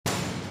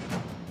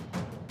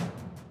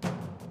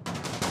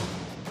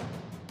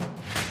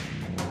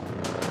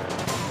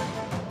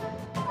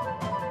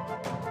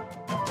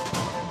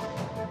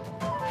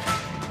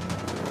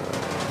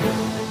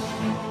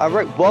All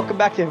right, welcome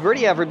back to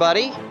Hivernia,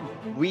 everybody.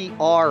 We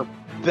are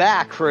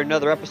back for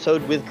another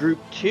episode with Group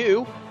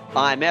 2.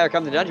 I'm Eric,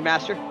 I'm the Dungeon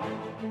Master.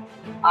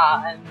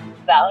 I'm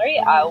Valerie.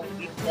 I will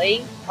be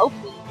playing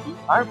Kelpie, the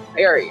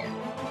Barbarian.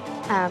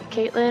 I'm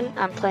Caitlin.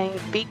 I'm playing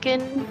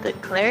Beacon, the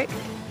Cleric.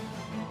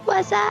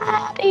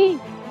 Wasabi!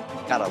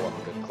 God, I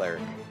love a good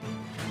cleric.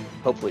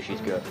 Hopefully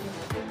she's good.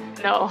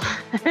 No,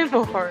 I'm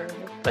a horror,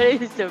 but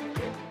it's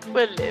okay.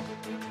 We'll live.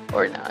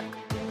 Or not.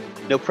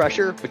 No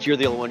pressure, but you're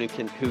the only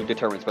one who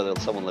determines whether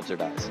someone lives or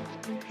dies.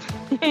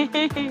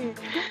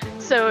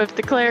 So if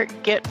the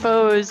Cleric get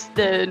foes,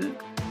 then,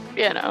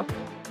 you know.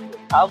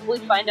 Probably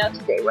find out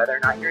today whether or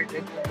not you're a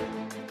good player.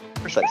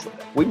 Precisely.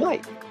 We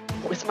might.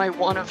 With my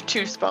one of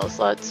two spell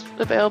slots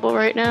available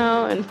right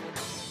now, and...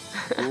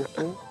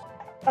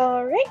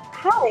 Alright,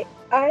 hi,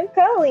 I'm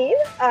Colleen.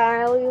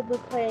 I will be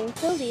playing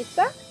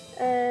Talisa,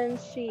 and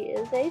she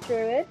is a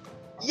druid.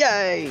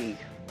 Yay!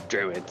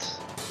 Druids.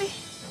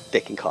 They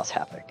can cause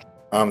havoc.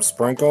 I'm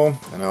Sprinkle,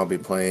 and I'll be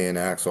playing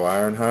Axel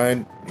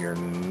Ironhide, your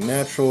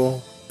natural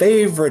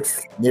favorite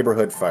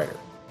neighborhood fighter.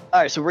 All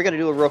right, so we're going to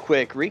do a real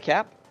quick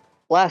recap.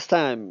 Last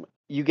time,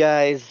 you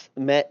guys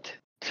met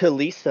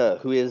Talisa,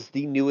 who is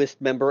the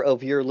newest member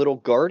of your little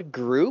guard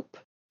group,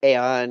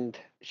 and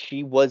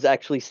she was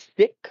actually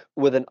sick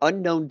with an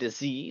unknown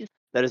disease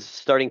that is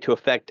starting to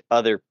affect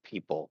other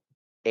people.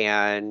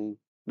 And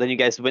then you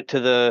guys went to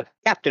the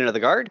captain of the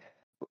guard,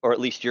 or at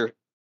least your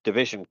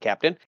division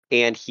captain,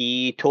 and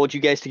he told you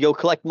guys to go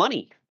collect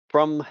money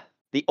from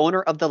the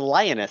owner of the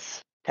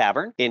Lioness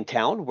Tavern in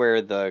town,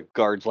 where the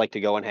guards like to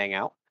go and hang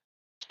out.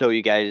 So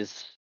you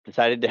guys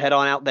decided to head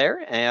on out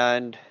there,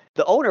 and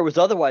the owner was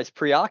otherwise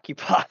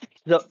preoccupied.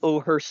 So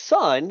her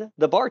son,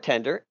 the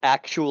bartender,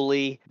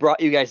 actually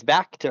brought you guys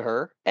back to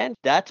her, and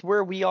that's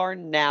where we are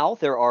now.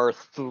 There are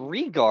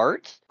 3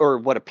 guards, or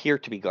what appear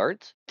to be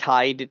guards,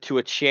 tied to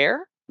a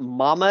chair.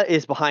 Mama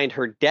is behind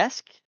her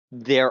desk.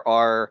 There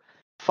are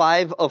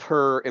 5 of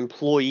her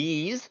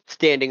employees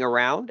standing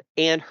around,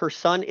 and her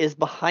son is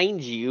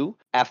behind you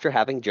after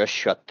having just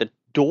shut the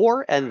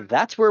door, and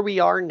that's where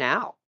we are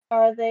now.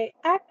 Are they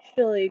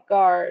actually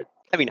guards?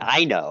 I mean,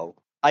 I know.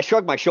 I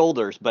shrug my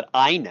shoulders, but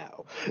I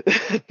know.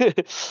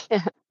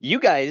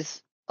 You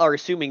guys are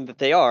assuming that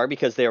they are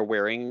because they are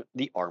wearing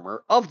the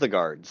armor of the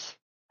guards.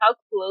 How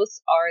close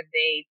are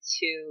they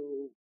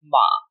to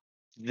Ma?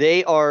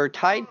 They are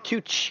tied to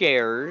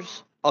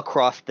chairs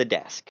across the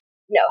desk.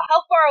 No,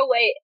 how far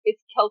away is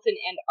Kelton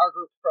and our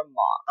group from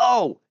Ma?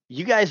 Oh,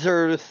 you guys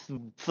are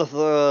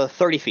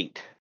 30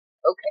 feet.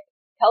 Okay.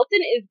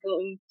 Kelton is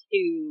going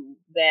to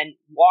then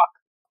walk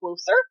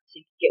closer to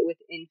get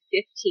within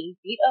 15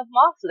 feet of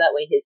Ma, so that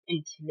way his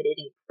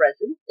intimidating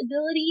presence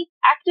ability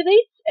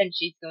activates, and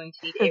she's going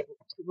to need to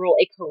roll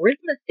a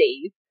charisma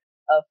save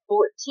of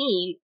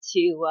 14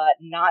 to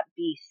not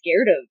be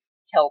scared of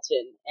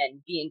Kelton and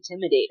be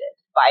intimidated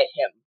by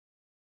him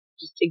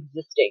just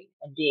existing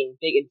and being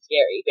big and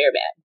scary bear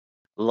man.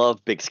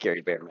 Love big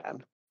scary bear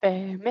man.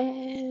 Bear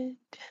man.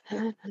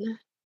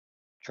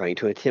 Trying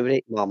to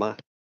intimidate Mama.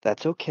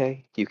 That's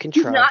okay. You can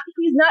He's try.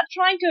 He's not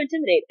trying to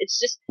intimidate. It's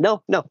just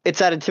No, it's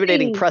that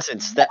intimidating things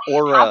presence, that that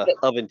aura happen.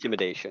 of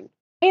intimidation.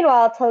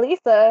 Meanwhile,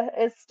 Talisa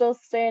is still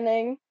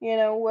standing,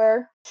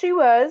 where she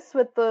was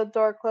with the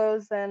door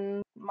closed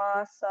and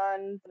Ma,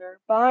 son, are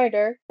behind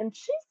her, and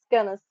she's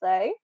gonna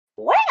say,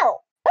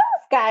 well,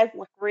 those guys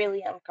look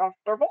really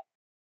uncomfortable.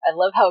 I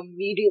love how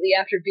immediately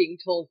after being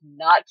told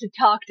not to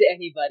talk to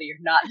anybody or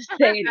not to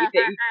say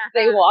anything,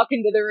 they walk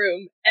into the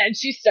room and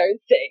she starts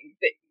saying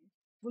things.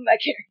 What my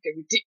character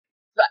would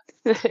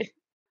do.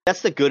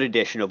 That's the good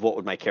addition of what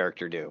would my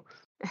character do.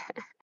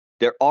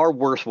 There are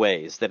worse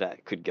ways that I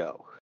could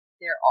go.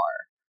 There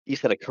are. You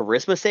said a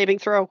charisma saving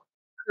throw?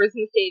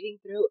 Charisma saving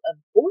throw of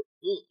 14.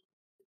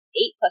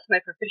 8 plus my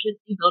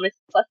proficiency bonus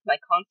plus my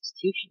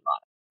constitution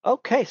mod.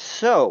 Okay,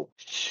 so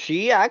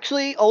she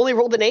actually only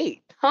rolled an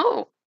 8.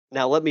 Oh.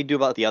 Now let me do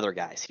about the other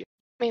guys here.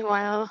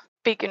 Meanwhile,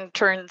 Beacon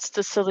turns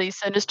to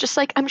Celisa and is just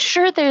like, I'm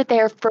sure they're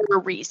there for a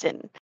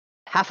reason.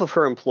 Half of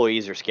her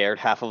employees are scared,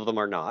 half of them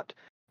are not.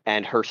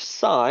 And her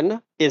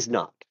son is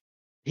not.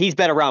 He's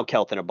been around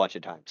Kelton a bunch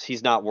of times.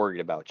 He's not worried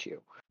about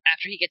you.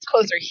 After he gets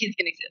closer, he's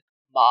going to say,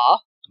 Ma,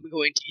 I'm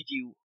going to give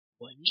you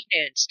one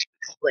chance to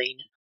explain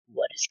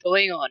what is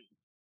going on.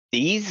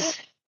 These?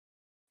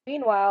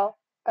 Meanwhile,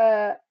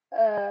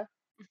 Talisa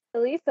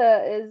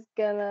is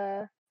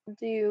gonna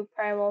do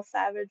primal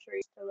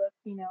savagery to look,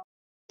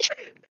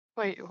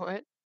 Wait,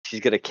 what?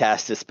 She's going to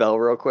cast a spell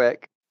real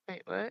quick.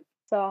 Wait, what?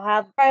 So I'll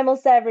have primal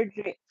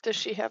savagery. Does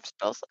she have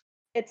spells?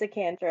 It's a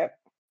cantrip.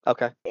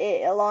 Okay.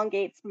 It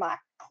elongates my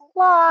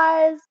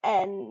claws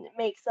and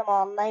makes them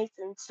all nice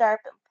and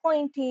sharp and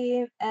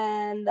pointy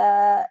and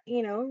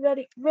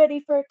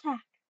ready for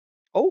attack.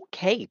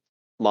 Okay.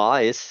 Ma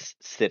is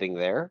sitting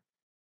there.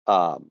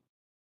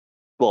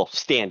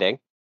 Standing.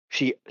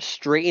 She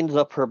straightens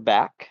up her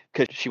back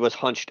because she was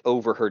hunched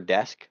over her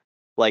desk.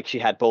 Like she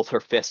had both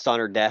her fists on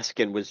her desk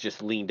and was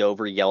just leaned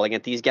over yelling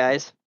at these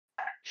guys.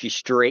 She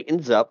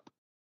straightens up.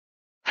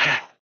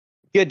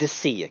 Good to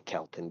see you,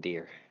 Kelton,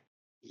 dear.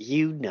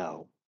 You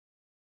know,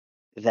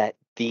 that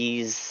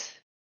these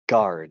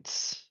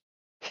guards,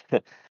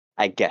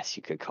 I guess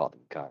you could call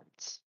them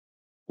guards,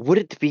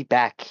 wouldn't be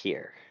back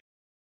here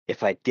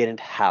if I didn't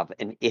have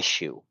an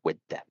issue with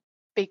them.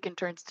 Beacon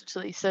turns to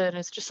Talisa and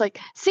is just like,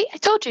 see, I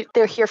told you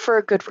they're here for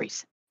a good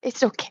reason.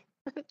 It's okay.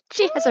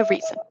 She has a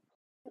reason.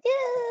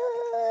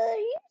 Yeah,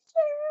 you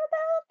sure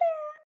about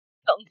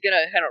that? Kelton's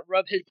gonna kind of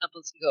rub his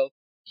temples and go,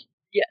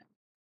 yeah,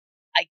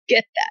 I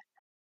get that,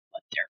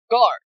 but they're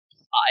guards.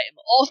 I am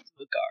also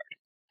a guard,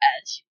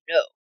 as you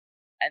know,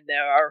 and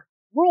there are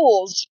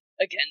rules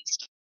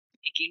against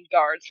taking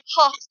guards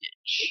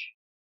hostage.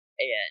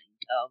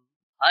 And,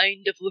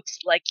 kind of looks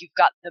like you've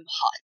got them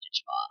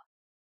hostage,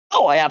 Ma.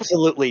 Oh, I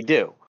absolutely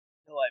do.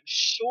 So I'm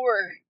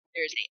sure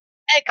there's an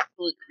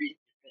excellent reason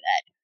for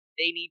that.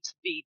 They need to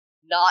be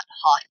not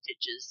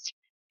hostages,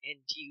 and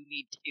you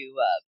need to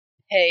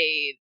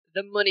pay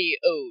the money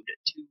owed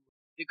to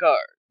the guard.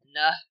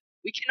 And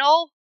we can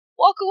all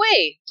walk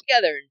away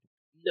together,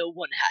 and no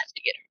one has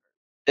to get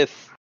hurt.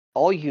 If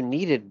all you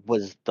needed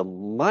was the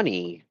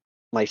money,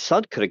 my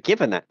son could have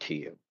given that to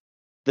you.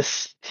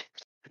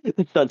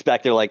 The son's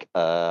back there like,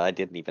 I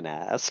didn't even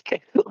ask.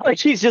 Like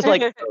she's just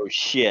like, oh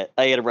shit,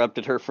 I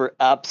interrupted her for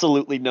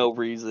absolutely no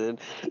reason.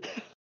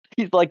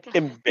 He's like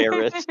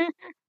embarrassed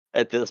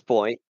at this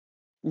point.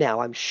 Now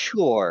I'm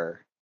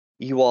sure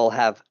you all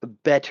have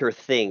better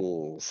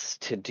things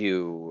to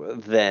do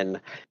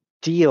than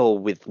deal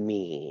with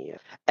me.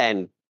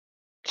 And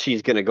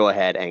she's gonna go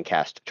ahead and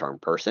cast Charm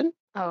Person.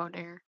 Oh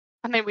dear.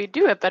 I mean, we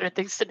do have better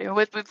things to deal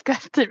with. We've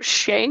got the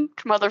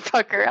shanked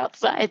motherfucker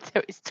outside,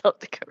 so we still have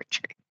to go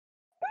retreat.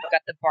 We've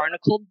got the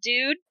barnacled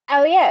dude.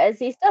 Oh yeah, is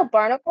he still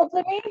barnacled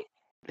to me?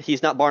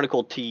 He's not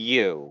barnacled to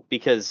you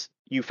because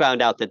you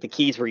found out that the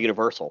keys were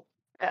universal.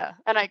 Yeah,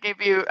 and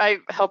I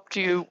helped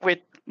you with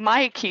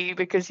my key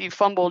because you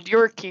fumbled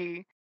your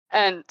key,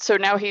 and so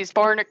now he's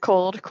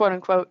barnacled, quote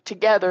unquote,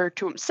 together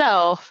to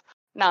himself,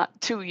 not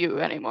to you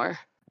anymore.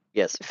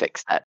 Yes. To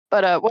fix that.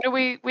 But what do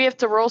we have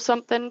to roll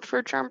something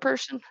for Charm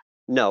Person?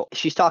 No,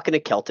 she's talking to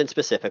Kelton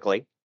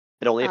specifically.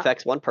 It only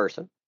affects one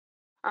person.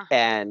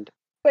 And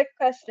quick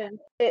question: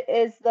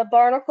 is the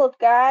barnacled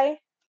guy,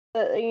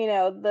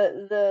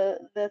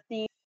 the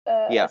thief,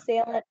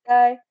 assailant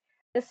guy,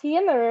 is he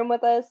in the room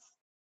with us?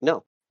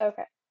 No.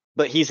 Okay.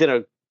 But he's in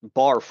a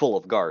bar full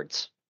of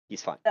guards.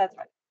 He's fine. That's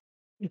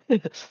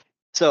right.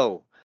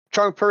 So,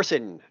 Charm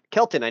Person,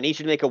 Kelton, I need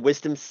you to make a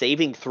Wisdom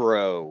saving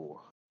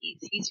throw.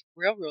 He's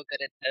real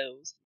good at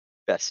those.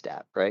 Best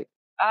stat, right?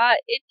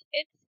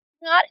 It's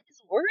not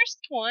his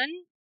worst one.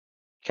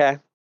 Okay.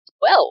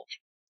 12.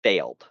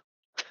 Failed.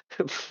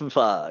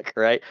 Fuck,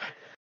 right?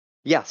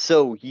 Yeah,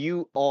 so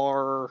you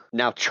are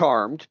now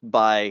charmed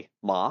by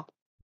Ma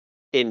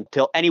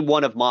until any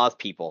one of Ma's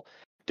people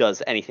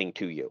does anything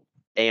to you.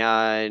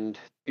 And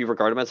you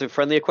regard him as a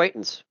friendly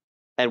acquaintance.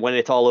 And when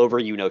it's all over,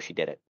 you know she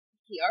did it.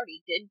 He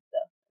already did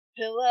stuff.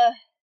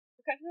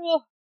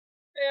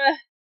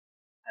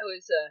 I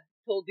was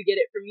told to get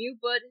it from you,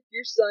 but if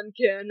your son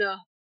can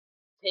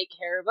take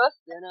care of us,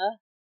 then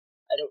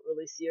I don't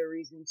really see a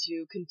reason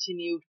to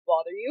continue to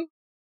bother you.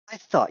 I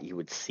thought you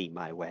would see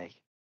my way.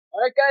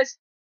 Alright guys,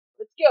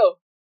 let's go.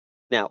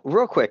 Now,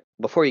 real quick,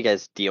 before you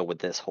guys deal with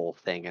this whole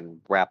thing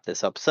and wrap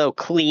this up so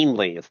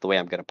cleanly is the way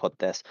I'm going to put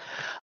this.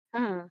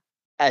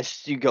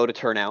 As you go to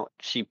turn out,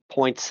 she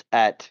points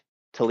at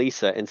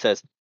Talisa and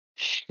says,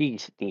 she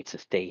needs to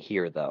stay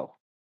here, though.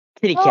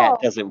 Kitty Cat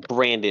doesn't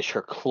brandish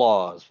her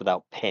claws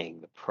without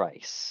paying the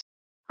price.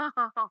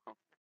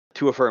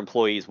 Two of her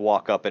employees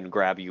walk up and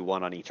grab you,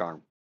 one on each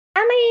arm.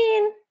 I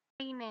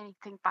mean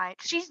anything by it.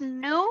 She's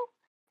new,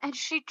 and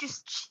she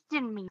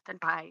didn't mean anything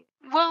by it.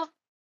 Well,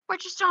 we're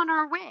just on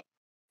our way.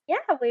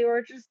 Yeah, we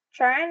were just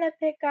trying to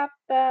pick up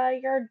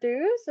your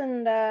dues,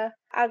 and I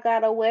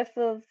got a whiff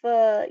of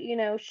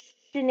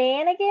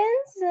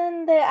shenanigans,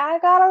 and I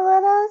got a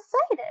little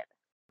excited.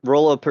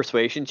 Roll a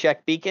persuasion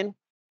check, Beacon.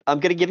 I'm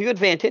going to give you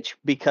advantage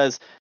because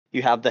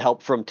you have the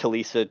help from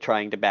Talisa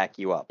trying to back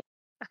you up.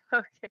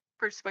 Okay,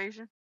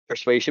 persuasion.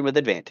 Persuasion with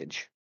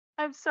advantage.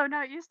 I'm so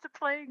not used to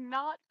playing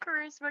not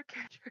charisma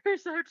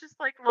characters. I just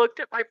looked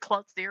at my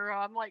 +0.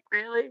 I'm like,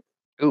 really?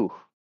 Ooh.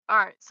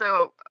 Alright,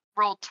 so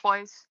roll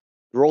twice.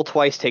 Roll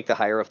twice, take the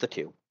higher of the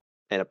two,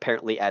 and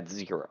apparently add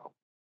 0.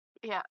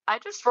 Yeah, I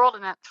just rolled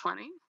in that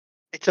 20.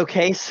 It's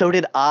okay, so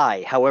did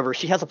I. However,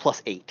 she has a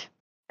 +8.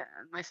 Yeah,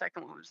 my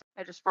second one was,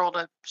 I just rolled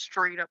a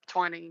straight up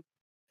 20.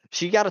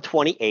 She got a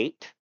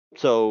 28,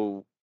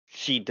 so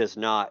she does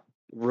not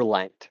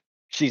relent.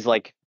 She's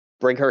like,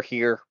 bring her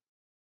here.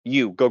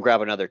 You, go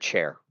grab another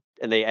chair.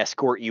 And they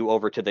escort you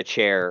over to the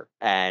chair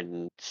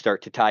and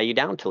start to tie you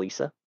down,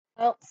 Talisa.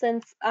 Well,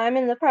 since I'm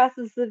in the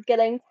process of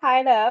getting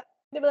tied up,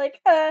 they'll be like,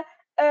 guys?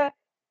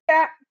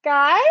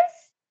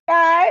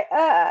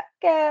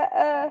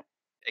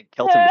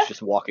 Kelton was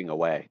just walking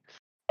away.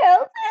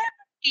 Kelton?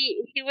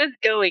 He was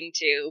going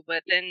to,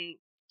 but then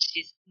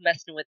she's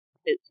messing with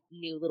this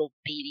new little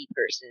baby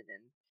person,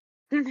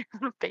 and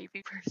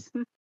baby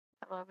person.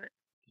 I love it.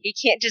 He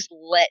can't just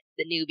let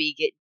the newbie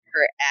get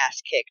her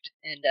ass kicked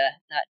and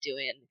not do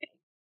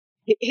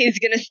anything. He's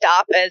gonna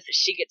stop as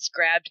she gets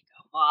grabbed and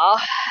go, Ma,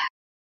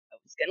 I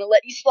was gonna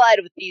let you slide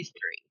with these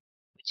three,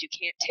 but you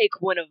can't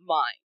take one of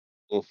mine.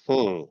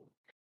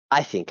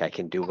 I think I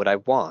can do what I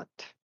want.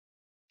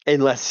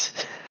 Unless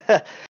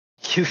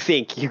you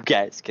think you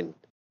guys can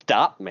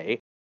stop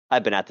me.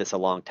 I've been at this a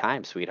long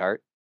time,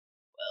 sweetheart.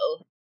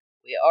 Well,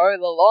 we are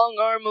the long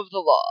arm of the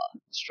law.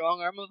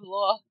 Strong arm of the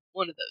law?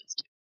 One of those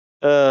two.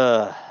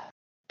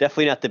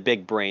 Definitely not the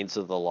big brains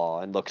of the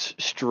law, and looks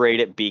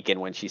straight at Beacon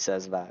when she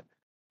says that.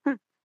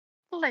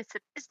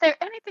 Listen, is there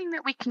anything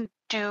that we can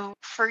do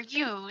for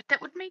you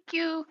that would make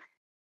you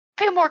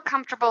feel more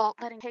comfortable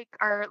letting take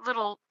our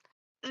little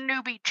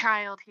newbie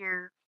child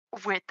here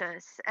with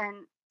us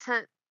and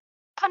to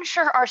punish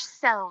her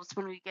ourselves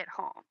when we get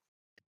home?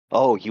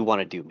 Oh, you want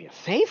to do me a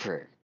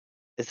favor?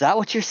 Is that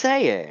what you're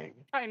saying?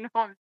 I know.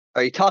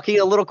 Are you talking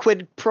a little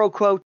quid pro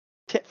quo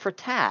tit for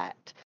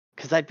tat?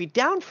 Because I'd be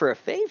down for a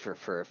favor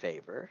for a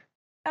favor.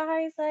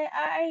 Talisa,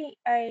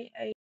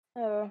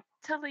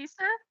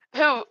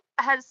 who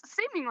has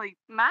seemingly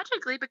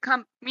magically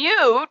become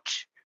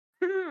mute,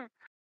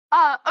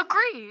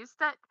 agrees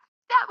that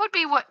that would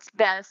be what's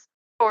best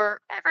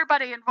for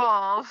everybody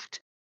involved,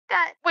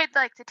 that we'd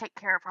like to take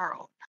care of our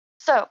own.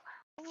 So,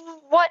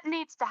 what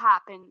needs to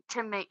happen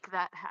to make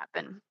that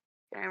happen?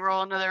 Can I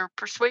roll another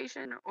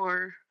persuasion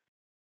or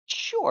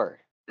Sure.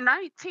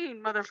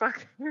 19,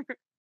 motherfucker?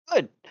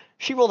 Good.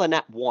 She rolled a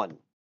nat 1,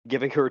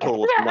 giving her a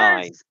total of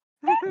Yes!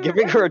 9.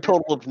 Giving her a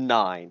total of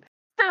 9.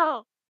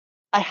 Still.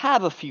 I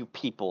have a few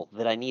people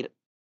that I need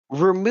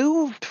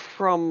removed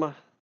from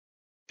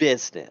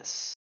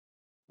business.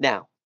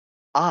 Now,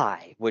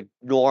 I would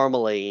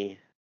normally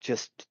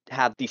just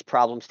have these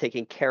problems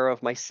taken care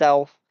of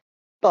myself,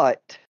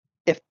 but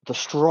if the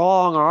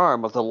strong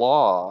arm of the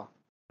law,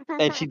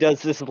 and she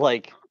does this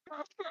like,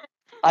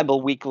 I'm a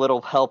weak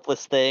little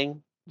helpless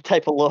thing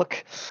type of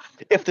look,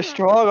 if the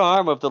strong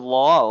arm of the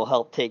law will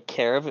help take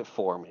care of it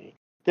for me,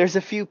 there's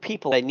a few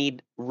people I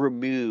need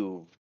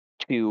removed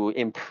to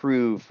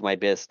improve my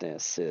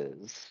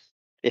businesses.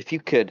 If you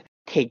could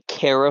take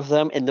care of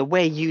them in the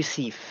way you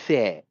see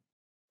fit,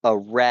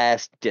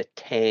 arrest,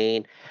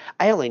 detain.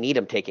 I only need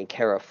them taken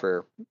care of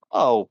for,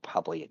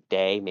 probably a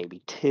day,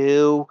 maybe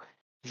 2.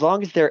 As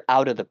long as they're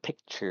out of the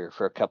picture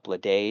for a couple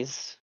of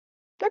days,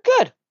 they're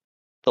good.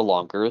 The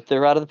longer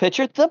they're out of the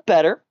picture, the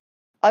better.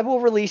 I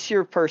will release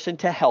your person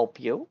to help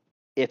you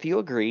if you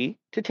agree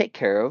to take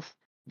care of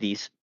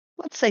these,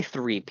 let's say,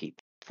 3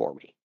 people for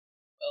me.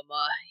 Well,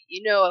 Ma,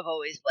 you know I've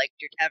always liked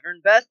your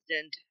tavern best,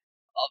 and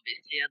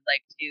obviously I'd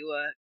like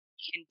to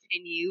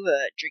continue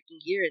drinking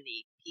here in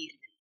the peace and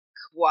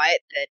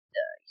quiet that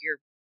your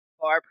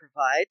bar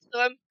provides. So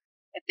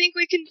I think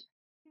we can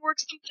work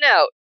something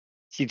out.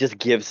 She just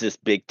gives this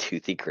big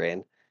toothy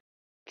grin.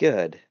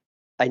 Good.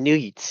 I knew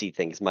you'd see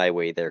things my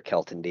way there,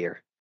 Kelton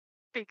dear.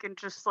 Beacon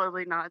just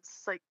slowly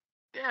nods, like,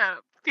 yeah,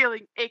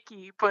 feeling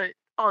icky, but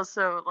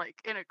also like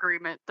in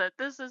agreement that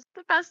this is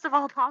the best of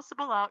all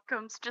possible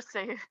outcomes. Just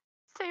save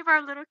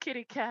our little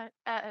kitty cat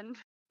and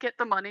get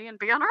the money and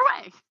be on our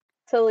way.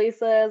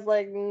 Talisa is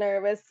like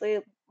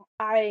nervously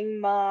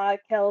eyeing Ma,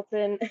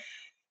 Kelton.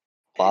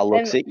 Ma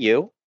looks at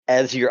you.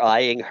 As you're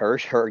eyeing her,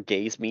 her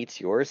gaze meets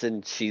yours,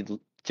 and she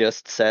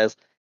just says,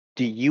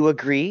 "Do you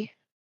agree,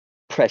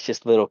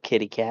 precious little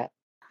kitty cat?"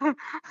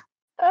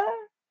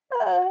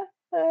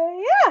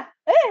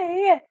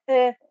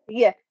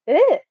 Yeah.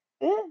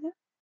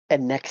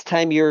 And next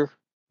time you're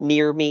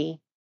near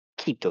me,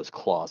 keep those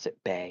claws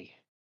at bay.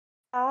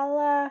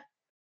 I'll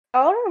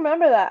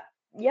remember that.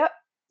 Yep.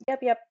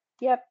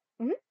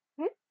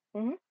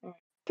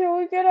 Can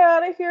we get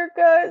out of here,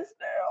 guys,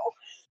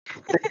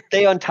 now?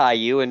 They untie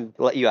you and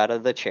let you out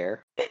of the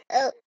chair.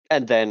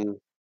 And then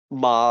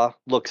Ma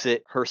looks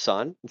at her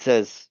son and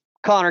says,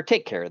 "Connor,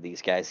 take care of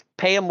these guys.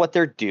 Pay them what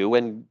they're due,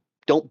 and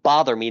don't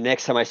bother me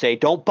next time I say,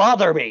 'Don't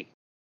bother me!'"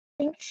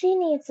 I think she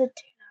needs a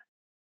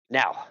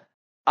Now,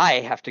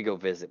 I have to go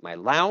visit my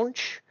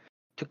lounge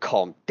to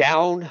calm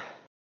down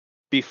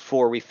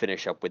before we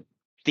finish up with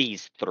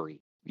these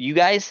 3. You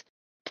guys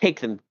take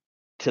them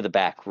to the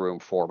back room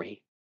for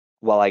me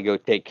while I go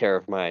take care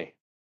of my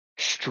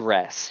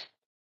stress.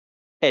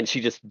 And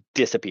she just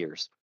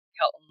disappears.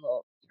 Kelton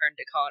will turn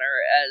to Connor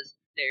as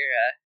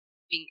they're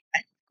being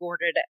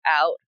escorted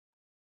out.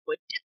 What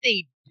did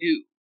they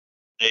do?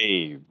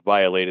 They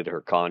violated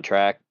her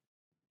contract.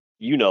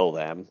 You know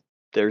them.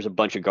 There's a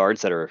bunch of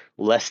guards that are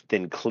less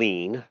than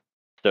clean.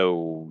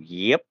 So,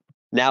 yep.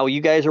 Now you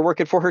guys are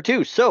working for her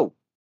too. So,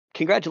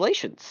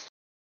 congratulations.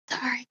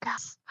 Sorry,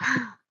 guys.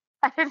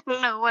 I didn't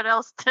know what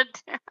else to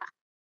do.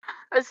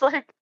 I was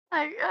like,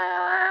 we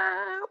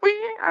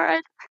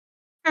alright.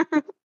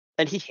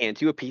 And he hands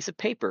you a piece of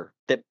paper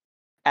that,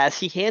 as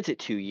he hands it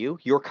to you,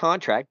 your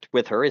contract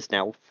with her is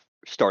now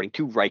starting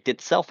to write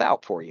itself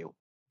out for you.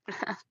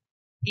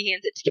 He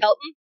hands it to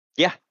Kelton?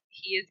 Yeah.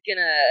 He is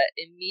gonna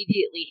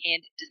immediately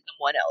hand it to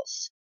someone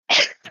else.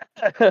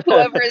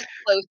 Whoever is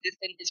closest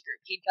in his group.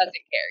 He doesn't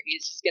care.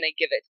 He's just gonna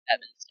give it to them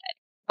instead.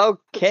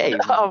 Okay.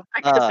 Oh,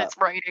 because it's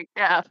writing,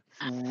 yeah.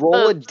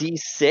 Roll a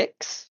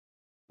d6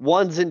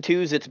 1s and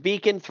 2s, it's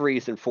Beacon.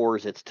 3s and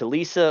 4s, it's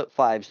Talisa.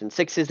 5s and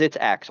 6s, it's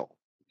Axel.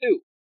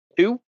 2.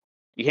 2?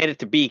 You hand it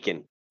to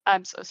Beacon.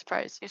 I'm so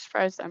surprised. You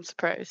surprised? I'm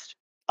surprised.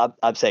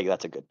 I'm saying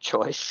that's a good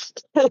choice.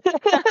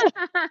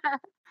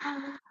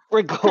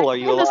 Wrinkle, are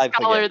you I'm a alive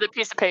scholar, again? the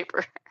piece of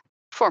paper.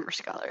 Former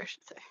scholar, I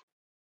should say.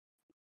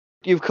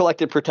 You've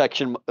collected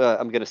protection,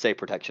 I'm going to say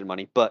protection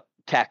money, but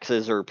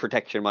taxes or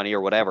protection money or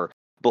whatever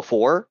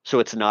before, so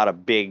it's not a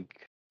big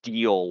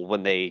deal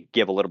when they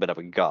give a little bit of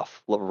a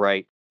guff,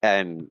 right?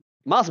 And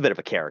Ma's a bit of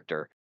a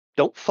character.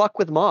 Don't fuck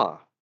with Ma.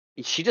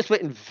 She just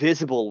went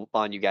invisible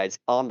on you guys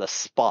on the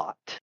spot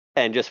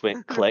and just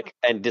went click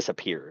and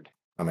disappeared.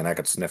 I mean, I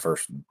could sniff her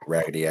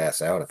raggedy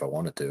ass out if I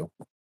wanted to.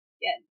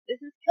 Again,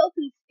 this is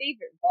Kelton's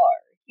favorite bar.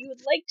 He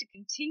would like to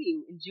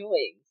continue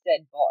enjoying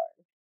said bar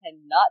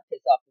and not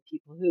piss off the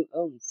people who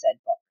own said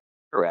bar.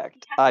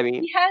 Correct. I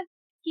mean, he has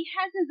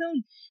his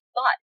own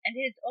spot and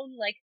his own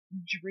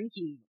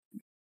drinking.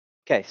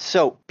 Okay,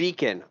 so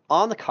Beacon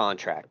on the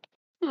contract,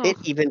 it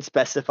even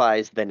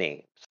specifies the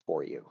names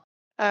for you.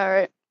 All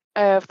right,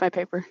 I have my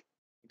paper.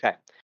 Okay,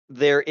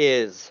 there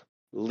is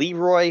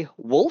Leroy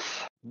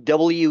Wolf,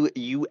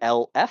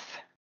 WULF,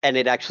 and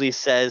it actually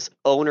says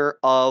owner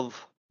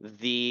of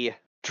the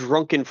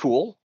Drunken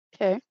Fool.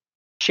 Okay.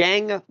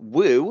 Shang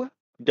Wu,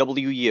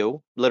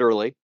 WU,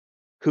 literally,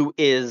 who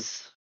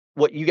is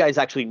what you guys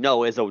actually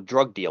know as a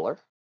drug dealer.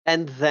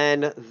 And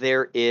then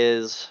there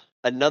is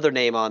another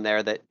name on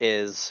there that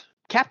is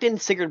Captain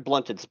Sigurd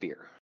Bluntenspear,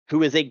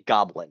 who is a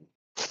goblin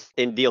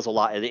and deals a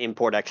lot in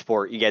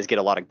import-export. You guys get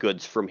a lot of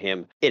goods from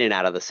him in and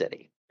out of the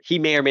city. He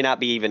may or may not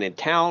be even in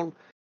town,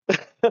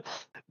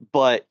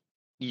 but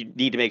you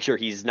need to make sure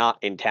he's not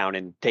in town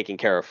and taken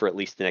care of for at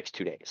least the next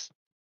 2 days.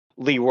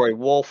 Leroy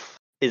Wolf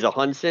is a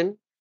Hunson.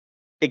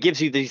 It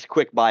gives you these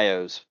quick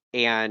bios,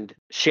 and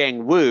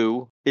Shang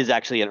Wu is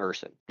actually an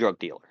Urson, drug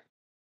dealer.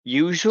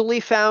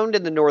 Usually found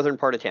in the northern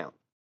part of town,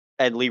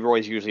 and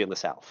Leroy's usually in the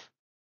south.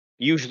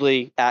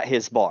 Usually at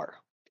his bar.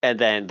 And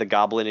then the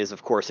Goblin is,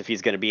 of course, if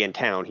he's going to be in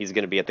town, he's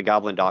going to be at the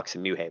Goblin Docks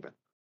in New Haven.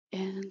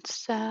 In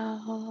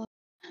south,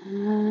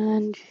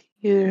 and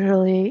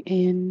usually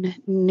in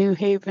New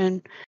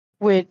Haven,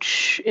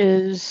 which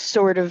is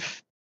sort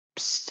of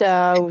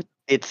south.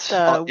 It's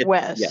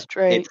west,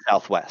 right? It's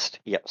southwest,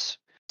 yes.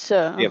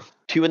 So you have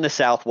 2 in the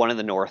south, 1 in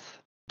the north.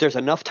 There's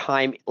enough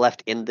time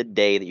left in the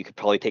day that you could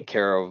probably take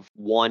care of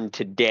 1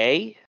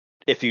 today.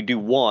 If you do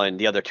 1,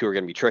 the other 2 are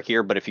going to be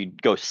trickier. But if you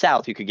go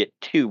south, you could get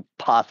 2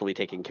 possibly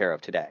taken care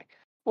of today.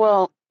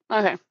 Well,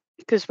 okay.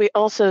 Because we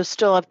also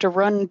still have to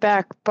run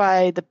back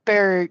by the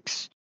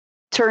barracks,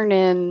 turn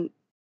in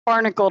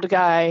Barnacled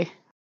guy,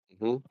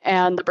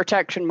 and the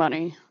protection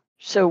money.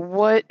 So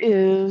what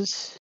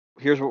is...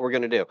 Here's what we're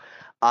going to do.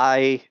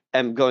 I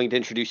am going to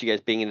introduce you guys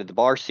being into the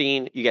bar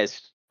scene. You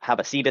guys have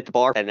a seat at the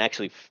bar and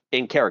actually,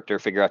 in character,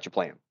 figure out your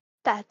plan.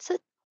 That's a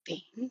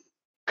thing.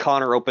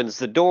 Connor opens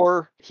the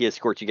door. He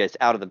escorts you guys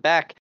out of the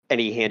back, and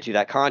he hands you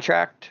that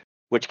contract,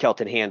 which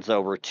Kelton hands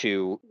over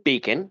to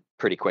Beacon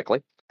pretty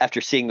quickly.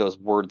 After seeing those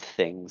word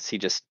things, he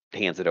just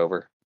hands it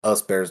over.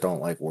 Us bears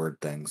don't like word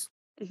things.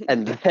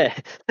 And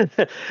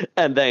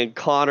then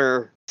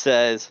Connor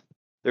says,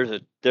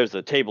 "There's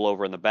a table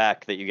over in the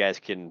back that you guys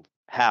can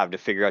have to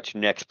figure out your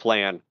next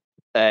plan."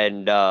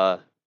 And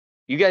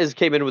you guys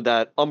came in with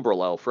that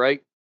Umbral elf,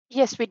 right?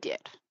 Yes, we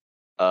did.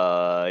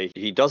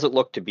 He doesn't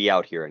look to be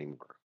out here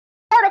anymore.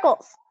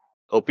 Articles.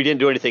 Hope he didn't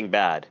do anything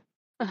bad.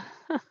 Depends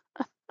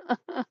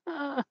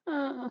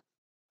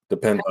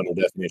on your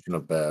definition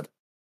of bad.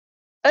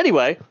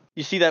 Anyway,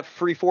 you see that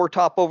free 4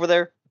 top over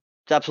there?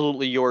 It's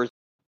absolutely yours.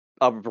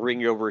 I'll bring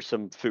you over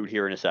some food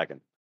here in a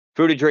second.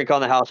 Food and drink on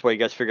the house while you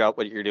guys figure out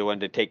what you're doing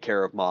to take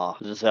care of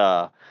Ma's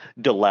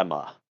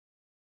dilemma.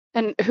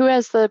 And who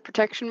has the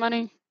protection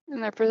money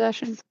in their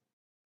possession?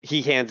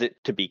 He hands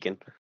it to Beacon.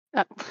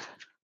 Oh.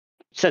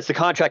 Since the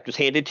contract was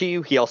handed to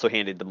you, he also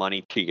handed the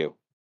money to you.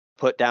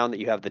 Put down that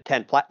you have the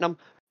 10 platinum.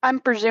 I'm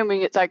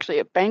presuming it's actually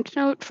a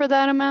banknote for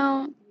that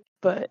amount,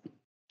 but...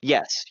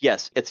 Yes,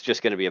 it's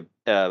just going to be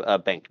a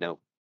banknote.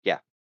 Yeah,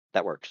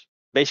 that works.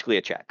 Basically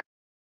a check.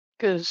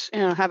 Because,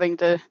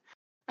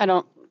 I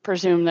don't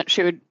presume that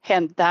she would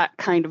hand that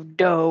kind of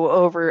dough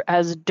over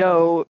as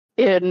dough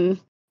in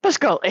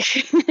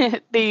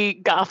Pascoli, the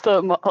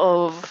Gotham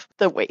of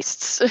the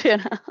wastes,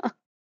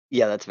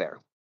 Yeah, that's fair.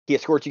 He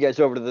escorts you guys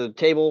over to the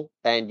table,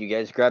 and you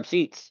guys grab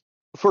seats.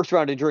 First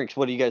round of drinks,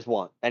 what do you guys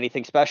want?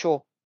 Anything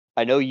special?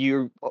 I know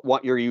you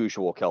want your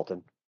usual,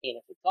 Kelton. And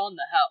if it's on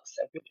the house,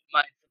 I wouldn't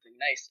mind something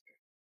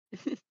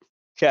nicer.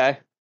 Okay.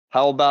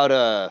 How about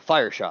a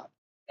fire shot?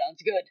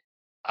 Sounds good.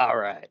 All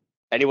right.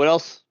 Anyone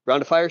else?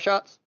 Round of fire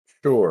shots?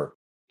 Sure.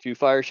 2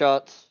 fire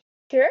shots?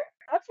 Sure.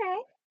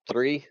 Okay.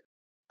 3?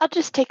 I'll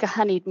just take a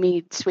honeyed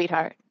mead,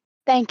 sweetheart.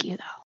 Thank you,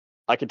 though.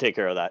 I can take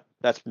care of that.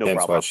 That's no That's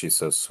problem. why she's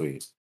so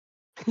sweet.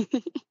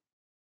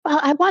 Well,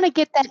 I want to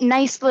get that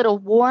nice little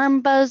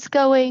warm buzz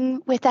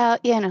going without,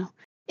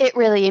 it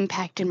really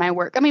impacting my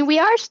work. I mean, we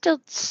are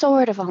still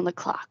sort of on the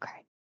clock,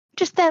 right?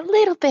 Just that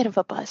little bit of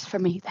a buzz for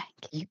me, thank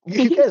you.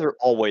 You guys are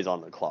always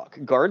on the clock.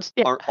 Guards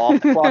aren't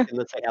off the clock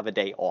unless they have a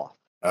day off.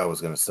 I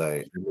was gonna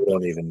say, we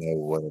don't even know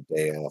what a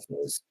day off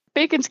is.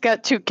 Bacon's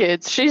got 2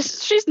 kids.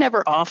 She's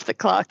never off the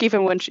clock,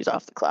 even when she's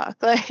off the clock.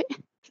 Like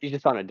She's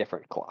just on a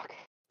different clock.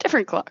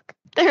 different clock.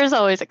 There's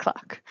always a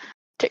clock.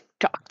 Tick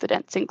tock, the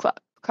dancing clock.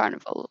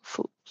 Carnival of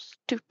fools.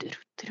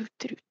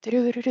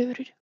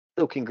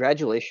 So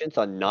congratulations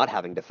on not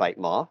having to fight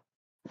Ma.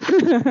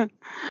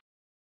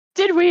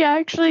 Did we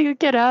actually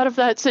get out of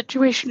that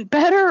situation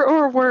better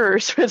or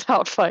worse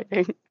without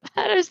fighting?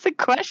 That is the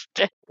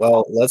question.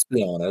 Well, let's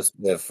be honest.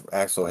 If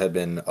Axel had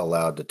been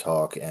allowed to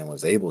talk and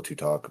was able to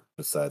talk,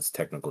 besides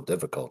technical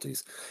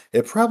difficulties,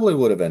 it probably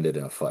would have ended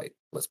in a fight.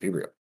 Let's be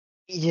real.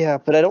 Yeah,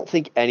 but I don't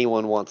think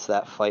anyone wants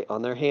that fight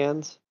on their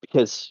hands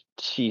because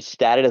she's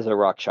statted as a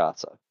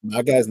Rakshasa.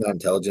 My guy's not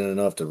intelligent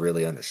enough to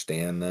really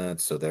understand that,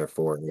 so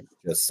therefore, it's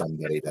just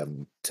somebody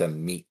to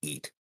meat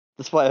eat.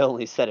 That's why I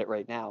only said it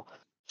right now.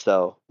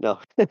 So, no.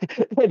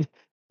 And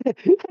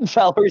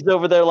Valerie's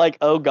over there like,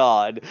 oh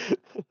god.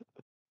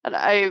 And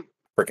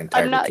Freaking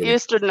I'm not Kitty.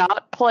 used to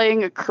not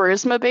playing a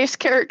charisma-based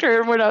character,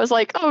 and when I was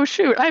like, oh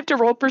shoot, I have to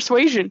roll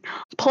persuasion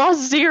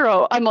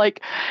 +0, I'm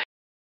like,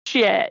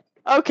 shit.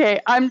 Okay,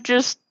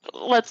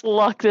 let's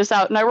luck this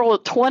out. And I roll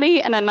a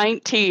 20 and a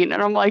 19,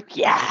 and I'm like,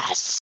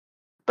 yes!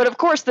 But of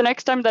course, the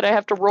next time that I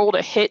have to roll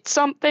to hit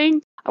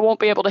something, I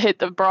won't be able to hit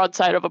the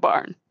broadside of a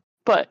barn.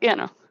 But,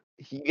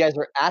 You guys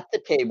are at the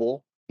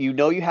table. You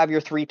know you have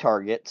your 3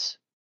 targets.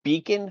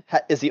 Beacon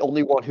is the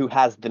only one who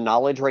has the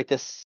knowledge right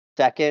this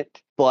second,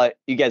 but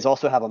you guys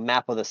also have a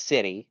map of the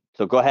city.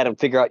 So go ahead and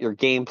figure out your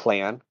game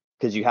plan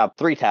because you have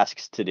 3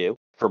 tasks to do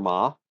for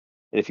Ma.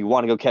 And if you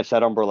want to go catch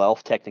that Umbrella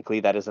Elf,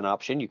 technically that is an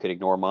option. You could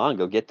ignore Ma and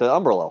go get the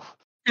Umbrella Elf.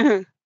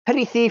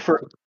 Petty thief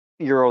or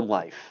your own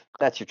life.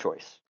 That's your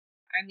choice.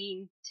 I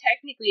mean,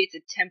 technically it's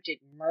attempted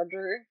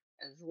murder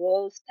as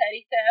well as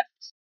petty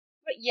theft.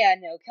 But yeah,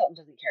 no, Kelton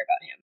doesn't care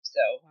about him. So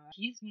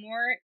he's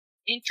more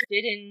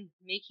interested in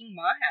making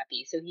Ma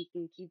happy so he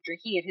can keep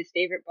drinking at his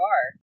favorite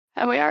bar.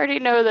 And we already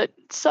know that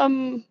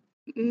some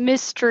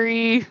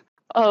mystery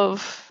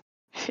of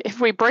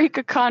if we break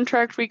a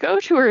contract, we go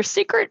to her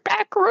secret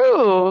back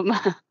room.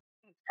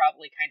 It's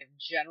probably kind of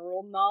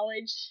general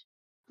knowledge.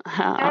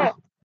 Uh,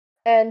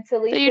 And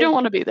so you don't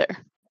want to be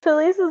there.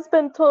 Talisa's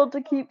been told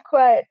to keep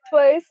quiet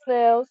twice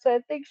now, so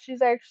I think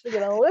she's actually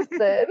gonna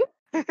listen.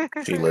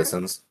 She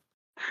listens.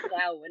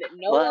 Now, when it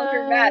no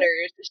longer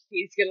matters,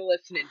 she's gonna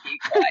listen and be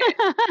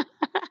quiet.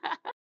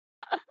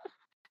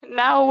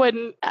 Now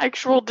when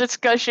actual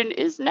discussion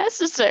is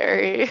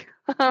necessary.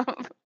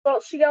 Well,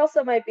 she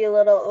also might be a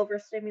little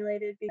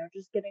overstimulated,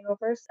 just getting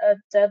over a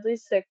deadly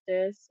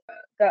sickness,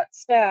 got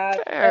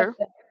stabbed, Fair. and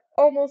then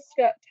almost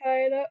got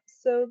tied up,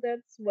 so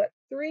that's what,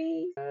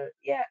 3?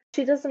 Yeah,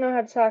 she doesn't know how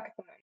to talk at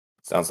the moment.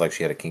 Sounds like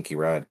she had a kinky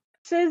ride.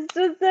 She's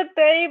just a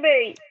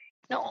baby.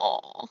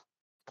 No,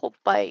 poor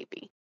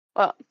baby.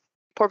 Well,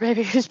 poor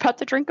baby who's about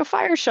to drink a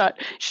fire shot.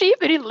 She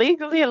even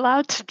illegally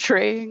allowed to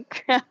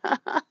drink.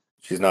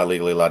 She's not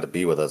legally allowed to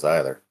be with us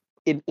either.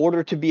 In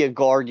order to be a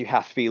guard, you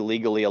have to be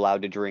legally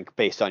allowed to drink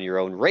based on your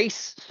own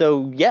race.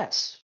 So,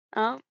 yes.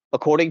 Oh,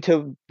 According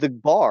to the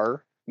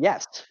bar,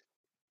 yes.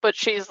 but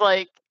she's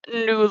like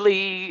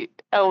newly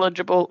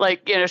eligible.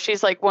 Like,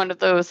 she's like one of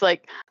those,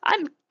 like,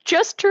 I'm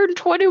just turned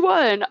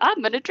 21.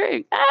 I'm going to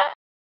drink.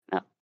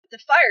 The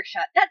fire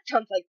shot, that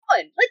sounds like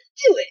fun. Let's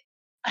do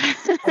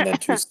it. And then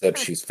 2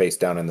 steps, she's face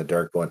down in the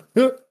dirt going,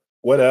 huh,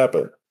 what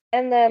happened?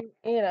 And then,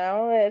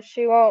 if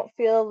she won't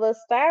feel the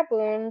stab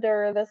wound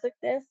or the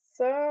sickness,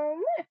 so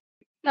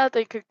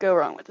Nothing could go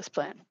wrong with this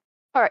plan.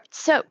 All right,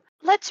 so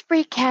let's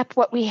recap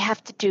what we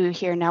have to do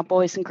here now,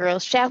 boys and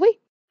girls, shall we?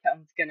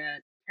 Kelton's gonna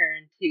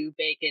turn to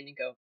Bacon and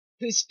go,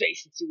 whose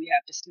spaces do we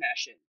have to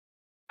smash in?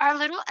 Our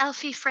little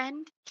elfie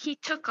friend, he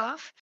took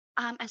off,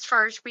 as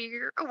far as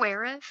we're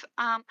aware of.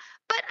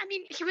 But I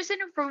mean, he was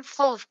in a room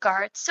full of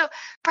guards, so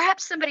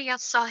perhaps somebody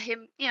else saw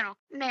him,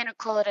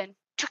 manacled and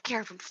took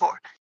care of him for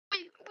us.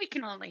 We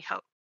can only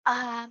hope.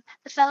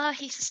 The fellow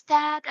he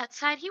stabbed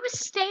outside, he was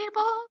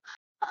stable.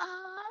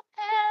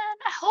 And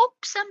I hope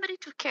somebody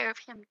took care of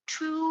him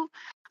too.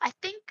 I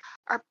think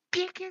our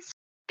biggest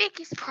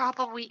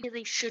problem we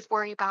really should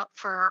worry about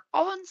for our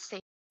own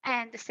sake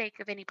and the sake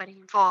of anybody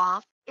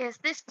involved is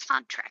this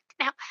contract.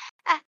 Now,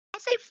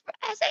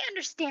 as I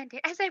understand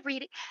it, as I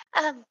read it,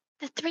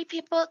 the 3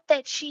 people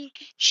that she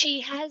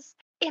has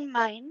in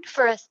mind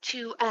for us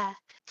to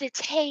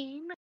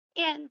detain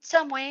in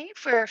some way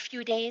for a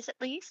few days at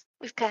least.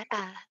 We've got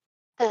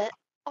the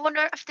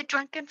owner of the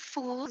Drunken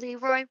Fool,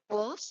 Leroy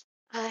Wolves.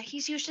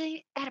 He's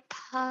usually at a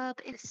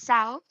pub in the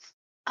south.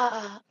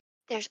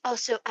 There's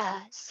also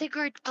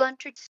Sigurd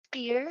Blunted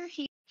Spear.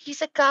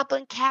 He's a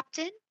goblin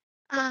captain.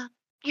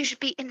 You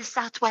should be in the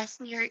southwest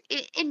near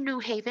in New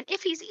Haven,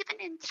 if he's even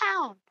in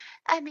town.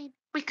 I mean,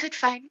 we could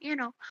find,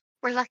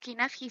 we're lucky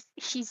enough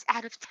he's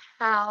out of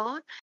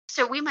town,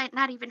 so we might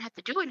not even have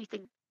to do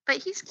anything. But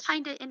he's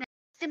kind of in a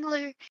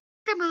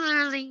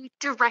similarly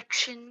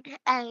direction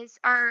as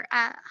our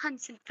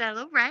Hunson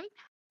fellow, right?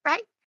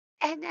 Right?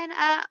 And then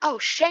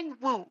Sheng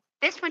Wu.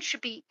 This one should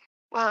be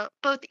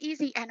both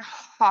easy and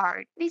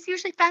hard. He's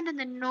usually found in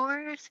the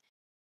north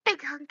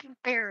big hunking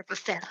bear of a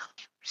fellow.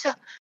 So,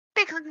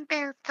 big hunking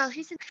bear of a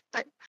fellow,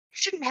 but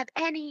shouldn't have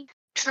any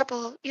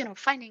trouble,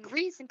 finding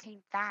reason to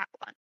that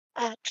one.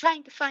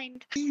 Trying to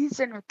find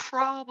reason or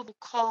probable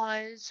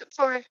cause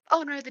for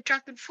owner of the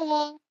drunken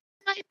fool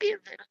might be a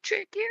little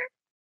trickier.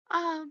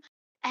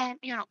 And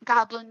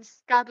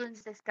goblins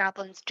as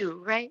goblins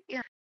do, right?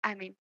 I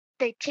mean,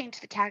 they change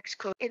the tax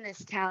code in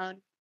this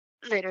town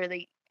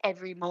literally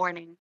every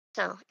morning.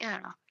 So,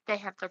 they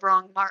have the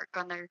wrong mark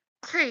on their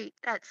crate.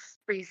 That's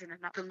reason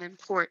enough to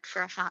import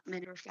for a hot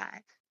minute or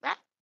five. But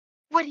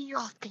what do you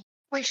all think?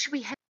 Where should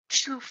we head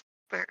to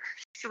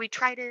first? Should we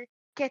try to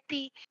get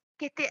the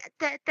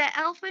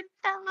elfin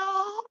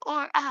fellow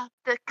or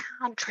the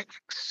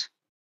contracts?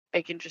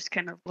 Bacon just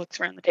kind of looks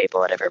around the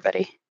table at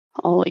everybody,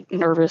 all like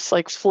nervous,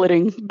 like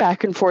flitting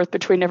back and forth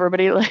between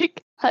everybody,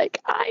 like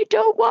I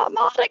don't want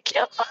Ma to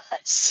kill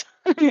us.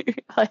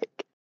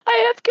 Like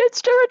I have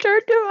kids to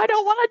return to. I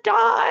don't want to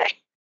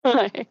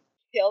die.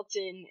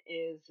 Kelton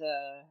is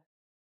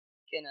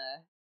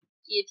gonna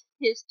give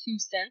his 2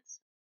 cents.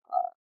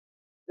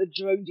 The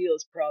drug deal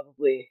is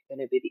probably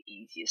gonna be the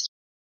easiest.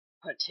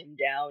 Hunt him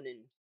down and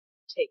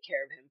take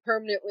care of him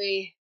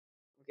permanently.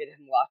 Get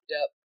him locked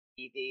up.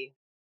 Be the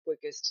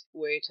quickest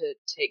way to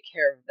take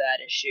care of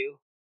that issue.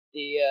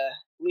 The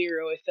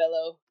Leroy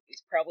fellow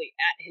is probably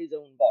at his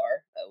own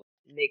bar. That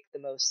would make the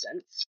most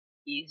sense.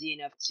 Easy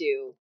enough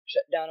to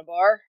shut down a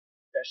bar,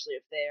 especially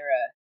if they're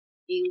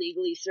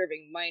illegally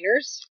serving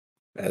minors.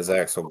 As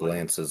Axel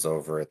glances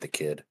over at the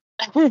kid.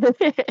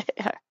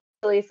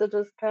 Lisa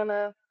just kind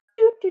of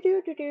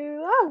do.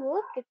 Oh,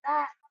 look at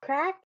that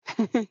crack.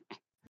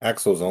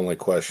 Axel's only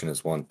question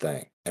is one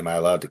thing. Am I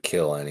allowed to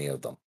kill any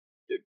of them?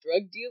 The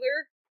drug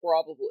dealer?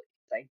 Probably.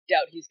 I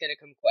doubt he's gonna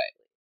come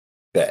quietly.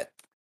 Bet.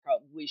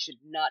 Probably should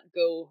not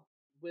go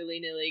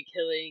willy-nilly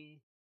killing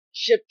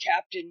ship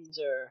captains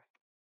or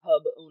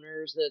pub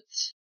owners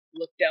that's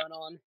looked down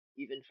on,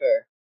 even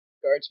for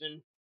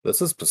guardsmen.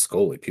 This is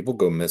Piscoli. People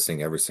go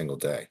missing every single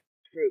day.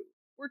 True.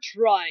 We're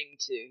trying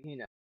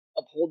to,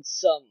 uphold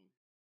some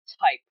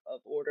type of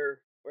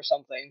order or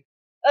something.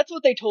 That's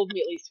what they told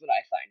me, at least when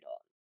I signed on.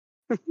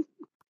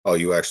 Oh,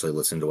 you actually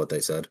listened to what they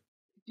said?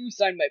 You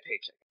signed my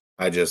paycheck.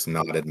 I just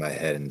nodded my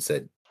head and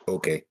said,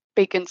 okay.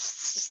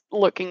 Bacon's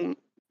looking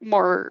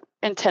more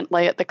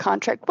intently at the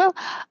contract. Well,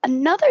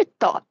 another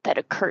thought that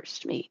occurs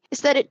to me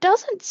is that it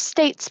doesn't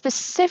state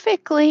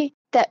specifically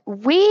that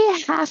we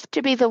have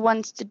to be the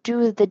ones to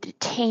do the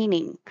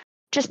detaining,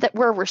 just that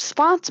we're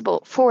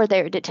responsible for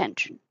their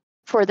detention,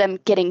 for them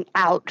getting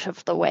out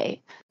of the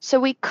way. So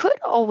we could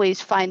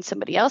always find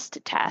somebody else to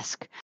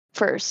task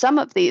for some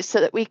of these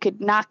so that we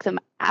could knock them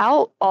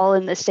out all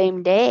in the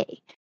same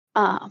day.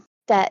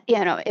 That,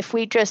 if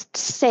we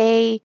just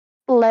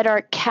let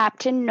our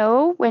captain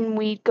know when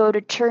we go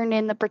to turn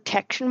in the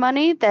protection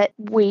money that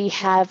we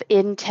have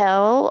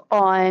intel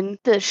on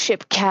the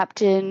ship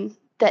captain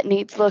that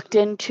needs looked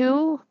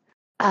into,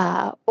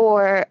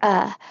 or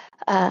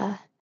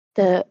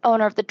the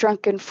owner of the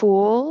drunken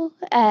fool,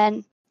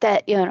 and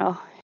that,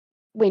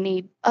 we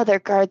need other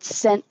guards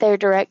sent their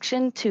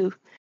direction to,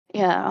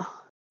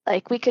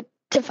 we could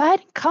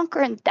divide and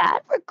conquer in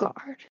that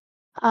regard.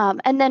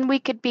 And then we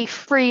could be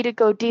free to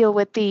go deal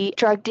with the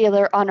drug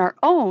dealer on our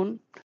own,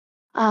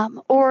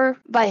 or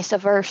vice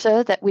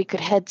versa, that we could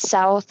head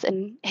south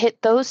and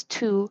hit those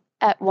two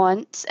at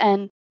once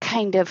and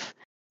kind of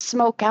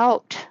smoke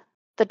out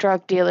the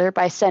drug dealer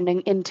by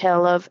sending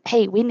intel of,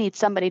 hey, we need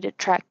somebody to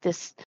track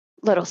this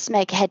little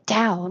smeghead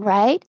down,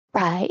 right?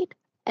 Right.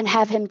 And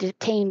have him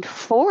detained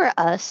for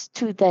us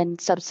to then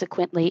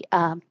subsequently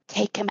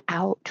take him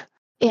out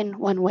in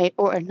one way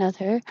or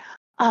another.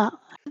 Am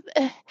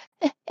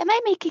I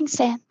making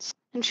sense?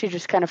 And she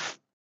just kind of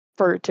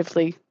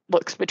furtively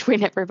looks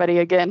between everybody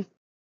again.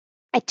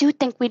 I do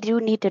think we do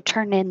need to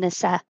turn in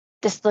this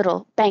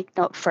little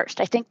banknote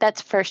first. I think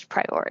that's first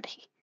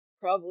priority.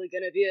 Probably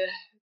gonna be a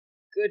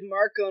good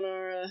mark on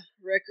our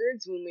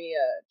records when we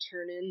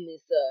turn in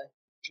this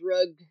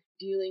drug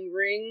dealing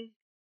ring,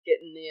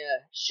 getting the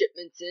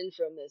shipments in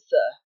from this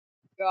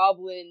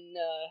goblin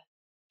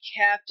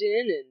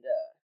captain and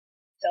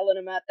selling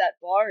them at that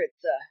bar.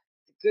 It's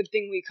a good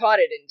thing we caught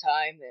it in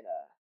time, and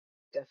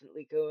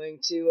definitely going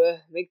to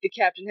make the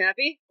captain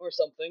happy or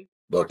something.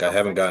 Look, I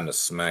haven't gotten to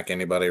smack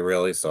anybody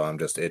really, so I'm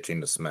just itching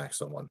to smack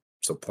someone.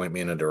 So point me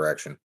in a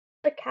direction.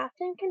 The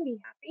captain can be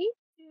happy?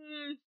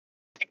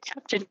 The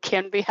captain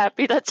can be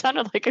happy? That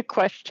sounded like a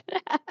question.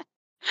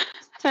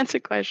 That's a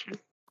question.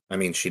 I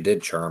mean, she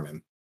did charm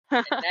him.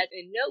 And that's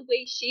in no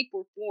way, shape,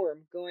 or form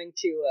going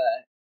to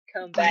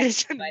come back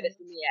and bite us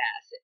in the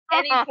ass at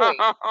any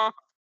point.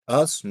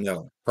 Us?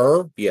 No.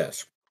 Her?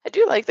 Yes. I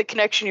do like the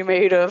connection you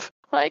made of,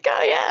 like,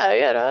 oh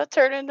yeah,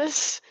 turn in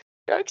this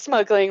drug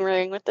smuggling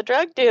ring with the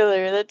drug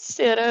dealer that's,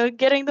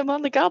 getting them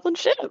on the goblin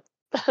ship.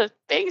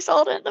 Being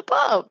sold in the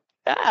pub.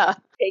 Yeah.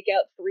 Take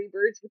out 3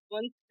 birds with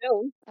 1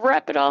 stone.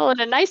 Wrap it all in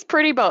a nice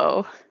pretty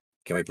bow.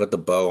 Can we put the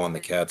bow on the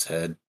cat's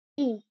head?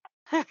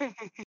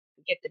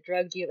 Get the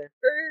drug dealer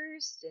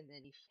first, and then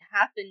if you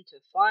happen to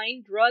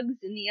find drugs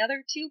in the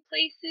other 2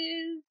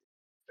 places,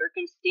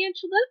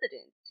 circumstantial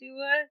evidence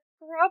to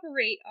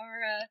corroborate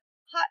our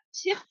hot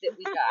tip that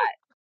we got.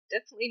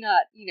 Definitely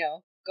not,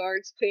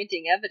 guards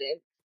planting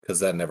evidence. Because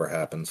that never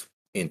happens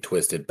in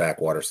twisted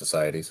backwater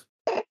societies.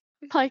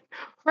 Like,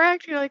 we're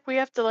actually like, we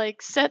have to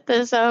like set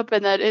this up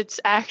and that it's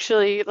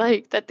actually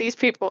like that these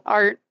people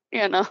aren't,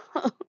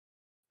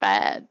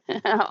 bad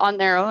on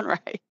their own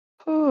right.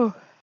 Whew.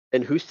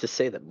 And who's to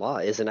say that Ma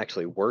isn't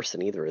actually worse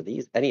than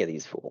any of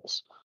these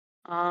fools?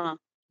 Uh,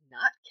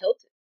 Not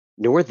Kelton.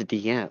 Nor the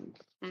DM.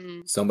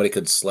 Somebody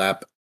could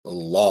slap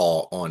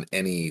law on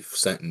any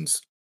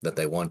sentence that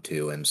they want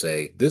to and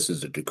say, this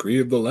is a decree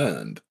of the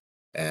land.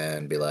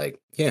 And be like,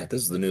 yeah,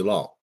 this is the new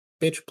law.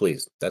 Bitch,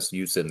 please. That's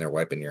you sitting there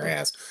wiping your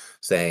ass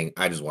saying,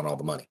 I just want all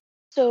the money.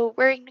 So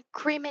we're in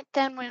agreement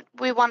then when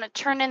we want to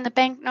turn in the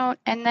banknote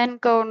and then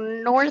go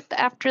north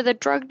after the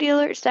drug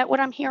dealer? Is that what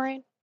I'm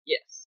hearing?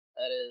 Yes,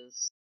 that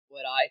is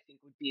what I think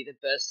would be the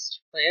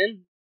best plan.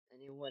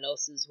 Anyone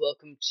else is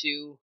welcome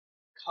to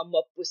come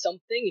up with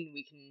something and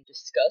we can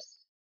discuss.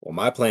 Well,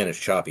 my plan is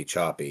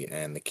choppy,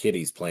 and the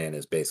kitty's plan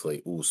is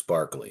basically ooh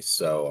sparkly.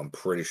 So I'm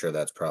pretty sure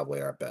that's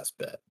probably our best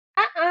bet.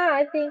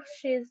 I think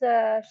she's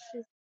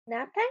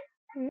napping.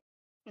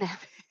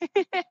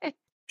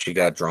 She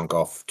got drunk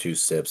off 2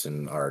 sips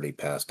and already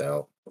passed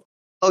out.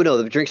 Oh no,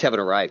 the drinks haven't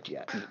arrived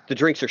yet. The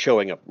drinks are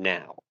showing up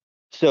now.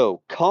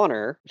 So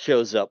Connor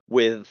shows up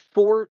with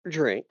 4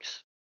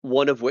 drinks,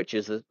 one of which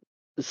is a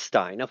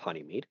stein of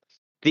honeymead.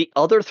 The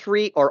other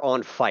 3 are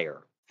on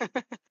fire.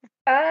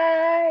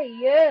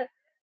 Yeah.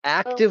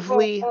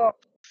 Actively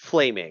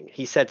flaming.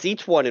 He sets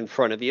each one in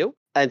front of you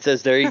and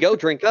says, there you go,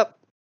 drink up.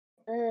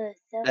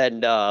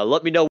 And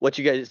let me know what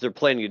you guys are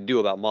planning to do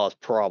about Ma's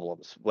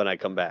problems when I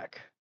come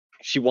back.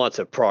 She wants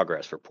a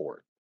progress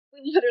report.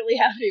 We literally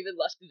haven't even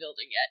left the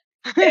building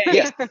yet.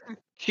 Yes.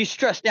 She's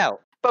stressed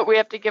out. But we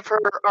have to give her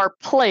our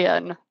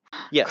plan.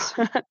 Yes.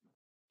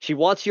 She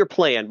wants your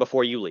plan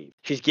before you leave.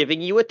 She's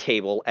giving you a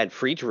table and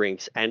free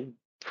drinks and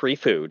free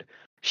food.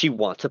 She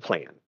wants a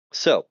plan.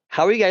 So,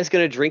 how are you guys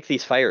going to drink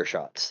these fire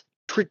shots?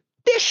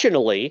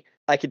 Traditionally,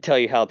 I can tell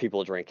you how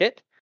people drink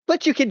it,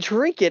 but you can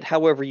drink it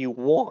however you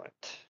want.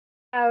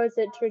 How is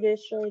it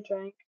traditionally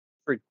drank?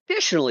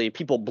 Traditionally,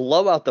 people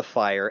blow out the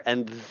fire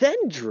and then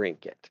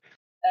drink it.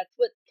 That's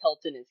what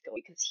Kelton is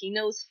going, because he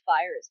knows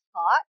fire is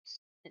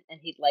hot, and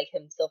he'd like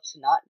himself to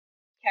not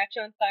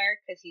catch on fire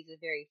because he's a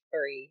very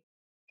furry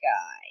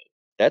guy.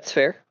 That's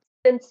fair.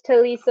 Since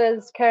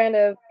Talisa's kind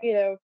of,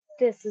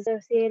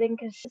 disassociating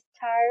because she's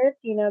tired,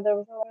 there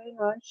was a lot going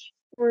on, she's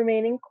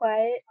remaining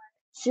quiet.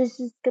 She's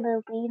just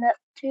gonna lean up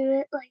to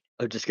it, like.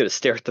 I'm just going to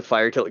stare at the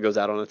fire till it goes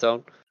out on its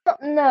own.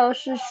 No,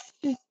 she's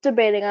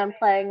debating on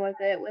playing with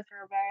it with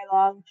her very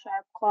long,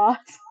 sharp claws.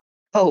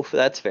 Oh,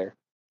 that's fair.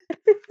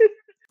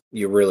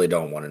 You really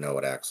don't want to know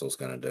what Axel's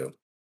going to do.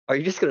 Are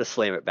you just going to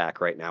slam it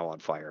back right now on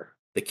fire?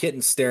 The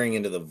kitten's staring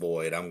into the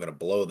void. I'm going to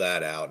blow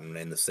that out and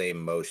in the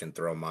same motion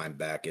throw mine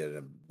back in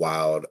a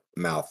wild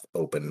mouth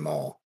open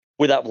maw.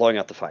 Without blowing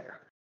out the fire?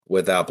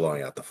 Without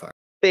blowing out the fire.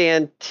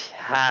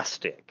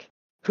 Fantastic.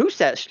 Who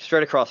sat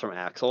straight across from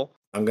Axel?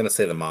 I'm going to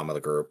say the mom of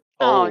the group.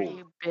 Oh,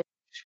 you bitch.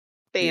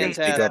 You didn't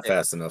speak up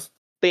fast enough.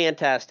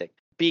 Fantastic.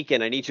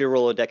 Beacon, I need you to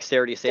roll a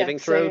dexterity saving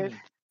throw.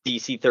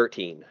 DC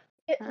 13.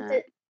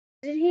 Did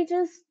he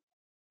just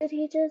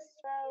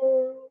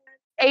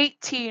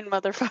 18,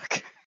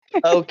 motherfucker.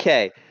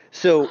 Okay,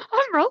 so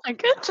I'm rolling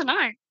good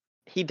tonight.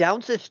 he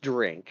downs this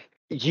drink.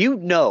 You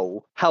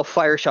know how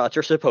fire shots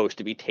are supposed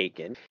to be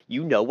taken.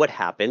 You know what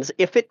happens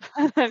if it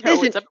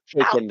isn't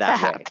taken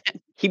that way.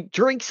 He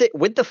drinks it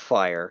with the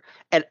fire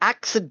and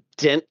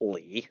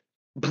accidentally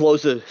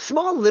blows a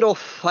small little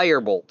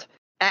firebolt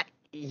at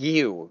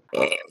you.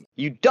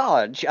 You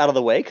dodge out of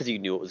the way because you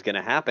knew it was going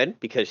to happen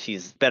because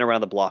she's been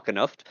around the block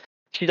enough.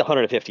 She's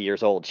 150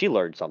 years old. She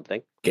learned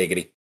something.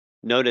 Giggity.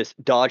 Known as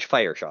dodge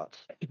fire shots.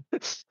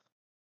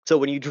 So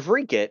when you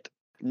drink it,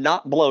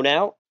 not blown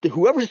out,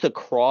 whoever's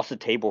across the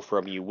table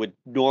from you would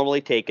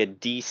normally take a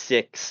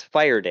D6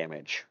 fire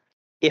damage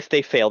if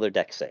they fail their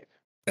dex save.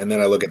 And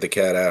then I look at the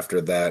cat after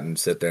that and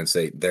sit there and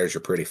say, there's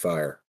your pretty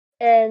fire.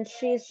 And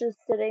she's just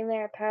sitting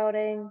there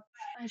pouting.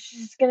 And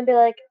she's just gonna be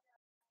like,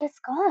 it's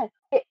gone.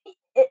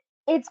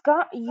 It's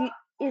gone.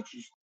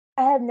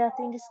 I have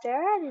nothing to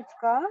stare at. It's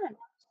gone.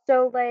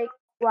 So, like,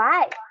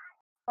 why?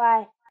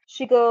 Why?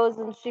 She goes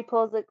and she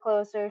pulls it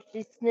closer.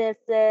 She sniffs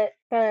it,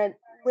 kind of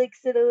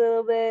licks it a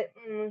little bit,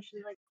 and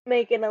she's like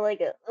making a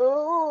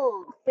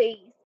oh face,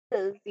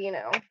 because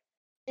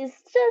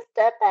it's just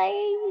a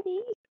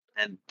baby.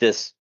 And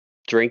this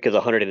drink is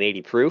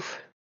 180 proof.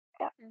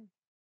 Yeah.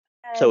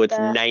 So it's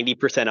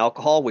 90%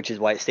 alcohol, which is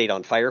why it stayed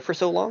on fire for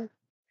so long.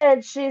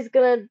 And she's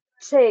gonna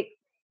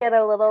get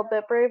a little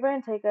bit braver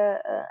and take a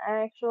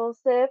actual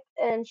sip,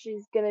 and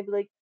she's gonna be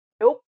like,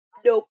 nope,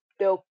 and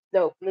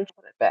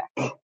put it back.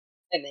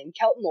 And then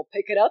Kelton will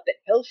pick it up and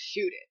he'll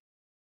shoot it.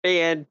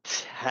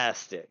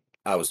 Fantastic.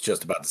 I was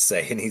just about to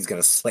say, and he's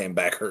going to slam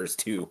back hers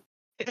too.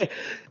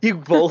 You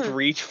both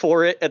reach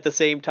for it at the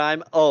same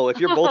time. Oh, if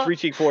you're both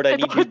reaching for it, I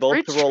need you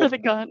both to roll. For the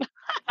gun.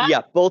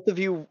 Yeah, both of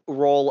you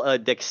roll a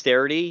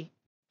dexterity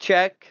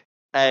check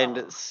and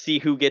Oh. see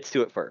who gets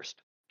to it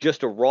first.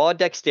 Just a raw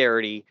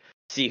dexterity,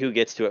 see who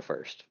gets to it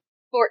first.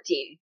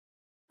 14.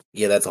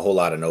 Yeah, that's a whole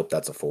lot of nope.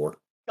 That's a 4.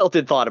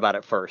 Kelton thought about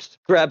it first,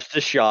 grabs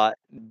the shot,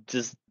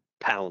 just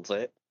pounds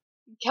it.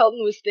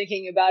 Kelton was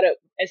thinking about it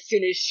as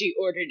soon as she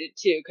ordered it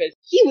too, because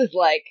he was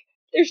like,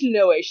 there's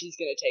no way she's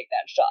gonna take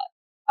that shot.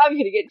 I'm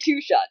gonna get 2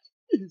 shots.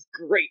 This is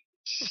great.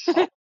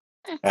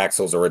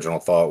 Axel's original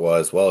thought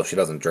was, well, if she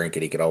doesn't drink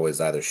it, he could always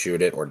either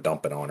shoot it or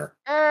dump it on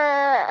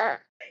her.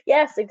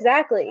 Yes,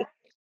 exactly.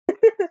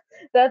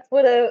 That's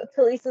what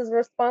Talisa's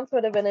response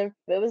would have been if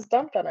it was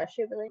dumped on her.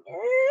 She'd be like,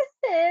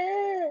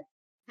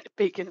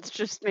 Bacon's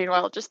just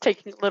meanwhile just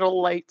taking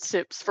little light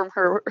sips from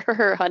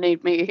her honey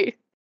mead.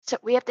 So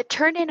we have to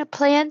turn in a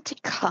plan to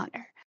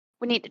Connor.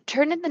 We need to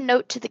turn in the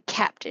note to the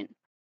captain.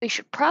 We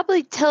should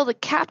probably tell the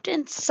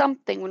captain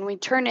something when we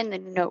turn in the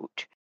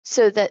note,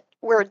 so that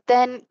we're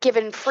then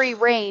given free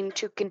rein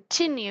to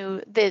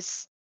continue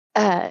this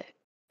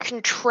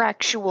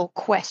contractual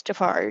quest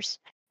of ours.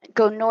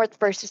 Go north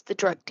versus the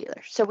drug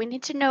dealer. So we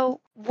need to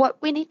know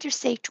what we need to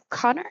say to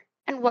Connor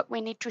and what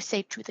we need to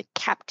say to the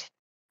captain.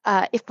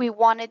 If we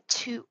wanted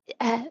to,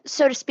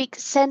 so to speak,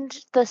 send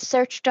the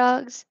search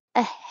dogs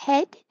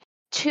ahead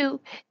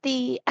to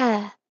the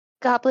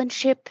goblin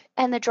ship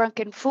and the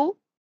drunken fool,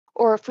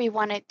 or if we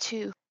wanted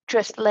to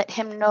just let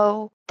him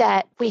know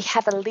that we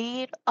have a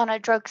lead on a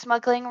drug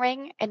smuggling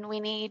ring and we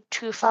need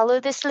to follow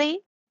this lead.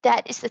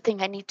 That is the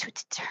thing I need to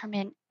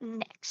determine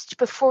next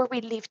before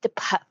we leave the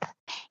pub.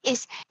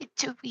 Is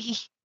do we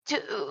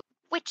do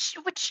which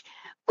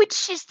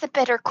is the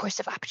better course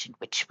of option?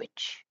 Which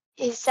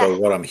is So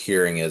what I'm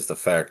hearing is the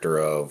factor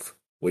of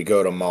we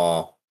go to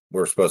Ma,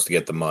 we're supposed to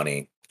get the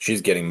money.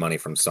 She's getting money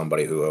from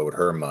somebody who owed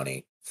her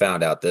money.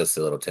 Found out this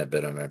little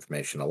tidbit of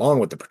information along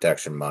with the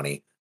protection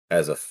money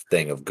as a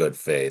thing of good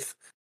faith.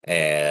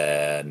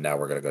 And now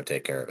we're going to go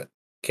take care of it.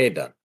 Okay,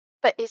 done.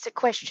 But it's a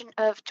question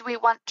of, do we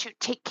want to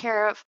take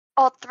care of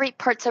all 3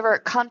 parts of our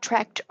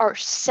contract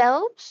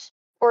ourselves?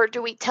 Or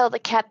do we tell the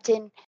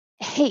captain,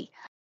 hey,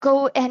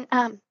 go and,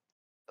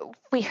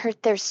 we heard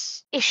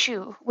there's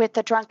issue with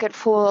the drunken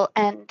fool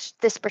and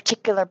this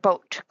particular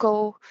boat.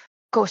 Go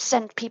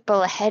send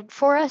people ahead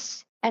for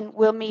us, and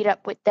we'll meet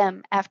up with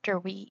them after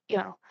we,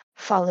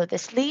 follow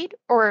this lead.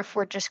 Or if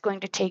we're just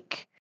going to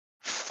take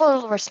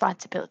full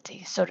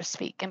responsibility, so to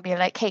speak, and be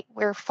like, hey,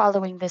 we're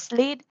following this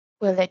lead.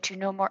 We'll let you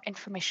know more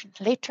information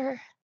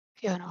later,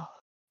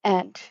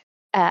 And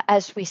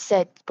as we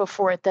said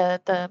before,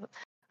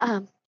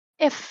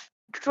 if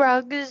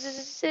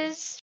drugs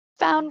is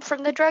found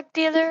from the drug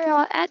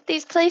dealer at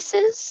these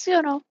places,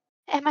 am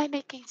I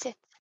making sense?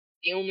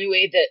 The only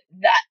way that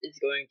is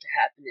going to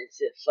happen is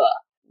if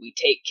we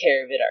take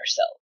care of it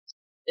ourselves.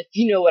 If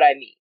you know what I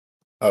mean.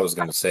 I was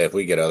going to say, if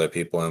we get other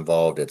people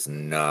involved, it's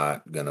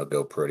not going to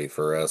go pretty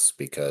for us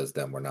because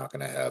then we're not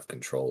going to have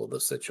control of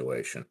the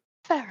situation.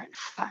 Fair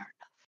enough.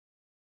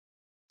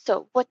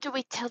 So what do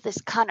we tell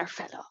this Connor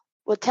fellow?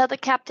 We'll tell the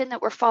captain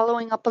that we're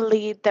following up a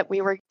lead that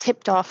we were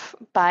tipped off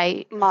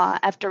by Ma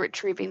after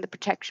retrieving the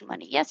protection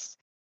money, yes?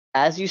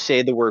 As you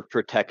say the word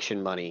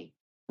protection money,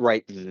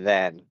 right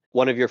then,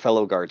 one of your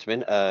fellow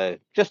guardsmen,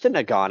 just a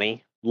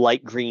Nagani,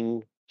 light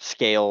green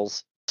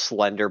scales,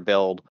 slender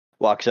build,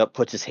 walks up,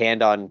 puts his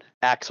hand on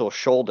Axel's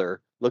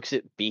shoulder, looks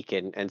at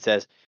Beacon, and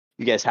says,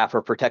 you guys have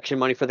her protection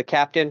money for the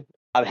captain?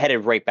 I'm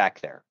headed right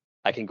back there.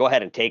 I can go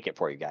ahead and take it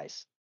for you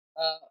guys.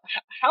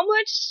 How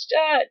much,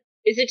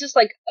 is it just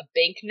like a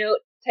banknote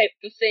type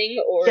of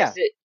thing, or Yeah. is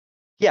it?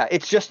 Yeah,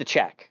 it's just a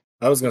check.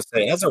 I was going to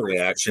say, as a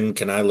reaction,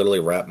 can I literally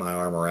wrap my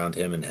arm around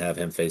him and have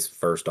him face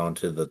first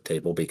onto the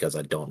table because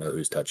I don't know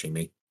who's touching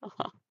me?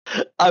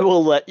 I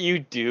will let you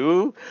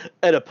do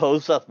an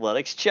opposed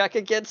athletics check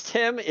against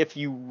him if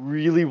you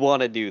really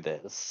want to do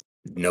this.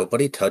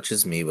 Nobody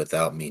touches me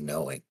without me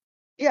knowing.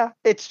 Yeah,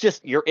 it's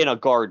just you're in a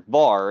guard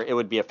bar. It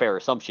would be a fair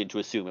assumption to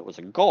assume it was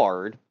a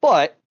guard,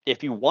 but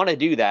if you want to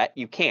do that,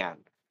 you can.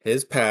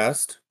 His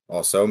past,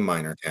 also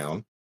minor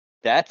town.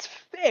 That's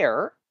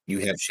fair. You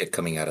have shit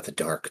coming out of the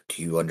dark.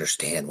 Do you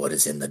understand what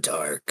is in the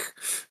dark?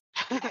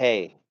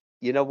 Hey,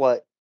 you know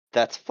what?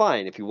 That's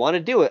fine. If you want to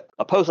do it,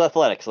 oppose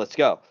athletics. Let's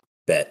go.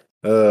 Bet.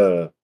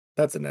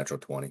 That's a natural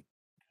 20.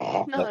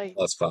 Nice.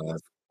 Plus 5.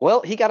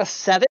 Well, he got a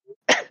 7.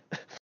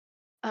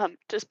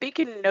 Does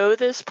Beacon know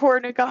this poor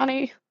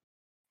Nagani?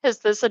 Is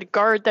this a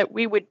guard that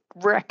we would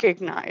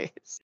recognize?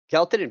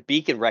 Kelton and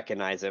Beacon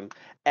recognize him,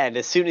 and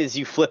as soon as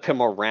you flip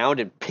him around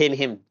and pin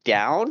him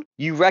down,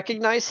 you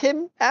recognize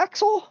him,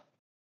 Axel?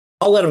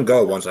 I'll let him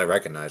go once I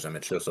recognize him.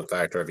 It's just a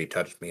factor if he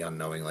touched me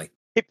unknowingly.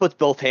 He puts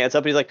both hands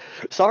up and he's like,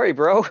 sorry,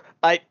 bro.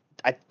 I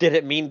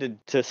didn't mean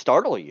to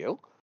startle you.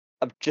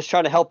 I'm just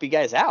trying to help you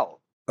guys out.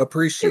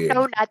 Appreciate You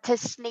know it. not to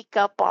sneak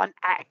up on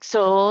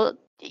Axel.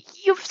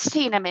 You've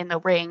seen him in the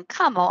ring.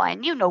 Come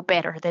on, you know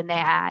better than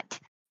that.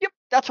 Yep,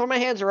 that's why my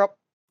hands are up.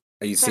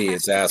 You see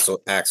his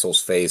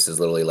Axel's face is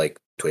literally like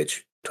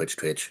twitch, twitch,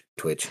 twitch,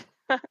 twitch.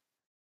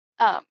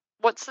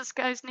 What's this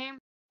guy's name?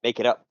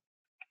 Make it up.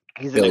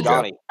 He's a Billy Joe.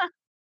 Nagani.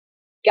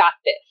 Got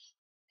this.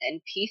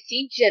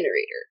 NPC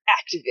generator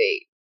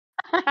activate.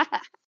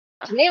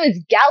 His name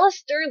is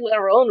Gallister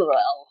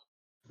Leronrel.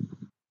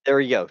 There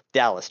you go,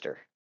 Dallister.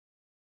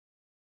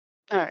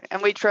 All right,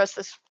 and we trust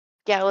this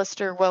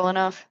Gallister well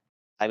enough.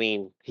 I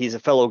mean, he's a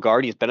fellow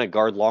guard. He's been a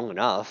guard long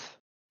enough.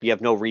 You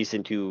have no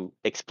reason to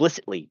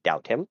explicitly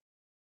doubt him,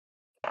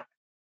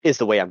 is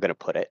the way I'm going to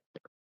put it.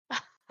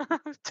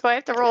 Do I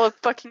have to roll a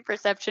fucking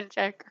perception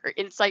check or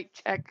insight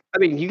check? I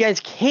mean, you guys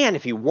can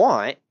if you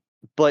want,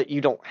 but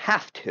you don't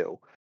have to.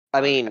 I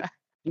mean, Okay.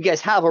 you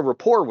guys have a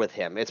rapport with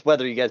him. It's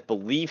whether you guys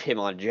believe him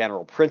on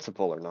general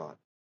principle or not.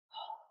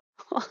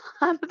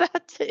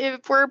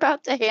 If we're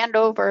about to hand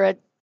over a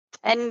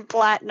 10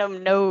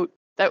 platinum note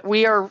that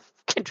we are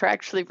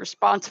contractually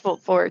responsible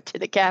for to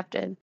the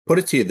captain. Put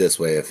it to you this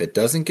way: if it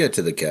doesn't get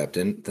to the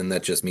captain, then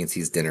that just means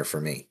he's dinner for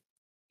me.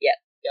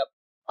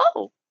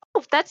 Oh,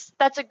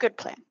 that's a good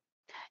plan.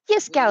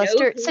 Yes, We know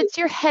Gallister, who- since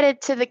you're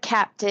headed to the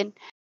captain,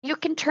 you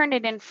can turn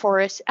it in for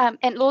us,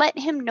 and let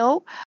him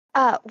know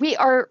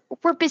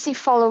we're busy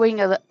following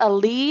a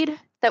lead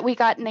that we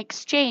got in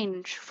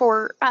exchange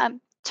for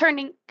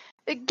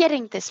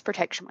getting this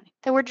protection money.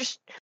 That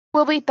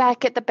we'll be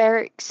back at the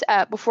barracks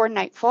before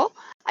nightfall,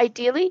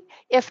 ideally,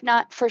 if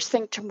not first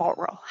thing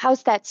tomorrow.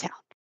 How's that sound?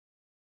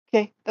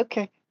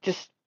 Okay.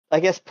 Just, I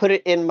guess, put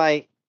it in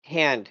my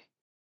hand.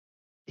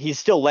 He's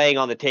still laying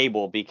on the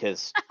table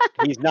because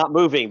he's not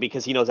moving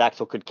because he knows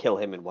Axel could kill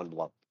him in one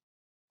blow.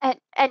 And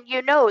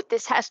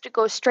this has to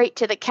go straight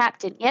to the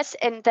captain, yes,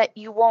 and that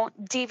you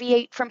won't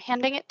deviate from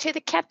handing it to the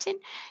captain,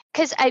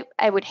 because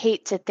I would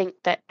hate to think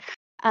that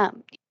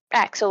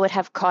Axel would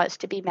have cause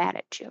to be mad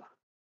at you.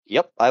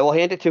 Yep, I will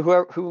hand it to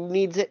who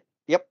needs it.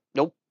 Yep,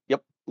 nope,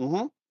 yep,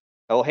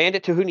 I will hand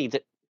it to who needs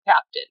it.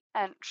 Captain.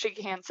 And she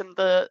hands him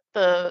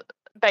the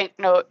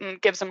banknote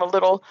and gives him a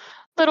little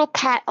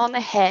pat on the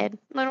head,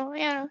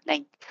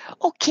 like,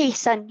 okay,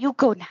 son, you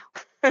go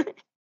now.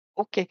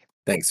 Okay.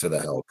 Thanks for the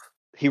help.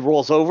 He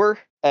rolls over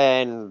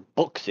and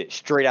books it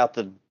straight out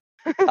the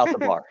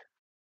bar.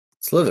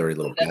 Slithery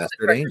little That's the bastard,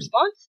 correct ain't he?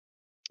 response.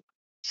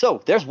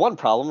 So there's one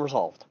problem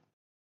resolved.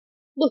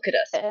 Look at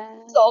us,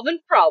 solving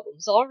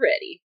problems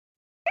already.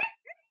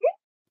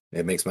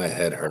 It makes my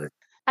head hurt.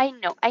 I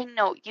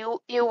know.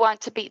 You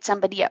want to beat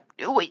somebody up.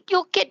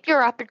 You'll get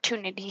your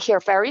opportunity here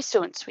very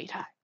soon,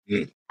 sweetheart.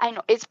 Mm. I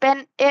know. It's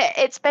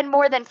been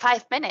more than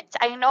 5 minutes.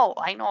 I know.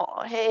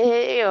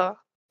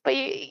 But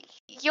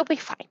you'll be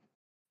fine.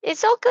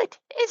 It's all good.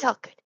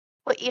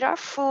 We'll eat our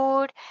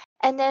food,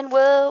 and then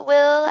we'll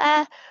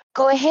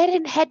go ahead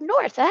and head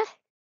north, huh?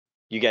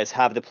 You guys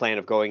have the plan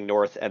of going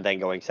north and then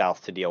going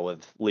south to deal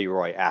with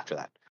Leroy after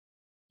that.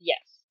 Yes.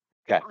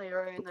 Okay.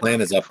 The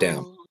plan is up,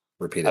 down.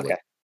 Repeatedly.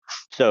 Okay.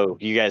 So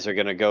you guys are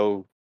going to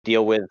go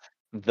deal with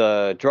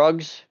the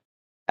drugs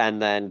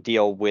and then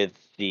deal with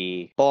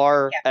the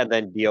bar Yeah. and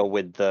then deal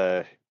with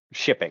the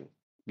shipping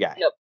guy.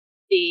 Nope.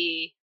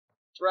 The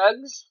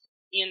drugs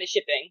and the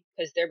shipping,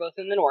 because they're both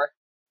in the north.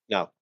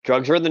 No.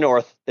 Drugs are in the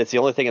north. It's the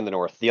only thing in the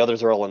north. The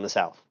others are all in the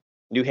south.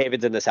 New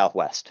Haven's in the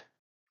southwest.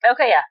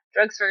 Okay, yeah.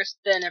 Drugs first,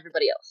 then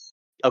everybody else.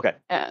 Okay.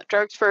 Yeah,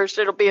 drugs first.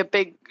 It'll be a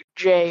big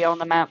J on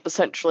the map,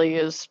 essentially,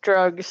 is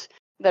drugs,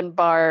 then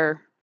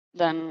bar,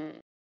 then...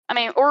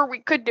 or we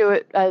could do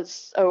it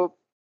as a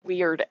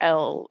weird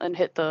L and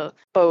hit the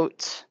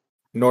boats.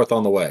 North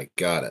on the way.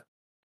 Got it.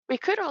 We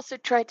could also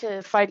try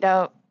to find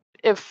out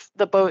if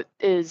the boat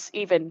is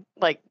even,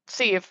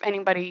 see if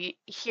anybody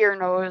here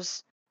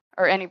knows,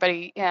 or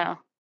anybody,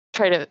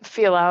 try to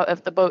feel out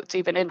if the boat's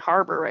even in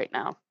harbor right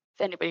now.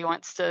 If anybody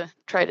wants to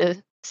try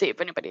to see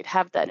if anybody'd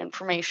have that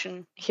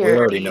information here. We at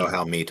already the know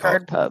how me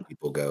Guard talking pub. to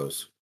people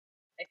goes.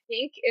 I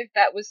think if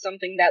that was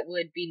something that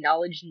would be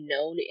knowledge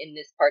known in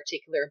this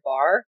particular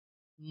bar,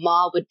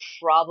 Ma would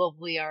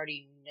probably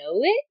already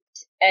know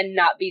it and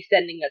not be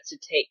sending us to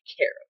take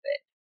care of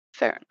it.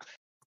 Fair enough.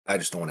 I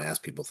just don't want to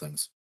ask people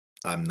things.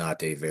 I'm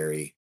not a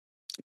very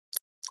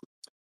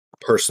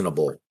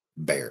personable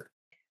bear.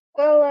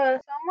 Well,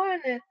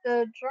 someone at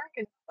the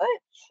Drunken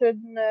Foot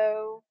should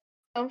know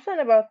something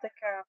about the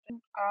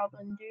Captain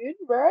Goblin dude,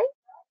 right?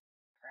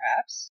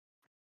 Perhaps.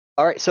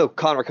 All right. So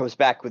Connor comes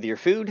back with your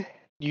food.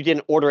 You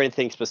didn't order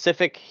anything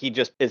specific. He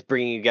just is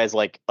bringing you guys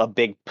a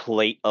big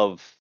plate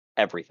of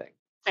everything.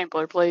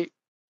 Sampler plate.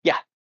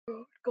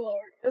 Oh,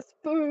 glorious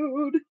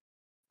food.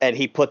 And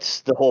he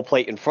puts the whole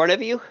plate in front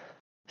of you,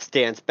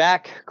 stands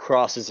back,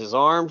 crosses his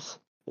arms,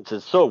 and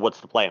says, "So, what's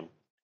the plan?"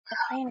 The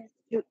plan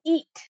is to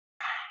eat.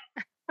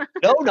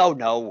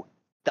 No.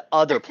 The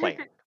other plan.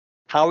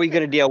 How are we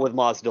going to deal with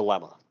Ma's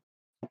dilemma?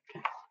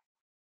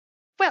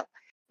 Well,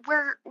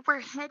 we're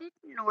headed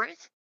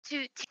north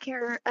to take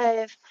care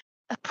of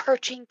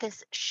approaching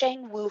this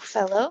Shang Wu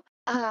fellow.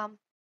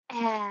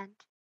 And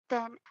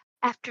then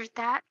after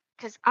that,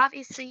 because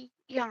obviously,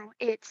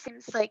 it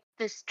seems like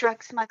this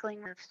drug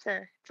smuggling of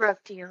the drug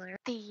dealer,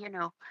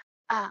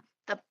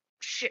 the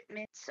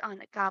shipments on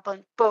the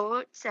goblin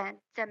boats and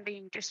them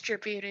being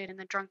distributed in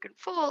the Drunken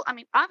Fool.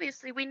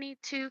 Obviously we need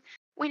to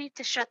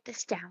shut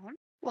this down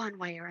one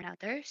way or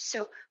another.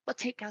 So we'll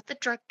take out the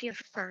drug dealer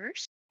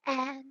first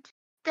and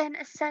then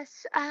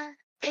assess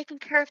taking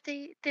care of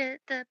the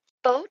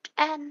boat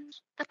and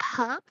the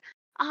pub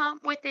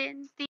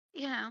within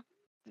the,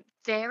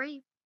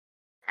 very,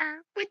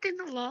 within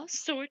the law,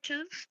 sort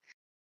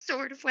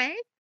of way.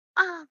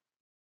 Um,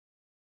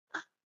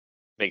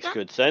 Makes Yeah.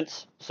 good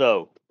sense.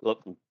 So,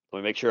 look, let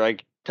me make sure I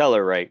tell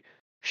her right.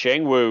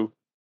 Shang Wu,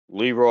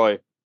 Leroy,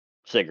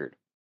 Sigurd.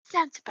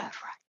 sounds about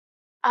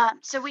right.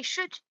 So we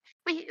should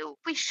be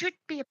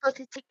able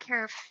to take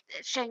care of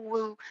Shang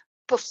Wu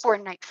before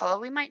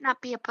nightfall. We might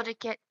not be able to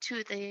get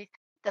to the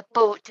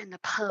boat and the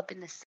pub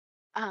and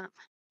the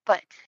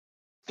but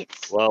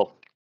yes, Well,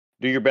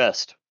 do your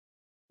best.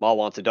 Ma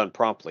wants it done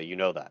promptly. You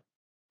know that.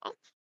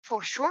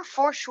 for sure,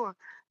 for sure.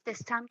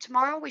 This time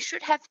tomorrow we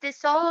should have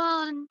this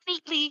all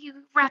neatly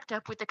wrapped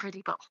up with the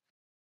pretty bow.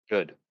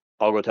 Good.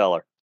 I'll go tell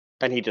her.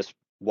 And he just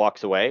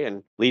walks away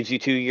and leaves you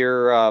to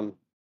your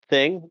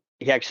thing.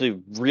 He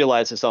actually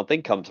realizes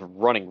something, comes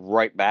running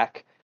right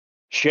back.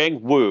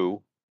 Shang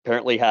Wu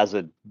apparently has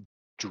a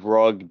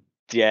drug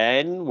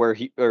den where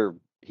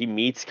he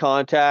meets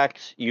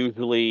contacts,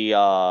 usually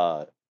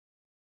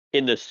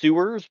in the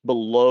sewers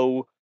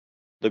below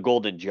the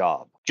Golden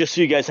Job. Just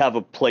so you guys have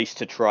a place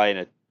to try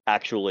and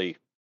actually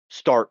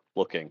start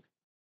looking.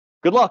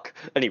 Good luck.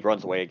 And he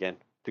runs away again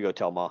to go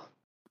tell Ma.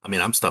 I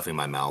mean, I'm stuffing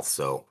my mouth,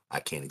 so I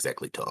can't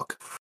exactly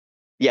talk.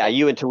 Yeah,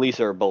 you and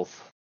Talisa are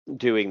both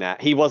doing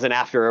that. He wasn't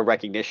after a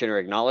recognition or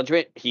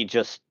acknowledgement. He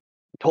just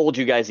told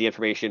you guys the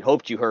information,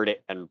 hoped you heard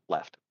it, and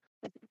left.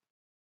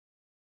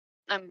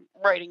 I'm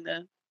writing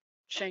the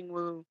Shang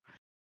Wu,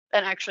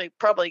 and actually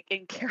probably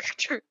in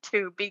character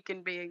too.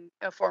 Beacon being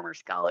a former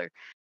scholar,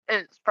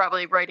 is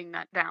probably writing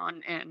that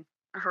down in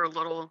her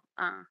little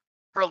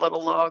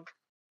log.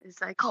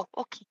 It's like, oh,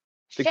 okay.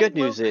 The Shang good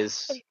Wu, news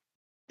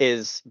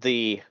is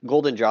the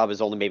Golden Job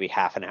is only maybe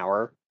half an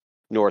hour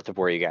north of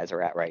where you guys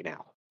are at right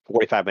now.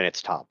 45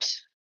 minutes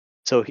tops.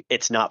 So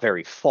it's not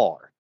very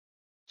far.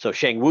 So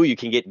Shang Wu you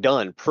can get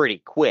done pretty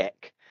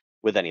quick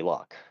with any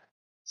luck.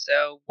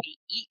 So we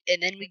eat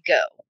and then we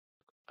go.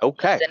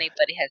 Okay. If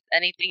anybody has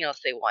anything else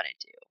they want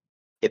to do.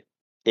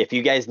 If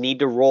you guys need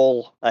to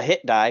roll a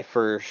hit die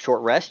for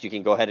short rest, you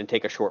can go ahead and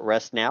take a short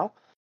rest now.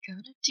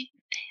 Gonna do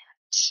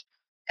that.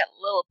 Got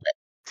a little bit.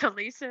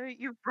 Talisa,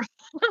 you.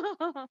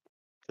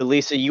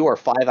 Lisa, you are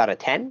 5 out of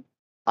 10.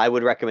 I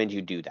would recommend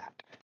you do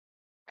that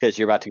because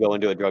you're about to go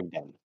into a drug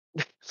den.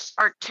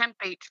 Our temp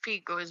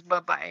HP goes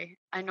bye-bye.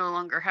 I no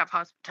longer have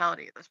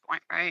hospitality at this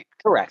point, right?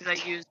 Correct. Because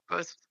I used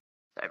both.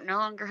 I no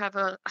longer have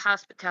a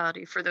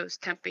hospitality for those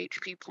temp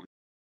HP points.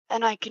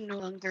 And I can no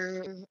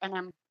longer, and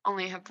I'm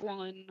only have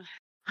one.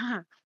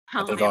 I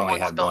think I only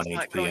had spell one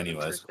slot HP going into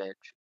anyways. this bitch.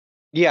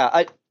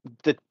 Yeah,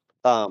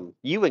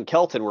 you and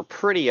Kelton were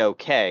pretty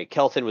okay.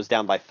 Kelton was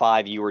down by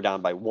 5, you were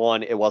down by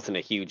 1. It wasn't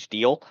a huge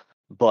deal,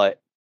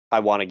 but I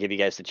want to give you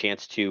guys the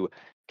chance to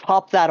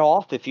top that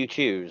off if you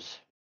choose.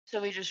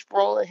 So we just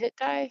roll a hit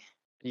die.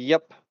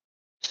 Yep.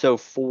 So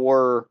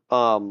for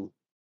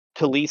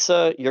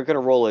Talisa, you're going to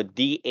roll a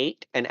d8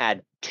 and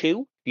add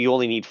 2. You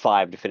only need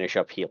 5 to finish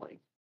up healing.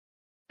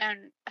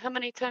 And how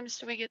many times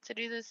do we get to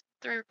do this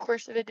through the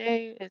course of a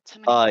day? It's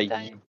how many hit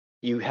die?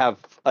 You have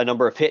a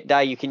number of hit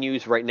die you can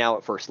use. Right now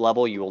at first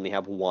level, you only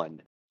have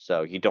 1.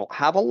 So you don't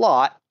have a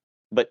lot,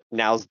 but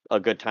now's a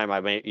good time.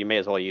 You may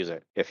as well use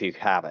it if you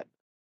have it.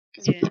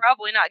 Because we're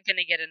probably not going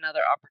to get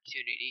another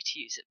opportunity to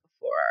use it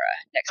before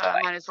next I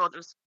fight. might as well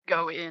just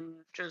go in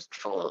just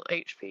full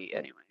HP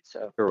anyway.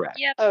 So Correct.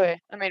 Yep. okay.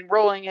 I mean,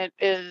 rolling it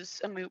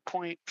is a moot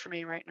point for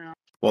me right now.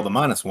 Well, the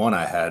 -1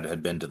 I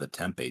had been to the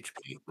temp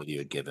HP that you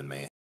had given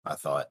me, I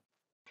thought.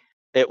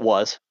 It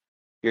was.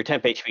 Your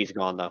temp HP is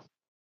gone, though.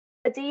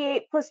 A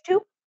D8 plus 2?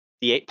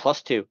 D8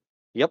 plus 2.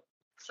 Yep.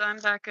 So I'm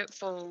back at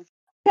full,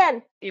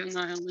 10. even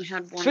though I only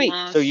had one Sweet.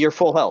 loss. So you're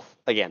full health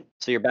again.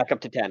 So you're back up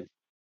to 10.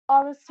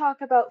 All this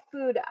talk about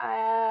food,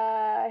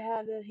 I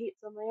had to heat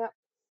something up.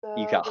 So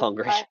You got that's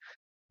hungry. why-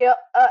 Yep,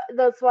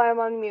 that's why I'm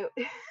on mute.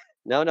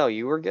 No,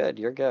 you were good.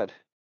 You're good.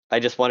 I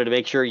just wanted to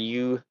make sure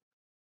you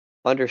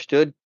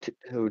understood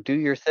to do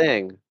your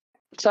thing.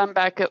 So I'm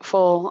back at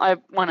full. I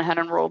went ahead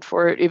and rolled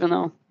for it, even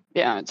though,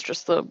 yeah, it's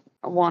just the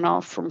one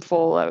off from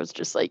full. I was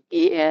just like,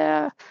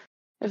 yeah,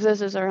 if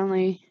this is our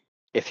only.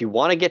 If you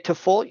want to get to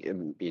full,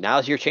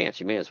 now's your chance.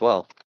 You may as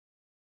well.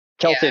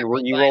 Kelton, I were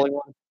rolled you mine. rolling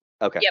one?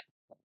 Okay. Yep.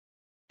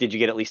 Did you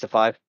get at least a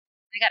 5?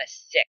 I got a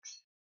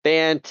 6.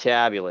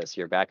 Fantabulous.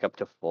 You're back up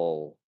to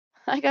full.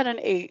 I got an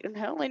 8, and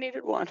I only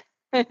needed 1.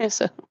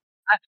 So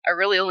I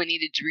really only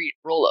needed to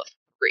roll a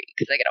 3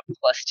 because I got a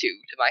 +2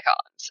 to my con.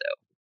 So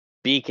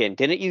Beacon,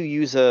 didn't you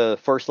use a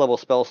first level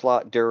spell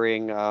slot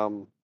during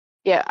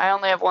yeah, I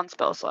only have 1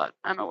 spell slot.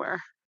 I'm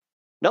aware.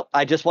 Nope,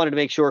 I just wanted to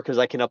make sure because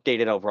I can update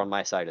it over on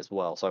my side as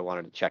well. So I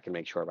wanted to check and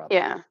make sure about that.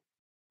 Yeah.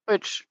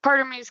 Which part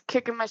of me is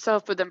kicking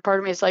myself, but then part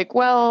of me is like,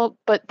 well,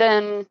 but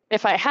then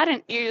if I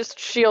hadn't used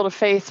Shield of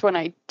Faith when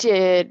I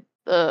did,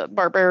 the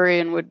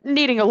Barbarian would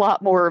needing a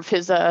lot more of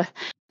his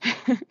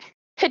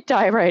hit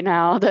die right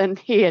now than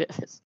he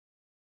is.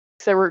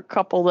 There were a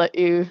couple that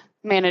you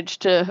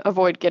managed to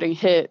avoid getting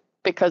hit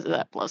because of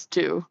that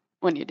 +2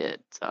 when you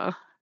did. So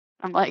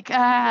I'm like,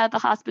 the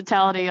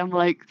hospitality. I'm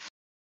like,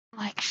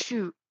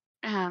 shoot,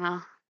 I don't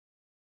know.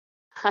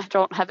 I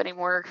don't have any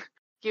more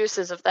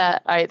uses of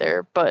that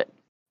either, but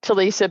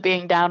Talisa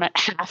being down at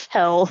half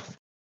health,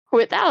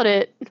 without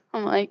it,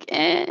 I'm like,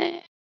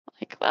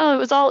 Like, well, it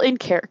was all in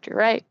character,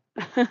 right?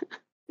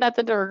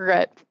 Nothing to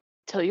regret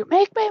till you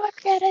make me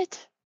look at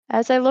it.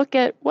 As I look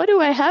at, what do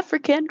I have for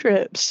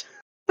cantrips?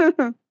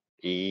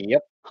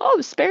 Yep.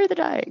 Oh, spare the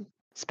dying.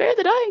 Spare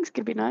the dying's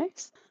gonna be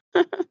nice.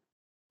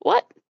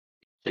 What?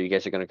 So you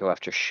guys are going to go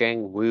after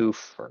Shang Wu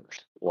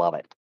first. Love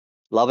it.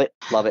 Love it,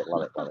 love it,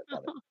 love it, love it,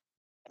 love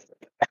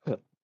it.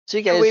 So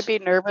you Should we guys, be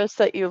nervous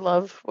that you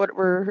love what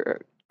we're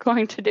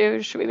going to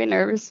do? Should we be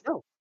nervous?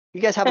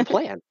 you guys have a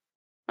plan.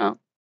 Oh.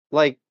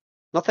 Like,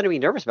 nothing to be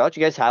nervous about.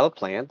 You guys have a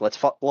plan. Let's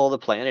follow the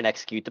plan and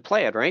execute the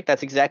plan, right?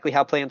 That's exactly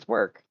how plans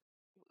work.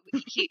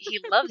 He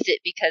loves it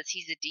because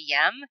he's a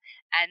DM,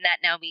 and that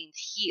now means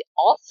he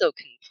also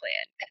can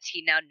plan because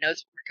he now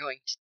knows what we're going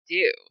to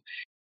do.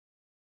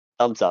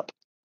 Thumbs up.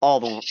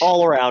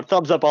 All around.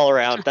 Thumbs up all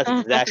around. That's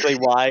exactly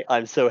why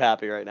I'm so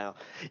happy right now.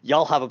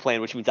 Y'all have a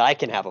plan, which means I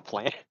can have a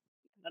plan.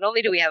 Not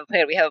only do we have a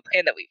plan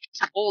that we've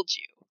told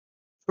you.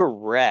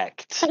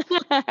 Correct.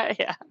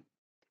 Yeah.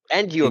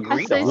 And you And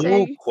agreed they on The it.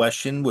 say- real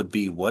question would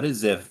be, what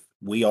is if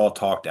we all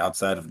talked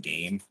outside of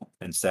game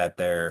and sat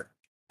there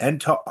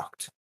and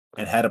talked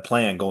and had a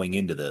plan going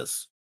into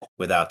this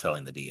without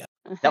telling the DM?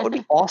 That would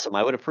be awesome.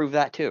 I would approve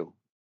that too.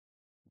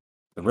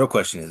 The real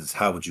question is,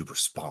 how would you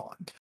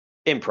respond?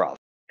 Improv.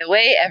 The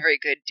way every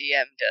good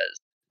DM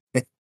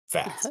does.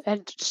 Fast.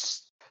 And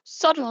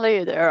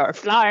suddenly there are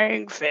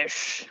flying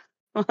fish.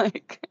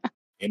 Like,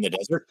 In the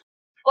desert?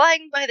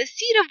 Flying by the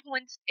seat of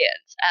one's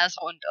pants, as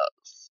one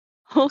does.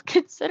 well,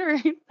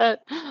 considering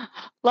that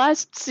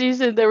last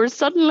season there was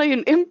suddenly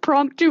an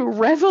impromptu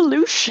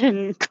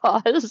revolution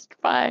caused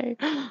by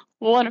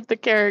one of the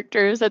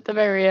characters at the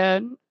very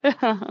end.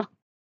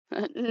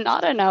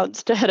 Not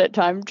announced ahead of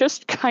time,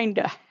 just kind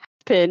of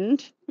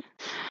happened.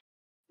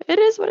 It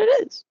is what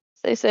it is.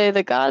 They say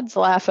the gods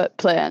laugh at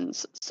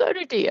plans, so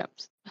do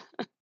DMs.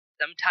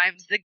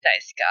 Sometimes the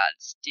dice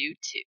gods do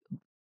too.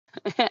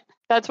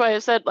 That's why I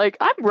said, like,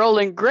 I'm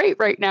rolling great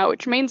right now,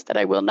 which means that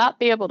I will not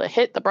be able to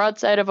hit the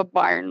broadside of a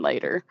barn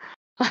later.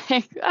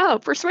 Like, oh,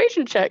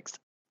 persuasion checks.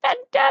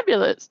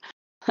 Fantabulous.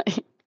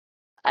 Like,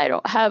 I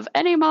don't have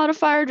any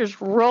modifier,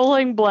 just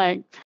rolling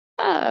blank.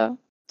 Turned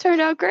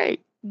out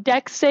great.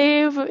 Dex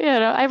save,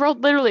 I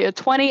rolled literally a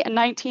 20, a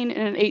 19,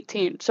 and an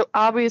 18. So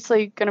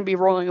obviously going to be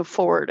rolling a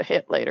 4 to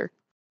hit later.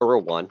 Or a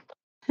 1.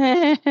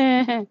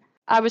 I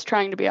was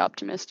trying to be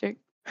optimistic.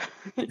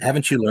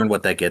 Haven't you learned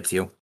what that gets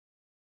you?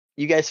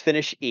 You guys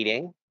finish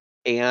eating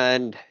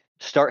and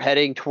start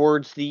heading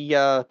towards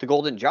the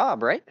golden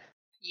job, right?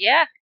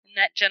 Yeah, in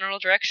that general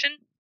direction.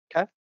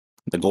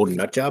 The golden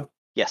nut job?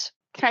 Yes.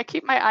 Can I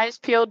keep my eyes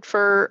peeled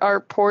for our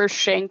poor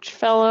shanked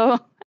fellow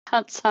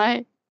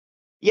outside?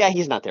 Yeah,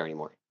 he's not there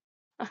anymore.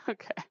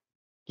 Okay.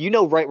 You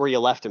know right where you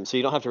left him, so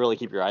you don't have to really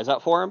keep your eyes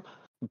out for him.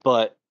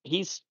 But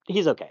he's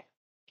okay.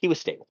 He was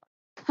stable.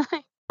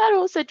 That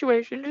whole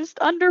situation just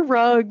under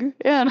rug,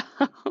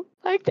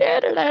 like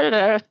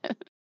That's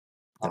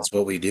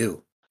what we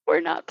do. we're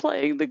not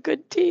playing the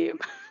good team.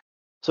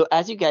 So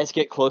as you guys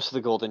get close to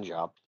the golden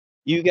job,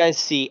 you guys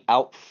see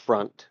out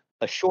front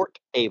a short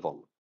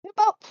Avon,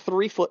 about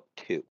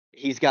 3'2".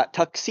 He's got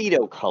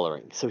tuxedo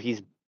coloring, so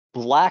he's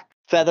black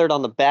feathered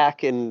on the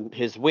back and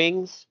his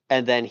wings,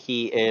 and then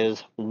he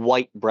is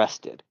white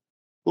breasted.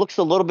 Looks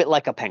a little bit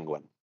like a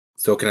penguin.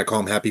 So can I call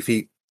him Happy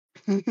Feet?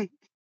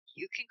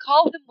 You can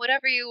call him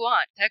whatever you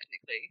want,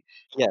 technically.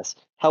 Yes.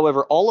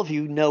 However, all of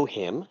you know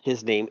him.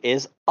 His name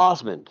is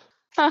Osmond.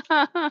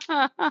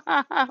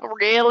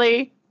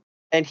 Really?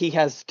 And he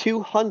has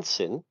 2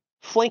 Huntsmen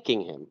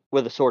flanking him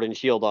with a sword and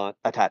shield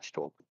attached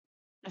to him.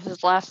 Is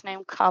his last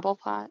name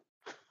Cobblepot?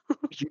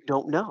 You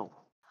don't know.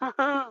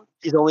 Oh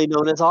He's only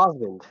known as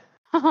Osmond.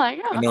 my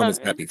god. I know him as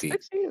Happy Feet.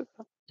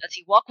 Does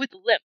he walk with a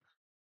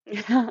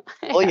limp?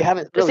 Well, you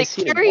haven't Does really he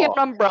seen him carry an walk.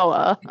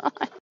 umbrella?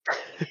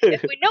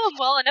 If we know him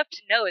well enough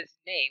to know his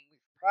name, we've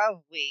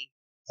probably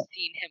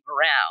seen him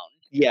around.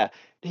 Yeah,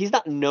 he's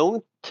not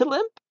known to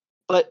limp,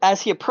 but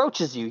as he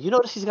approaches you, you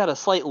notice he's got a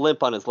slight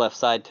limp on his left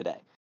side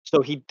today.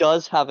 So he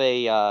does have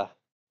a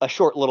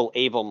short little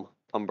Avon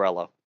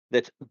umbrella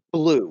that's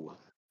blue,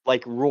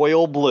 like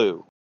royal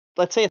blue.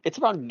 Let's say it's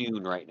around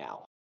noon right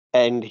now.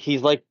 And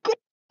he's like, "Good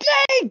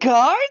day,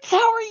 guards!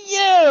 How are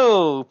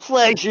you?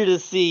 Pleasure to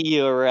see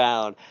you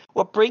around.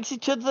 What brings you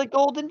to the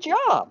golden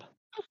job?"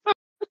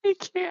 I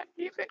can't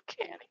even,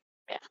 can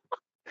he?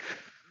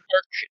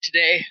 Work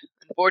today,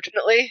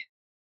 unfortunately.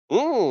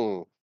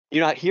 You're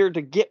not here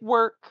to get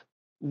work.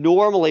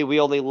 Normally, we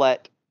only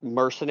let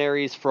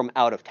mercenaries from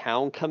out of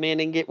town come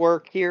in and get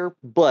work here,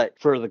 but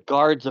for the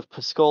guards of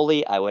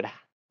Piscoli, I would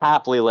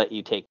happily let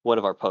you take one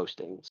of our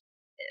postings.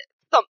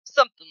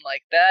 Something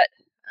like that.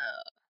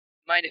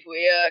 Mind if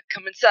we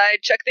come inside,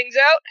 check things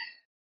out?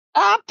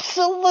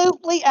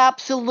 Absolutely,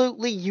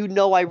 absolutely. You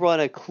know I run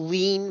a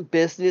clean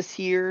business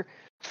here,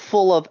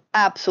 full of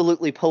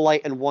absolutely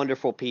polite and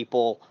wonderful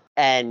people,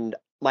 and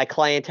my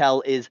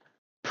clientele is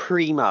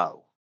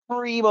primo.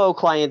 Primo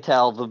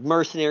clientele. The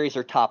mercenaries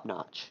are top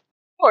notch.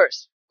 Of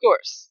course.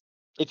 course.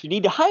 If you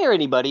need to hire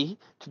anybody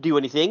to do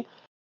anything,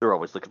 they're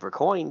always looking for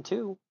coin,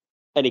 too.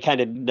 And he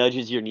kind of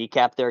nudges your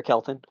kneecap there,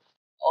 Kelton.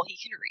 All he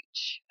can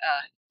reach.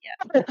 Yeah.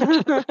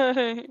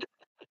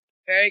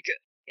 Very good.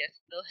 Guess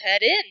they'll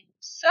head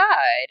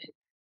inside.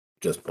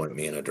 Just point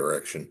me in a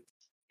direction.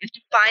 We have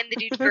to find the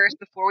dude first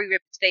before we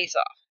rip his face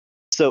off.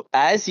 So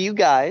as you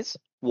guys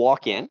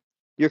walk in,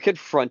 you're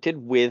confronted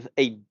with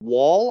a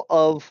wall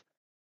of...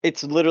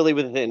 It's literally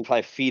within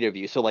 5 feet of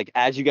you. So, like,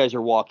 as you guys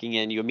are walking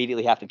in, you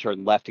immediately have to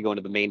turn left to go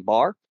into the main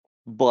bar.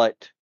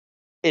 But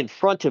in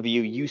front of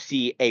you, you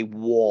see a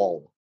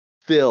wall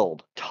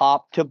filled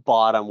top to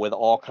bottom with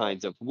all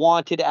kinds of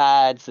wanted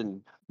ads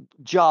and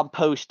job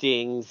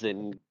postings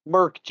and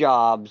merc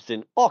jobs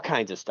and all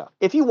kinds of stuff.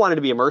 If you wanted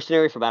to be a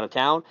mercenary from out of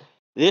town,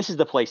 this is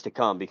the place to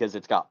come because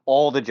it's got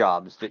all the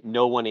jobs that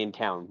no one in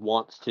town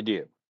wants to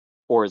do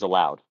or is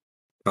allowed.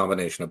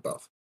 Combination of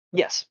both.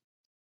 Yes.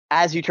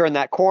 As you turn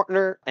that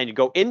corner and you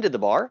go into the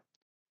bar,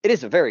 it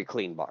is a very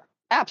clean bar.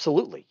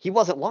 Absolutely. He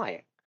wasn't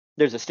lying.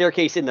 There's a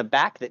staircase in the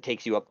back that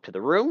takes you up to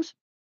the rooms.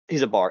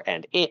 He's a bar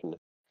and inn,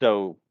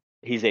 so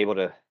he's able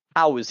to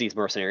house these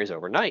mercenaries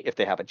overnight if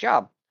they have a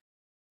job.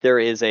 There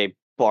is a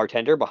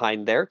bartender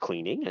behind there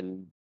cleaning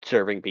and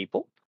serving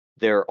people.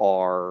 There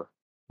are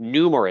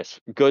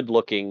numerous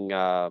good-looking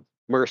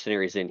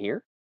mercenaries in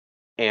here,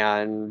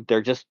 and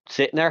they're just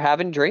sitting there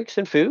having drinks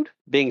and food,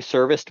 being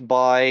serviced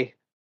by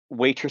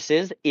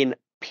waitresses in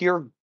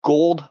pure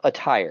gold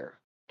attire.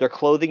 Their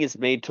clothing is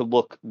made to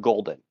look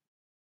golden.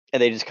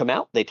 And they just come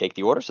out, they take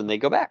the orders, and they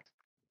go back.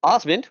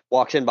 Osmond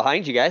walks in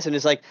behind you guys and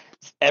is like,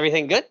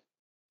 everything good?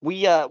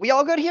 We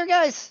all good here,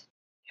 guys?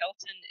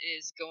 Kelton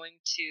is going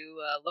to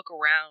look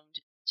around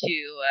to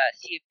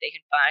see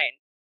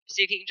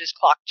if he can just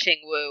clock Ching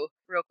Wu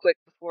real quick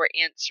before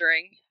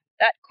answering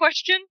that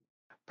question.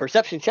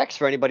 Perception checks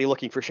for anybody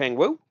looking for Shang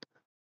Wu.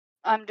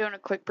 I'm doing a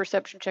quick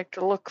perception check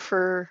to look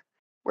for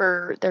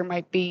where there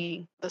might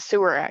be the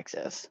sewer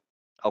access.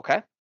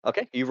 Okay.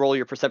 You roll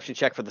your perception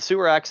check for the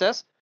sewer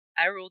access.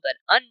 I rolled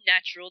an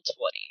unnatural 20.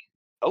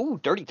 Oh,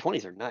 dirty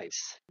 20s are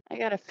nice. I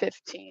got a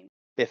 15.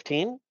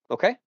 15?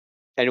 Okay.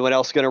 Anyone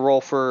else going to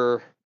roll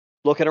for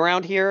looking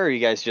around here, or are you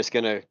guys just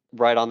going to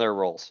ride on their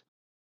rolls?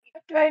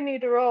 What do I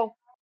need to roll?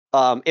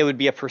 It would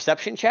be a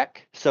perception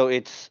check, so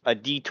it's a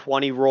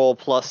d20 roll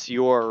plus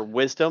your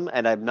wisdom,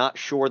 and I'm not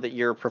sure that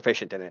you're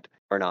proficient in it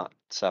or not.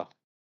 So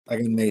I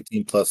got an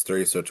 18 plus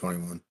 3, so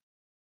 21.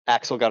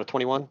 Axel got a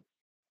 21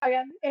 I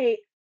got an 8.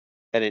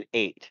 and an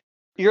 8.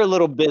 You're a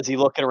little busy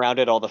looking around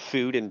at all the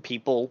food and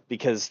people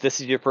because this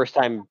is your first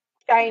time.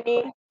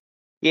 Shiny.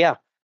 Yeah,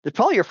 it's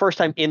probably your first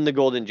time in the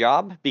Golden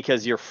Job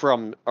because you're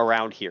from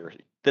around here.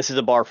 This is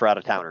a bar for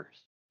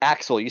out-of-towners.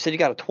 Axel, you said you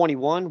got a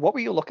 21. What were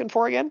you looking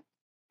for again?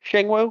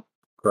 Shangwu?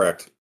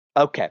 Correct.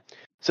 Okay.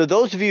 So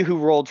those of you who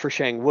rolled for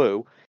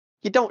Shangwu,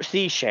 you don't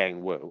see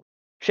Shangwu.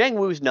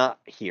 Shangwu's not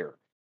here.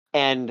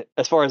 And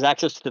as far as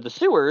access to the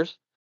sewers,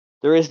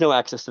 there is no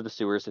access to the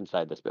sewers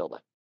inside this building.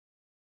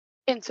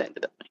 Inside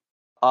the building.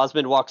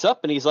 Osmond walks up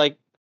and he's like,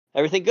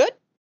 everything good?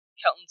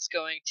 Kelton's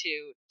going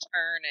to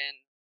turn and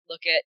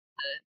look at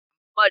the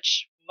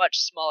much, much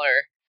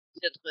smaller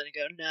gentleman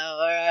and go,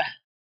 no,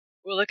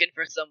 we're looking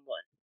for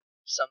someone.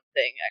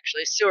 Something,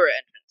 actually. Sewer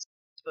entrance.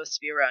 Supposed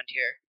to be around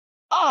here.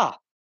 Ah!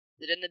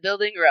 Is it in the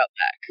building or out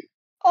back?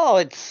 Oh,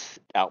 it's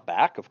out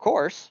back, of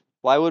course.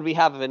 Why would we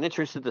have an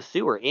entrance to the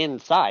sewer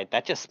inside?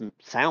 That just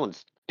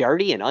sounds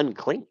dirty and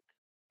unclean.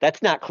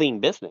 That's not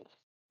clean business.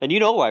 And you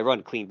know I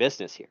run clean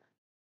business here.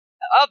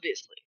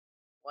 Obviously.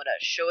 Want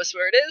to show us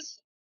where it is?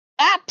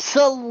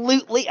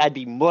 Absolutely. I'd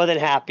be more than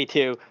happy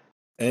to.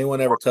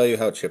 Anyone ever tell you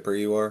how chipper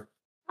you are?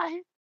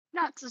 I'm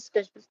not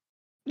suspicious.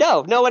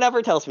 No one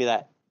ever tells me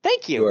that.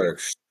 Thank you. You are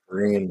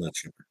extremely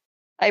chipper.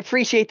 I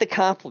appreciate the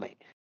compliment.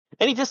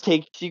 And he just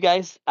takes you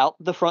guys out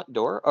the front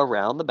door,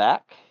 around the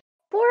back.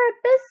 For a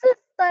business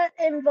that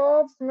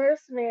involves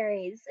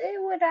mercenaries,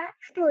 it would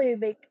actually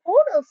make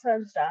total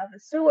sense to have a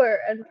sewer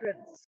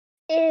entrance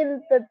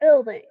in the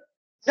building.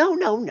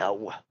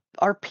 No.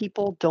 Our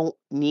people don't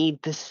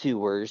need the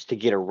sewers to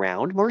get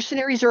around.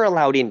 Mercenaries are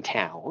allowed in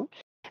town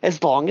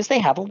as long as they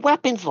have a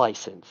weapons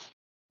license.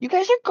 You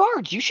guys are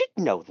guards. You should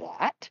know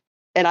that.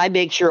 And I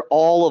make sure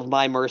all of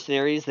my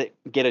mercenaries that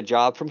get a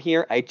job from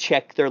here, I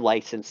check their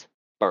license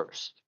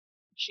first.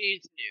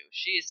 She's new.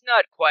 She's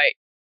not quite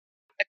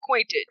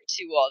acquainted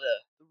to all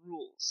the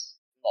rules,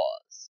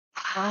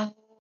 laws.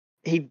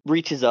 He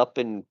reaches up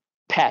and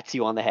pats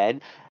you on the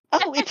head.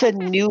 Oh, it's a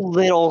new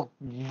little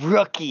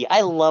rookie.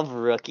 I love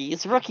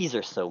rookies. Rookies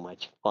are so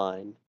much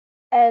fun.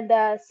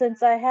 And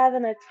since I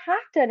haven't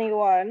attacked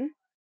anyone,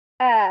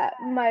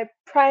 my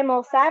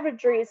primal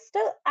savagery is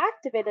still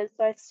activated,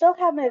 so I still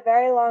have my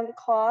very long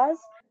claws.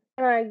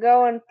 And I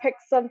go and pick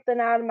something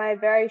out of my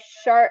very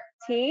sharp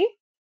teeth.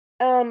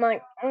 And I'm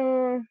like,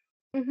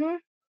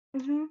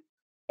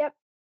 yep.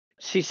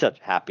 She's such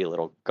a happy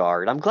little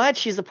guard. I'm glad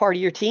she's a part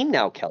of your team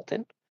now,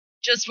 Kelton.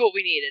 Just what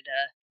we needed,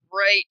 a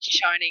bright,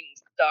 shining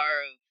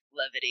star of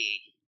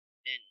levity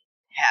and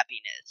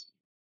happiness.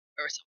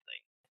 Or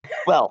something.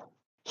 Well,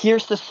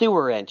 here's the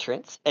sewer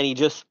entrance, and he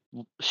just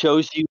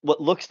shows you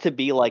what looks to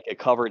be like a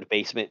covered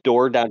basement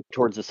door down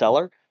towards the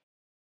cellar.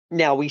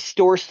 Now, we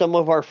store some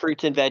of our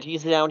fruits and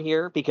veggies down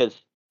here because,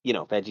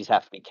 veggies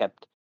have to be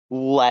kept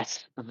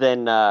less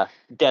than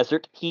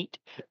desert heat.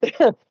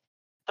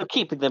 So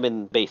keeping them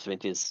in the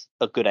basement is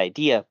a good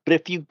idea. But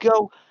if you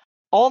go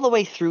all the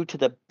way through to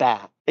the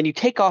back and you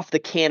take off the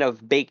can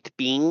of baked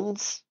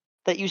beans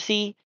that you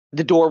see,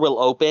 the door will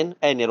open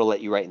and it'll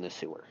let you right in the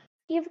sewer.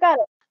 You've got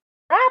a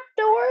trap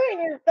door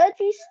in your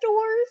veggie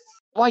stores?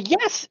 Why,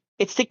 yes,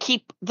 it's to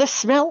keep the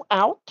smell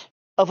out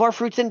of our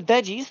fruits and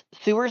veggies.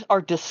 Sewers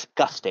are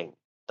disgusting.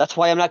 That's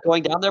why I'm not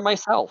going down there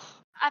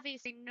myself.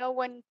 Obviously, no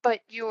one but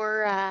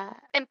your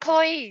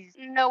employees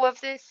know of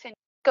this and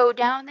go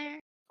down there.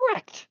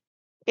 Correct.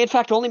 In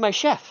fact, only my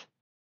chef.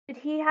 Did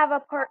he have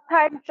a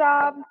part-time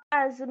job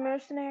as a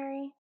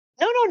mercenary?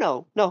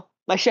 No.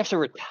 My chef's a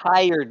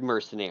retired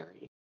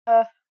mercenary.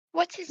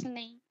 What's his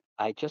name?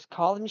 I just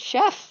call him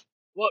chef.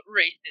 What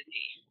race is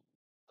he?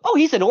 Oh,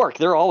 he's an orc.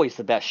 They're always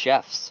the best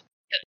chefs.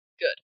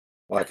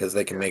 Why? Because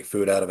they can make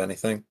food out of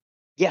anything?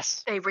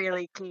 Yes, They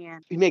really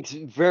can. he makes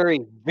very,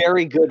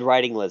 very good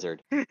riding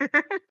lizard. He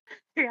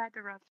had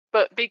to run.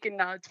 But Beacon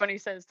nods when he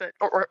says that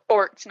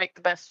orcs make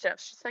the best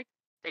chefs. She's like,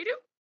 they do.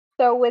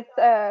 So with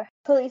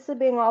Talisa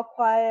being all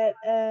quiet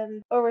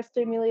and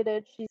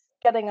overstimulated, she's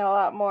getting a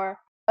lot more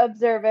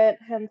observant,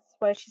 hence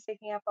why she's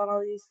picking up on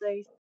all these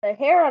things. The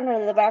hair on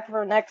the back of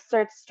her neck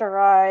starts to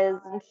rise,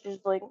 and she's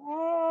like,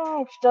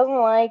 she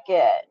doesn't like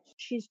it.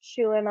 She's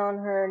chewing on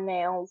her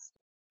nails.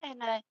 And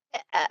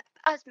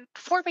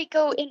before we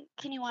go and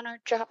continue on our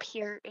job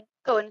here and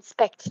go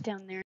inspect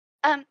down there,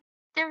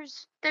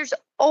 there's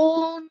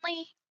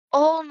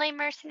only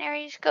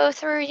mercenaries go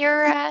through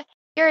your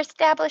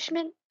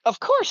establishment. Of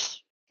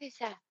course.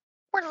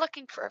 We're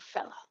looking for a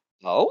fellow.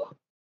 Oh?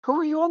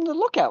 Who are you on the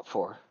lookout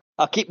for?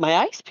 I'll keep my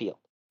eyes peeled.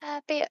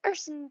 Be a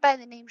person by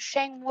the name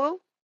Shang Wu.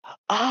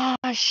 Ah,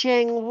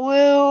 Shang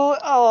Wu.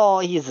 Oh,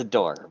 he's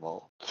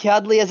adorable.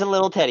 Cuddly as a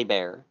little teddy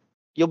bear.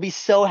 You'll be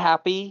so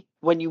happy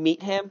when you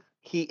meet him.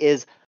 He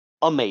is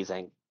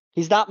amazing.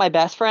 He's not my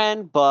best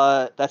friend,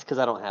 but that's because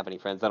I don't have any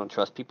friends. I don't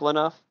trust people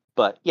enough.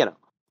 But,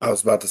 I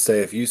was about to say,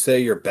 if you say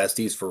you're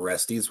besties for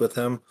resties with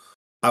him,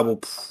 I will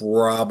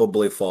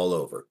probably fall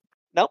over.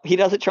 Nope, he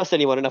doesn't trust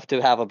anyone enough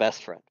to have a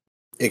best friend.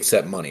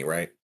 Except money,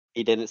 right?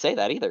 He didn't say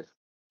that either.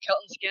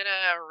 Kelton's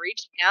gonna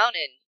reach down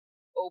and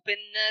open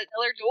the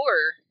cellar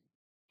door.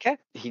 Okay.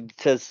 He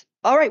says,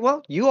 all right,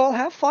 well, you all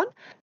have fun,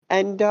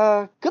 and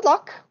good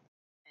luck.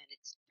 And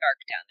it's dark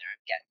down there,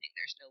 I'm guessing.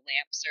 There's no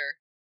lamps or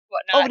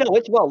Oh, whatnot. no,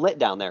 it's well lit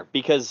down there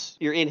because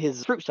you're in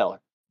his fruit cellar.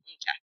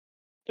 Okay.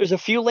 There's a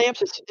few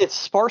lamps. It's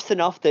sparse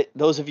enough that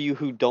those of you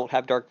who don't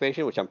have dark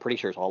vision, which I'm pretty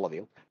sure is all of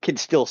you, can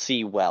still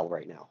see well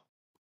right now.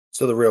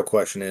 So the real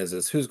question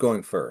is who's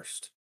going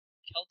first?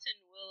 Kelton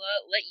will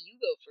let you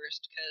go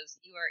first because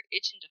you are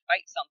itching to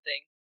fight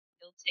something.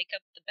 He'll take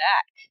up the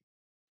back.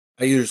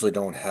 I usually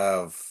don't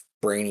have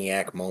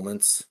brainiac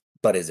moments,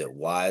 but is it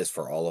wise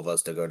for all of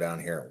us to go down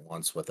here at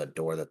once with a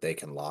door that they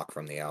can lock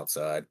from the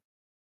outside?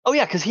 Oh,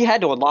 yeah, because he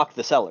had to unlock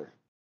the cellar.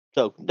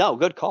 So, no,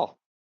 good call.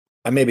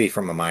 I may be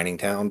from a mining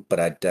town, but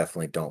I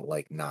definitely don't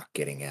like not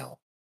getting out.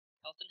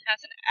 Kelton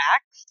has an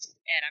axe,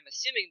 and I'm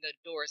assuming the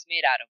door is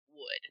made out of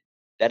wood.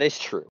 That is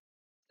true.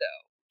 So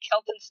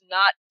Kelton's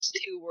not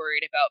too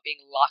worried about being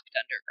locked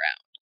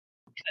underground.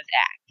 Because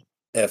axe.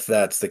 If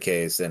that's the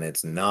case and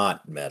it's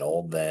not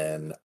metal,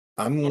 then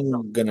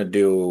I'm gonna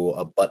do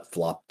a butt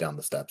flop down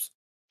the steps.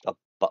 A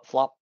butt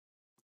flop.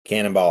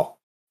 Cannonball.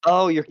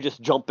 Oh, you're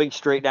just jumping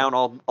straight down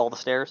all the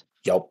stairs?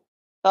 Yup.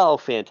 Oh,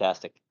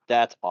 fantastic.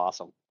 That's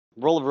awesome.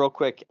 Roll real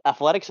quick.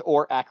 Athletics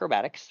or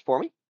acrobatics for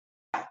me.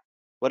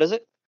 What is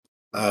it?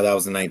 That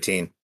was a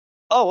 19.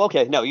 Oh,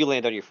 okay. No, you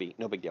land on your feet.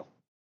 No big deal.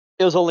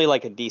 It was only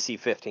like a DC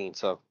 15,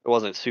 so it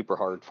wasn't super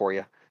hard for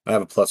you. I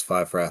have a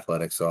 +5 for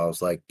athletics, so I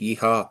was like,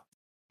 yeehaw.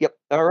 Yep.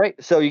 All right.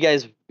 So you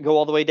guys go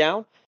all the way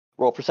down.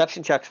 Roll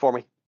perception checks for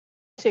me.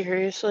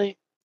 Seriously.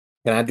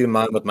 Can I do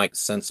mine with my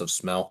sense of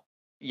smell?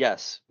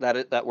 Yes,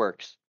 that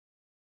works.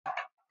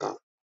 I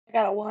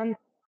got a 1.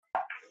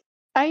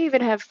 I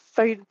even have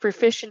fucking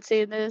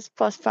proficiency in this,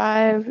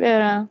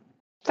 +5,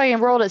 Fucking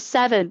rolled a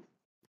 7.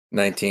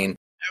 19. I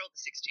rolled a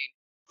 16.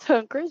 So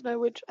in charisma,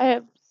 which I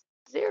have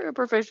 0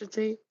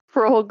 proficiency.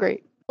 Roll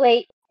great.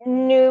 Wait,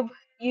 noob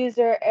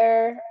user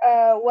error.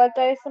 What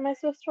dice am I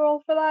supposed to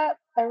roll for that?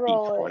 I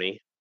roll D20.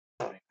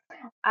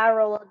 I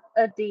roll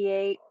a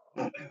D8.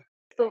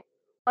 So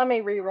let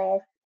me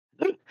re-roll.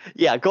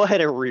 Yeah, go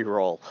ahead and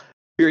re-roll.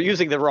 If you're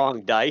using the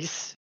wrong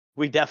dice,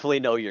 we definitely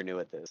know you're new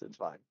at this. It's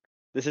fine.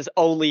 This is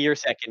only your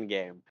second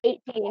game.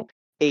 18.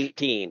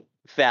 18.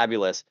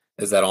 Fabulous.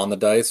 Is that on the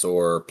dice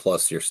or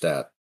plus your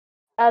stat?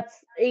 That's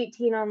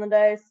 18 on the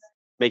dice.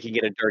 Making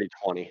it a dirty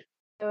 20.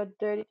 So a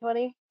dirty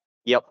 20.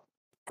 Yep.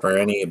 For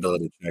any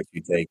ability check,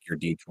 you take your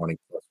d20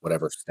 plus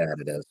whatever stat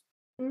it is.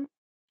 No,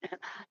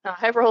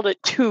 I rolled a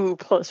 2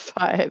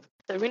 +5.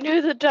 So we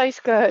knew the dice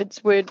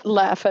gods would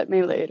laugh at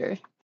me later.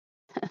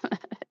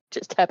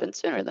 Just happened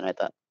sooner than I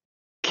thought.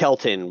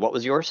 Kelton, what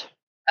was yours?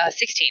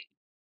 16.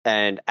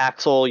 And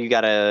Axel, you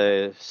got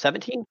a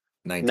 17?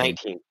 19.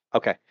 19.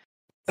 Okay.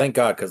 Thank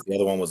God, because the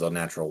other one was a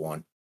natural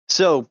one.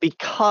 So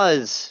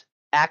because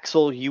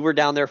Axel, you were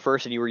down there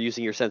first and you were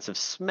using your sense of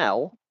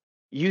smell,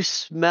 you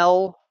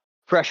smell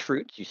fresh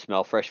fruits, you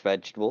smell fresh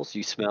vegetables,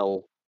 you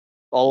smell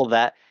all of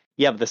that.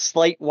 You have the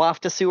slight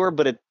waft of sewer,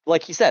 but it,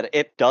 like you said,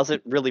 it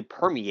doesn't really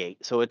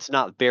permeate, so it's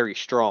not very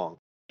strong.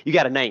 You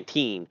got a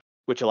 19,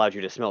 which allows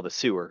you to smell the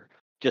sewer,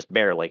 just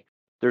barely.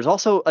 There's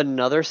also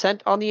another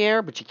scent on the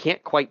air, but you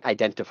can't quite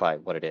identify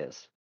what it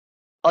is.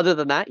 Other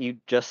than that, you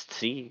just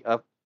see a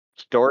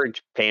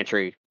storage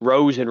pantry,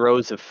 rows and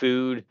rows of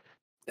food,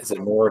 Is it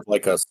more of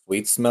like a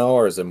sweet smell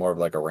or is it more of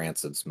like a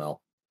rancid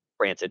smell?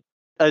 rancid.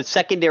 A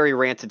secondary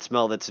rancid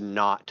smell that's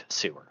not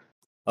sewer.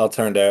 I'll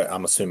turn to.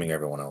 I'm assuming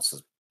everyone else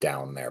is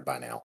down there by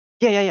now.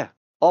 Yeah.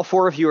 All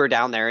four of you are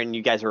down there, and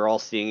you guys are all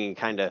seeing and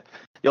kind of.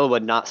 The only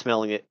one not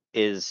smelling it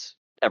is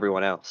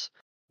everyone else.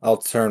 I'll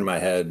turn my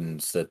head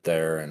and sit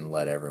there and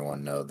let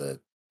everyone know that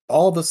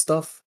all the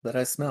stuff that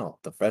I smell,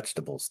 the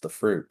vegetables, the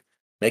fruit,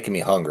 making me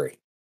hungry.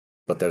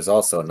 But there's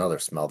also another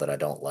smell that I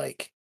don't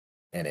like,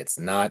 and it's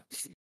not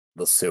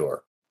the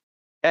sewer.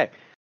 Okay.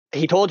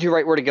 He told you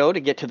right where to go to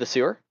get to the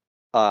sewer.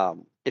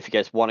 If you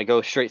guys want to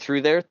go straight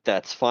through there,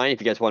 that's fine.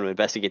 If you guys want to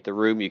investigate the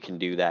room, you can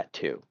do that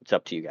too. It's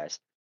up to you guys.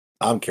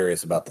 I'm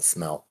curious about the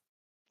smell.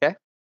 Okay.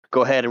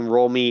 Go ahead and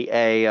roll me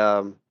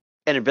an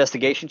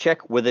investigation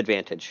check with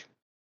advantage.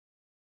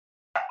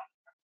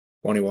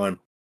 21.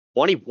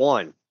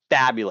 21.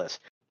 Fabulous.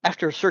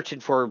 After searching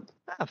for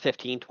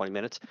 15, 20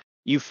 minutes,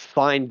 you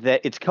find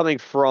that it's coming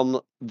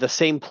from the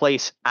same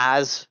place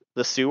as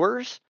the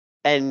sewers,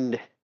 and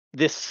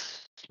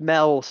this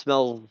smell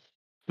smells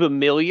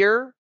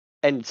familiar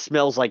and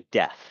smells like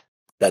death.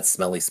 That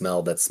smelly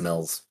smell that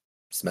smells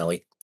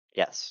smelly.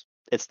 Yes.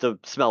 It's the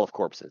smell of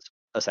corpses,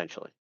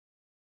 essentially.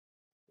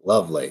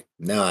 Lovely.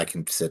 Now I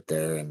can sit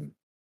there and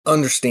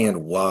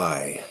understand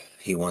why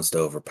he wants to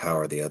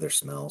overpower the other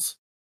smells.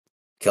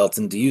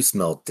 Kelton, do you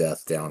smell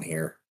death down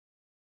here?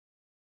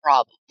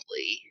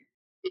 Probably.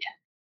 Yeah.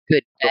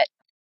 Good bet.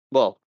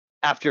 Well,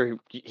 after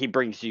he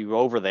brings you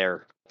over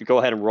there, go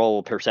ahead and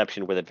roll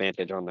perception with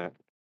advantage on that.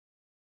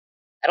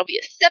 That'll be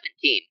a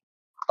 17.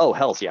 Oh,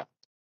 hells yeah.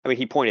 I mean,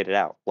 he pointed it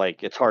out.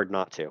 Like, it's hard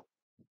not to.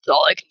 It's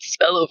all I can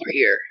smell over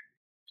here.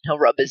 He'll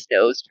rub his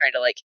nose, trying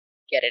to,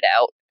 get it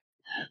out.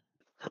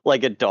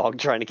 Like a dog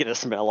trying to get a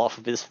smell off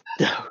of his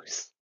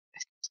nose.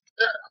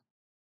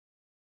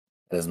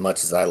 As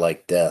much as I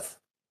like death,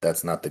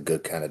 that's not the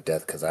good kind of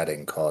death because I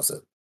didn't cause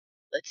it.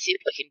 Let's see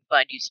if I can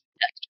find you some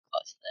next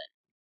plus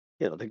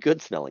then. You know, the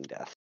good smelling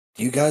death.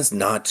 Do you guys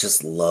not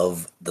just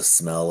love the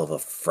smell of a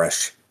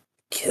fresh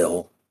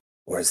kill?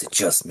 Or is it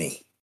just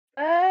me?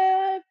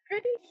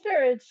 Pretty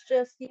sure it's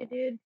just you,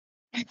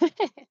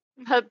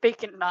 dude.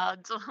 Bacon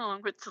nods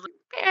along with the,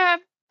 yeah,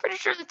 pretty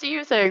sure that's a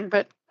you thing,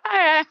 but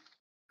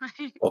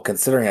Well,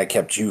 considering I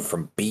kept you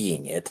from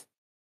being it,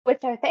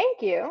 Which I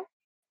thank you,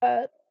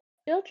 but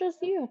still just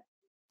you.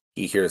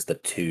 he hears the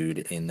tood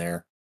in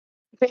there.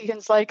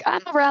 Bacon's like,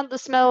 I'm around the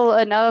smell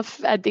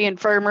enough at the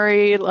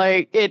infirmary,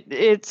 like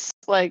it's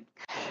like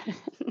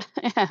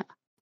yeah.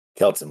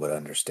 Kelton would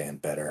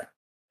understand better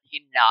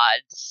He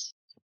nods,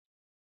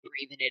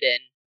 breathing it in.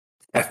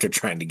 after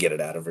trying to get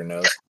it out of her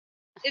nose.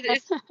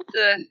 It's you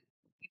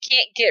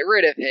can't get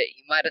rid of it.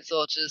 You might as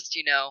well just,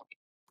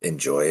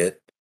 Enjoy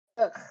it.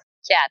 Ugh.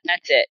 Yeah,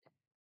 that's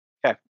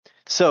it.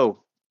 So,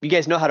 you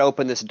guys know how to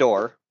open this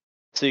door.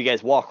 So, you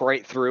guys walk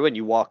right through and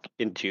you walk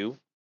into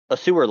a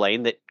sewer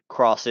lane that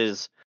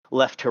crosses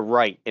left to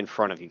right in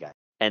front of you guys.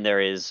 And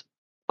there is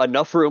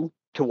enough room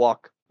to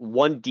walk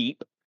one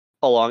deep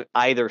along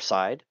either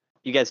side.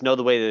 You guys know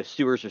the way the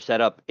sewers are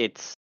set up.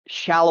 It's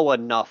shallow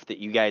enough that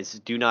you guys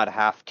do not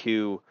have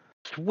to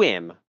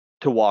swim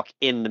to walk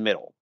in the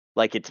middle.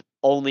 Like, it's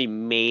only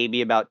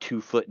maybe about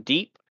 2 foot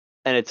deep,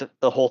 and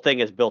the whole thing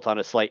is built on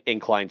a slight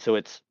incline, so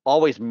it's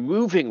always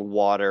moving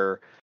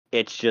water.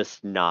 It's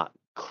just not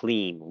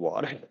clean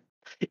water,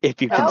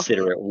 if you Oh.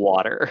 consider it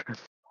water.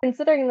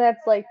 Considering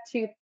that's like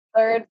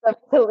 2/3 of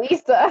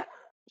Talisa.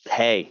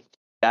 Hey,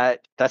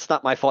 that's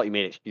not my fault. You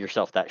made it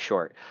yourself that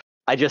short.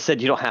 I just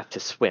said you don't have to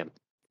swim.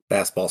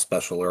 Fastball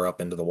special her up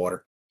into the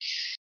water.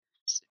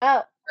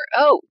 Oh,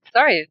 Oh,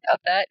 sorry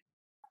about that.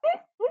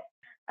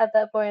 at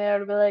that point I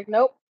would be like,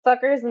 nope,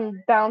 fuckers,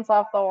 and bounce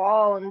off the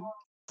wall and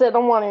sit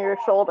on one of your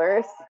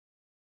shoulders.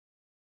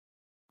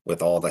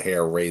 With all the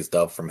hair raised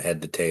up from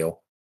head to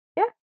tail.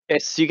 Okay,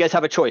 so you guys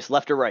have a choice,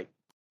 left or right.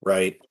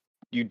 Right.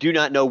 You do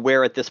not know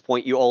where at this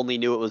point. You only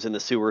knew it was in the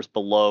sewers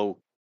below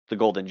the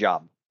Golden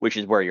Job, which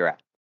is where you're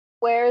at.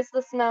 Where's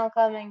the smell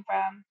coming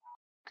from?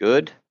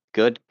 Good.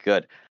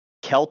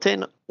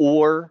 Kelton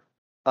or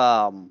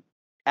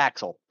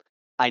Axel,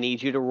 I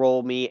need you to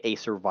roll me a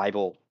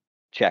survival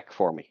check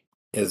for me.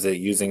 Is it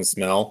using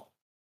smell?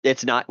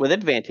 It's not with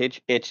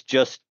advantage. It's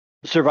just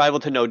survival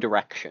to know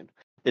direction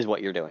is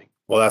what you're doing.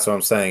 Well, that's what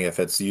I'm saying. If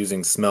it's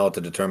using smell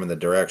to determine the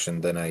direction,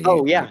 then I.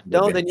 Oh, use yeah. the No,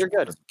 then advantage you're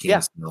good. because you Yeah.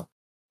 can't smell.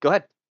 Go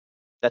ahead.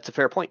 That's a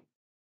fair point.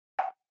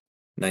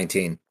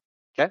 19.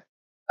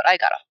 But I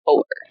got a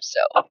 4, so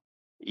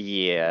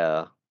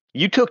Yeah.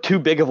 You took too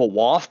big of a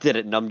waft and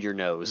it numbed your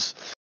nose.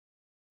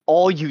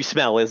 All you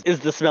smell is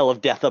the smell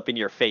of death up in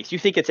your face. You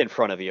think it's in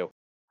front of you.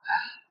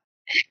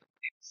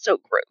 So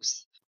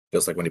gross.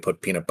 Just like when you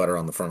put peanut butter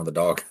on the front of the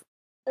dog.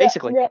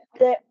 Basically.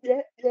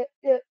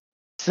 Yeah.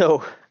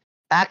 So,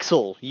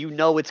 Axel, you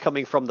know it's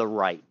coming from the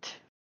right.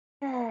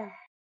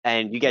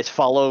 And you guys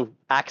follow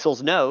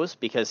Axel's nose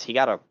because he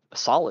got a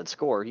solid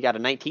score. You got a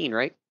 19,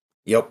 right?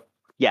 Yep.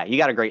 Yeah, you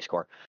got a great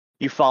score.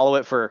 You follow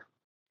it for a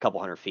couple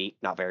hundred feet,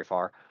 not very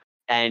far,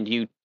 and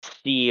you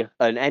see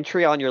an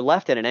entry on your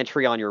left and an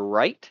entry on your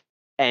right.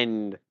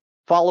 And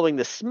following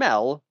the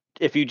smell,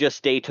 if you just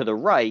stay to the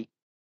right,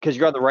 because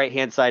you're on the right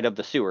hand side of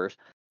the sewers,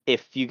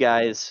 if you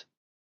guys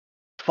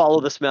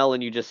follow the smell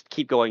and you just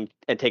keep going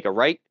and take a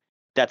right,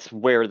 that's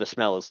where the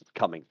smell is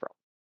coming from.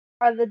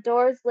 Are the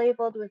doors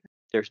labeled with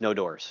There's no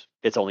doors,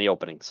 it's only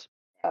openings.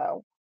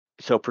 oh?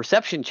 So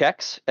perception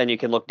checks, and you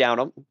can look down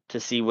them to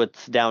see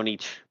what's down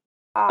each,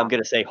 I'm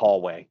going to say,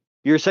 hallway.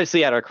 You're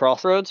essentially at a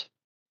crossroads.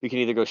 You can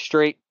either go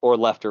straight or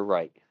left or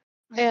right.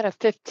 I had a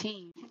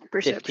 15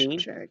 perception 15?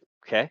 check.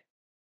 Okay.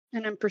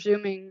 And I'm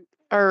presuming,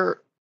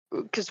 or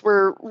because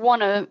we're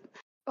we're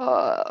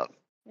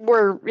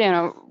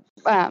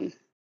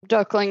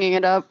ducklinging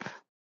it up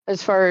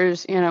as far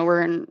as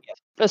we're in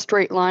a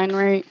straight line,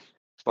 right?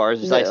 As far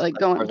as, Is it, like, as far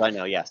going- as I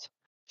know, yes.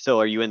 So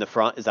are you in the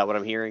front? Is that what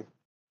I'm hearing?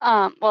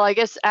 Well, I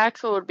guess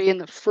Axel would be in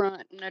the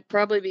front, and I'd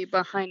probably be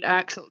behind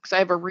Axel because I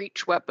have a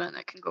reach weapon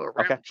that can go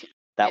around. Okay.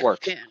 That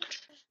works.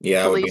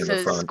 Yeah, I would be in the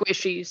Talisa's front.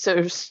 squishy, so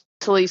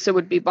Talisa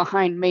would be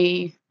behind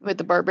me with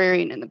the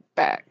barbarian in the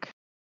back.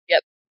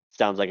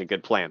 Sounds like a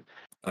good plan.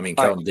 I mean,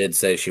 All right. Kelly did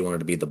say she wanted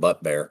to be the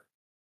butt bear.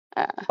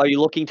 Are you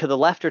looking to the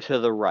left or to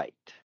the right?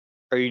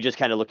 Or are you just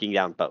kind of looking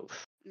down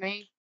both?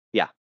 Me?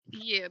 Yeah.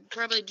 Yeah,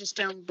 probably just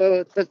down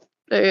both, but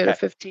I had a Okay.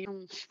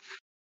 15.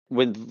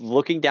 When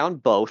looking down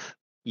both,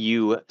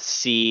 you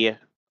see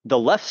the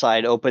left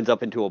side opens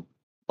up into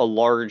a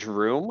large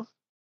room.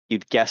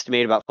 You'd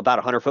guesstimate about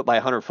 100 foot by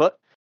 100 foot,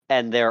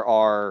 and there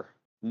are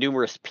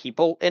numerous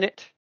people in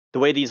it. The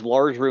way these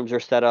large rooms are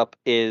set up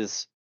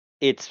is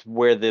it's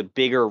where the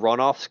bigger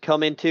runoffs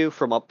come into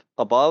from up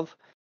above.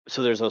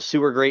 So there's a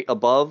sewer grate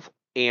above,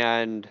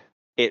 and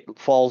it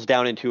falls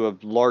down into a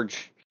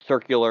large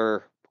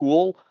circular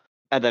pool,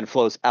 and then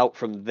flows out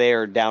from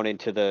there down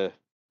into the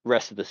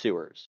rest of the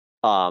sewers.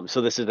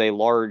 So this is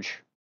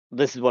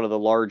one of the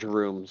large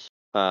rooms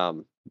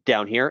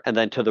down here, and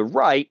then to the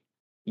right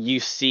you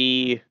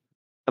see,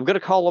 I'm going to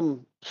call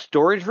them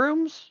storage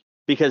rooms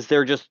because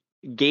they're just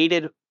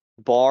gated,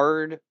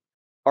 barred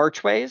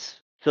archways.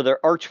 So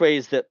they're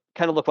archways that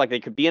kind of look like they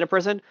could be in a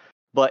prison,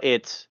 but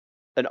it's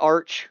an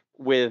arch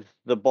with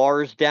the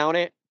bars down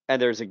it,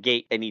 and there's a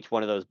gate in each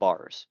one of those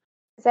bars.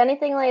 Is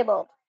anything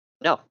labeled?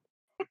 No.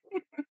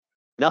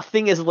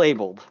 Nothing is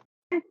labeled.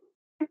 To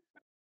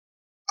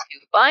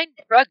find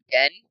drug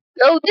den,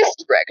 go this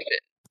direction.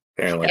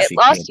 Apparently, Get she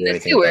lost can't in do the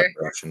anything about sewer.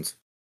 directions.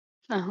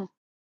 Oh.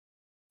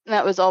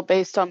 That was all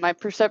based on my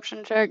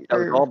perception check? That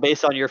was Or... all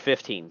based on your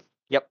 15.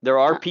 Yep, there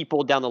are Ah.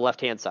 people down the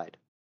left-hand side.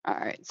 All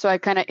right, so I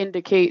kind of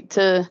indicate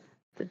to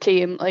the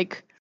team,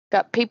 like,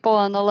 got people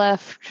on the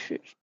left,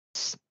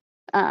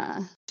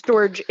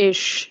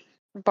 storage-ish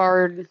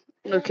barred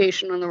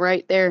location on the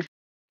right there.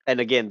 And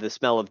again, the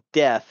smell of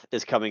death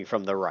is coming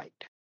from the right,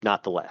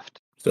 not the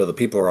left. So the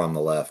people are on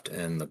the left,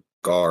 and the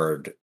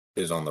guard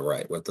is on the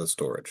right with the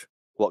storage.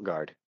 What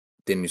guard?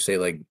 Didn't you say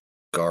like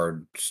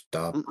guard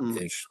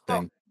stop-ish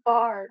thing?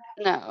 Bard.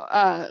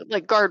 No,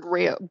 like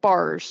guardrail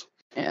bars.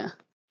 Yeah.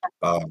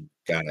 Got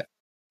it.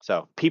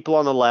 So people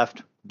on the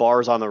left,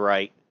 bars on the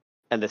right,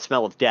 and the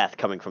smell of death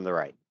coming from the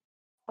right.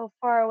 How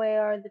far away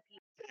are the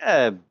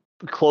people?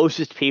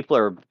 Closest people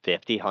are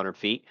 50, 100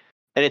 feet.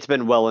 And it's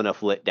been well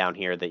enough lit down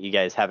here that you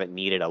guys haven't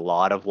needed a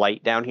lot of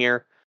light down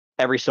here.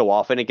 Every so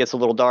often it gets a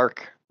little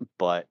dark,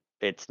 but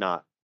it's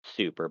not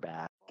super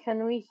bad.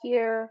 Can we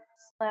hear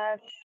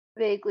 /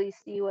 vaguely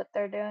see what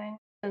they're doing?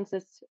 Since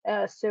it's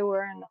a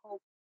sewer and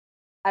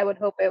I would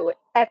hope it would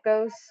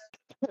echoes.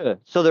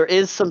 So there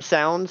is some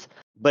sounds,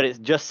 but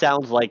it just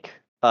sounds like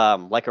a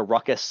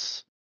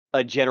ruckus,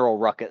 a general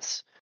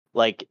ruckus.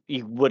 Like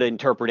you would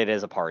interpret it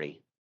as a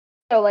party.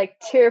 So like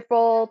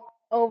cheerful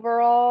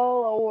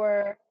overall,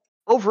 or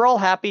Overall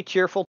happy,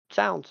 cheerful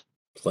sounds.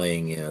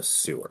 Playing in a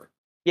sewer.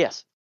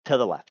 Yes, to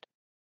the left.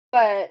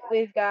 but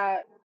we've got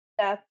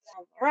death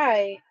on the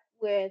right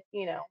with,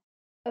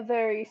 a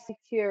very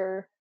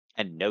secure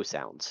And no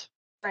sounds.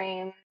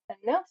 frame and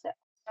no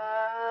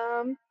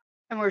sound.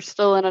 And we're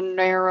still in a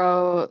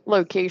narrow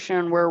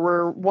location where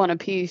we're one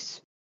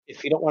apiece.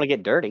 If you don't want to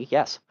get dirty,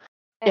 yes.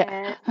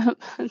 Yeah.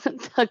 And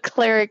The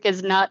cleric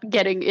is not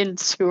getting in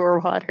sewer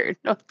water.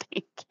 No,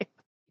 thank you.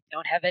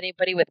 Don't have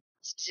anybody with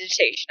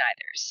prestidigitation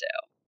either, so.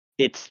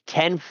 It's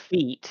 10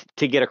 feet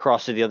to get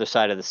across to the other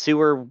side of the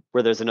sewer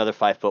where there's another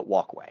 5-foot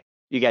walkway.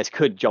 You guys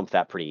could jump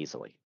that pretty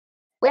easily.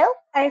 well,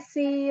 I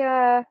see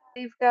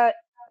we've got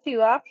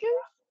 2 options.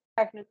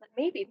 Technically,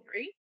 maybe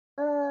 3.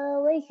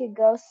 We could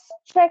go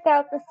check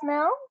out the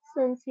smell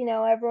since,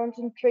 everyone's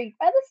intrigued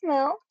by the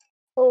smell.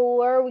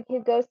 Or we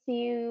could go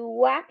see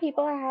why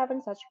people are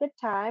having such a good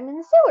time in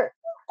the sewer.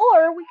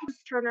 Or we could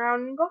just turn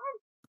around and go home.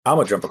 I'm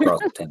gonna jump across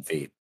the 10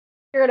 feet.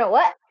 You're gonna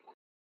what?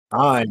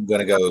 I'm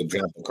gonna go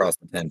jump across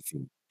the 10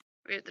 feet.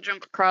 We have to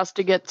jump across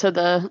to get to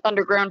the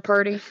underground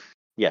party.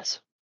 Yes.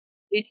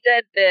 He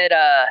said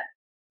that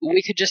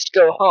we could just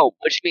go home,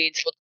 which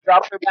means we'll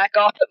drop her back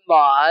off at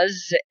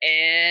Ma's,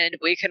 and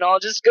we can all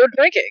just go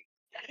drinking.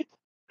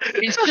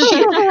 He's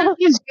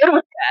good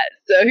with that,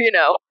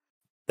 so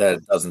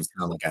That doesn't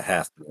sound like a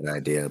half-good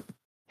idea.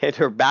 Hit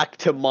her back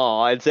to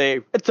Ma and say,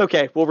 it's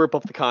okay, we'll rip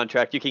up the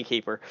contract, you can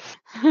keep her.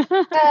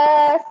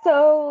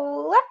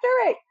 So left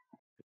or right?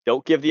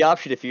 Don't give the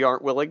option if you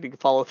aren't willing to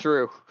follow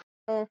through.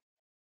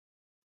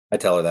 I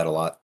tell her that a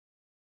lot.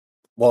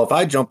 Well, if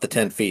I jump the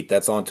 10 feet,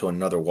 that's onto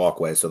another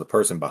walkway, so the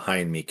person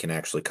behind me can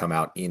actually come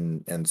out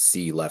in and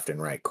see left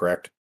and right,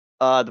 correct?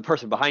 The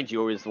person behind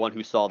you is the one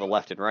who saw the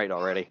left and right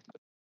already.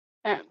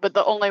 But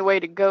the only way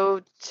to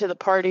go to the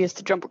party is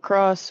to jump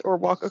across or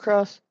walk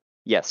across?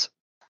 Yes.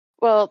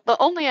 Well, the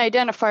only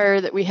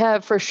identifier that we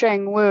have for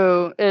Shang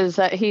Wu is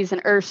that he's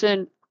an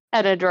Urson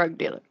and a drug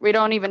dealer. We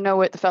don't even know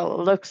what the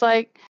fellow looks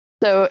like.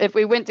 So if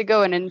we went to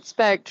go and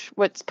inspect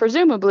what's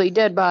presumably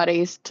dead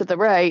bodies to the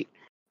right,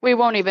 we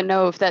won't even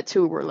know if that's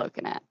who we're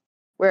looking at.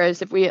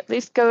 Whereas if we at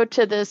least go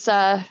to this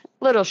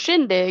little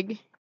shindig,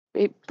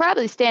 we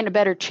probably stand a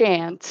better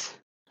chance.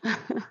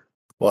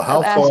 Well, how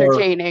Of far?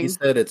 ascertaining. He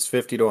said it's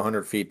 50 to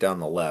 100 feet down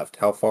the left.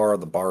 How far are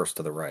the bars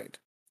to the right?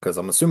 Because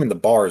I'm assuming the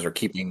bars are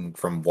keeping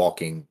from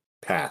walking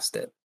past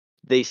it.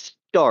 They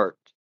start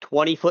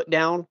 20 foot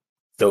down.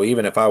 So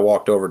even if I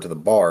walked over to the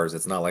bars,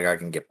 it's not like I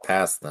can get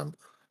past them.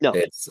 No.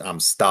 I'm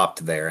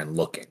stopped there and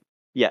looking.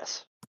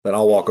 Yes. Then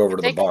I'll walk over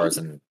to the Take a bars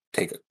peek. and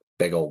take a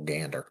big old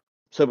gander.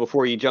 So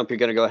before you jump, you're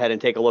going to go ahead and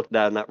take a look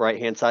down that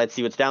right-hand side,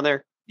 see what's down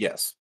there?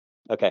 Yes.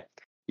 Okay.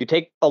 You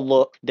take a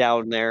look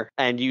down there,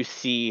 and you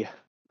see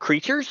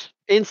creatures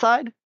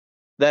inside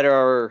that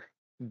are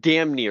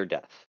damn near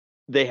death.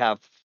 They have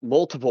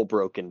multiple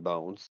broken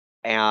bones,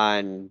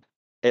 and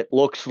it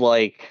looks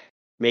like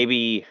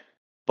maybe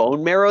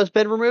bone marrow's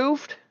been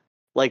removed.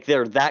 Like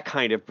they're that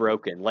kind of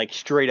broken. Like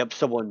straight up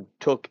someone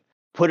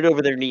put it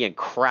over their knee and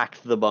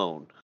cracked the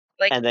bone.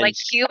 like And then- like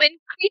human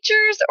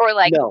creatures or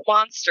like No.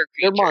 monster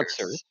They're creatures.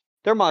 monsters.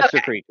 They're monster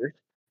Okay. creatures.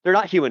 They're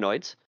not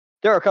humanoids.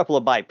 There are a couple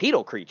of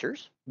bipedal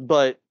creatures,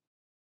 but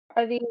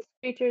Are these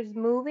creatures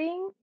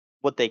moving?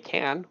 what they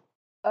can,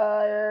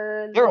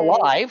 Are they're they...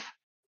 alive.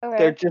 Okay.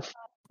 They're just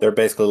They're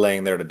basically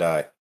laying there to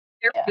die.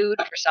 They're Yeah. food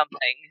for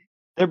something.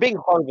 they're being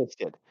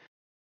harvested.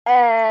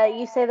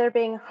 You say they're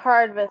being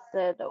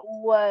harvested.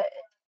 What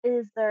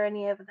is there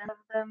any evidence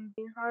of them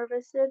being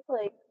harvested?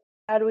 Like,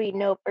 how do we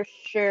know for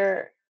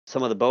sure?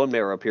 Some of the bone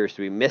marrow appears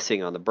to be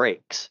missing on the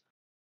breaks.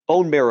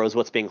 Bone marrow is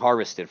what's being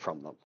harvested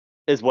from them,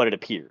 is what it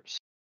appears.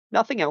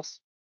 Nothing else.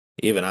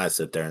 Even I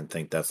sit there and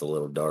think that's a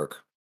little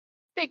dark.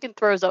 Bacon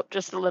throws up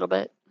just a little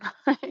bit.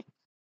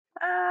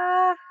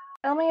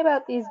 Tell me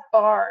about these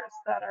bars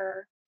that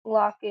are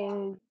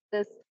blocking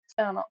this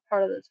tunnel,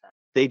 part of the tunnel.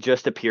 They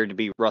just appear to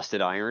be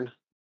rusted iron.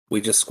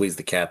 We just squeeze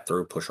the cat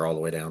through, push her all the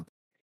way down.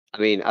 I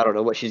mean, I don't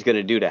know what she's going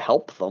to do to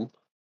help them.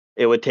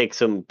 It would take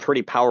some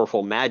pretty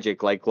powerful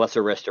magic like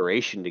Lesser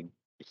Restoration to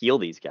heal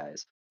these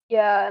guys.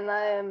 Yeah, and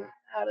I am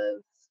out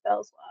of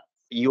spell slots.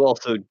 You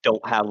also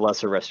don't have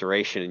Lesser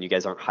Restoration, and you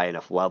guys aren't high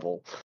enough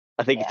level.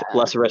 I think Yeah.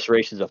 Lesser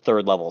Restoration is a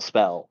 3rd level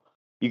spell.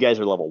 You guys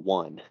are level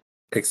 1.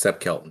 Except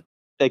Kelton.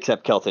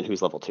 Except Kelton,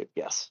 who's level 2,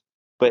 yes.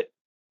 But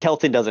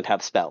Kelton doesn't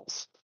have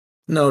spells.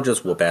 No,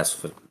 just whoop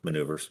ass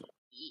maneuvers.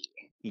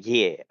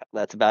 Yeah,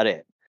 that's about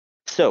it.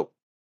 So,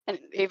 And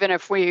even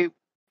if we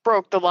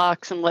broke the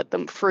locks and let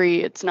them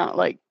free, it's not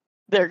like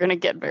they're going to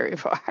get very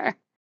far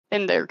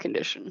in their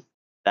condition.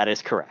 that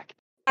is correct.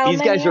 How These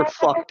guys many are there?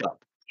 fucked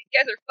up. These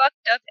guys are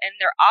fucked up, and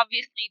they're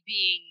obviously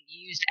being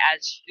used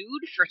as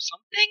food for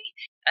something.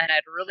 And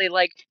I'd really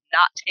like to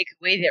not take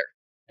away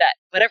that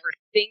whatever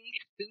thing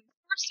food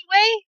source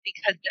away,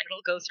 because then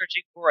it'll go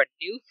searching for a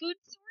new food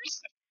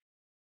source.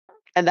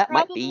 And that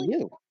might be Probably.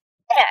 you.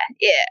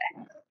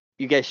 Yeah.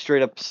 You guys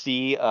straight up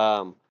see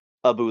a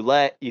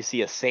boulette. You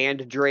see a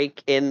sand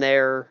drake in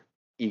there.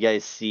 You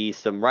guys see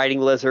some riding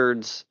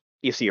lizards.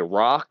 You see a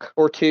rock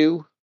or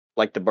two,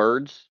 like the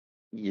birds.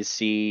 You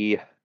see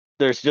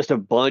there's just a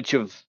bunch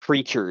of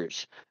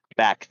creatures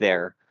back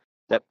there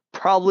that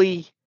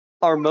probably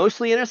are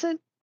mostly innocent,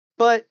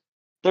 but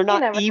they're never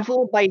not know.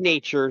 evil by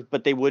nature,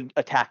 but they would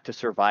attack to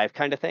survive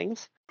kind of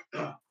things.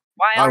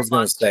 Why I are was going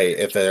to monsters? say,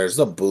 if there's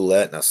a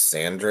boulette and a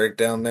sandrake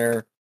down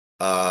there,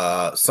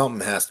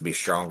 something has to be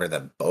stronger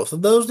than both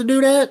of those to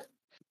do that.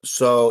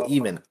 So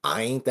even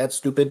I ain't that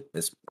stupid,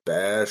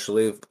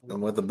 especially if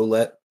I'm with the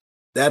boulette.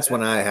 That's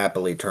when I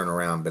happily turn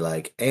around and be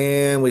like,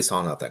 and we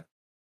saw nothing.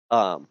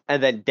 And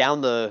then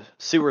down the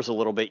sewers a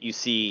little bit, you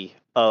see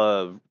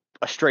a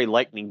stray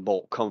lightning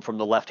bolt come from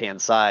the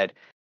left-hand side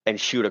and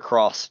shoot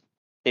across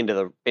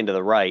into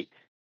the right,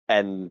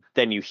 and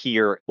then you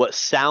hear what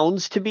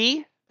sounds to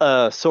be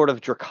a sort of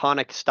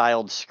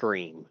draconic-styled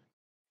scream.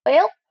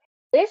 Well,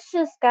 this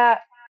just got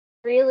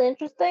real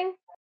interesting.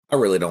 I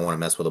really don't want to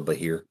mess with a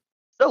Bahir.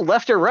 So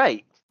left or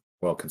right?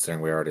 Well,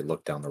 considering we already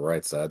looked down the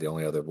right side, the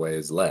only other way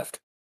is left.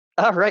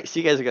 All right, so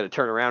you guys are going to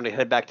turn around and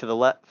head back to the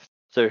left.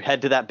 So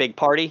head to that big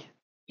party.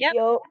 Yep.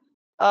 Yup.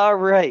 All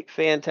right,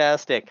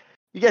 fantastic.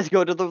 You guys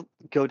go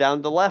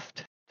down the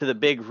left to the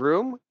big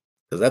room.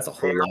 Because that's a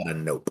whole lot of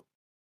nope.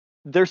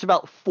 There's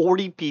about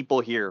 40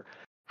 people here,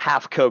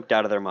 half coked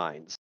out of their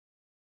minds.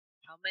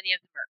 How many of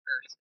them are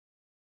Earth?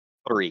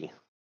 3.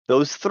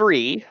 Those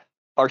 3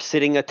 are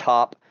sitting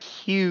atop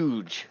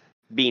huge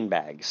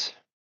beanbags,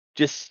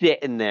 just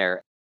sitting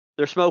there.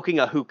 They're smoking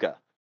a hookah,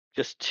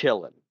 just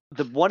chilling.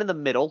 The one in the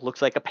middle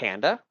looks like a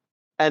panda,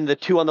 and the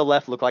 2 on the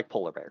left look like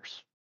polar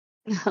bears.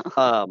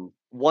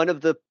 One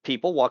of the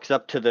people walks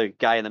up to the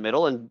guy in the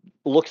middle and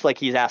looks like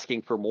he's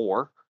asking for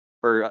more,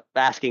 or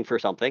asking for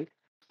something.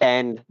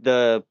 And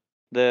the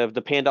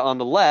panda on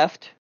the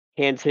left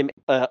hands him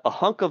a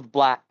hunk of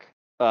black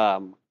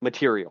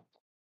material.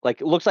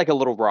 Like, it looks like a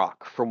little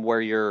rock from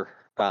where you're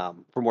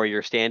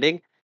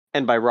standing.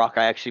 And by rock,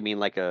 I actually mean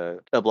like a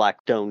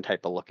black stone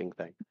type of looking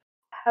thing.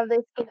 Have they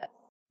seen it?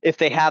 If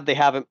they have, they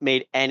haven't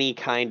made any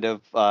kind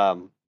of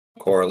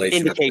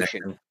Correlation. of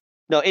indication. connection.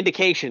 No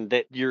indication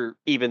that you're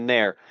even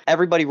there.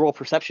 Everybody roll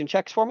perception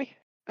checks for me.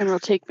 And it'll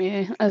take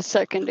me a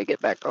second to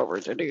get back over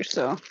to do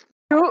so.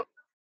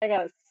 I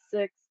got a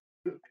 6.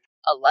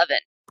 11.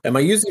 Am I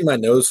using my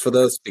nose for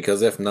this?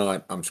 Because if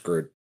not, I'm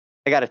screwed.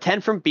 I got a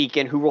 10 from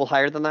Beacon. Who rolled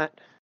higher than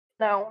that?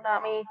 No,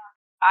 not me.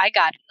 I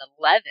got an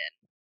 11.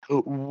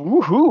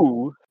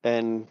 Woohoo!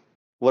 And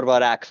what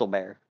about Axel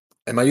Bear?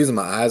 Am I using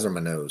my eyes or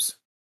my nose?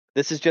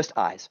 This is just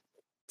eyes.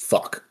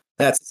 Fuck.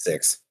 That's a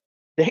 6.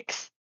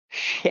 6?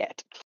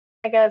 Shit.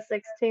 I got a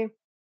 6 too.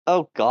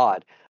 Oh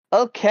god.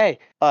 Okay.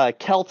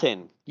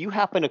 Kelton, you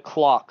happen to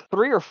clock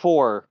 3 or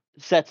 4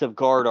 sets of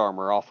guard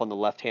armor off on the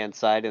left-hand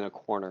side in a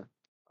corner.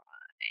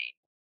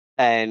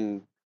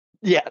 And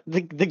yeah,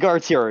 the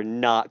guards here are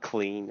not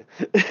clean.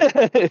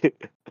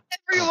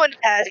 Everyone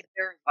has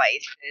their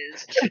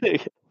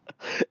vices.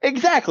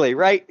 Exactly,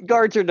 right?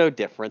 Guards are no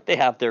different. They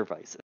have their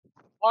vices.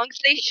 As long as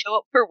they show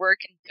up for work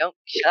and don't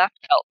shaft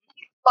Kelton,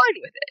 he's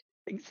fine with it.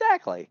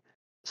 Exactly.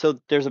 So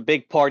there's a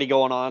big party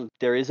going on.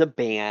 There is a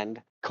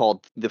band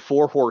called the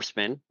Four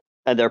Horsemen,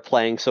 and they're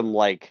playing some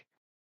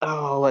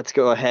let's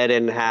go ahead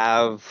and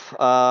have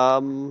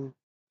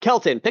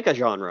Kelton, pick a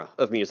genre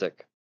of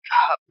music.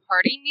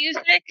 Party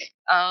music?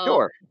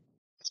 Sure.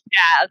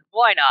 Jazz,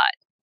 why not?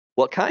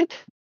 What kind?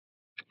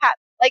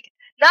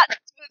 Not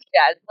smooth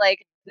jazz,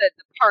 like the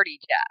party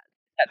jazz.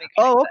 That makes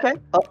sense.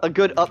 Okay. A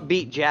good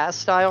upbeat jazz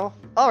style.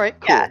 All right,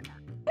 cool. Yeah.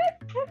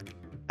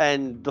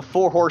 And the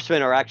Four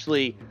Horsemen are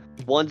actually,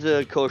 one's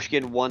a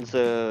Koshkin, one's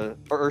a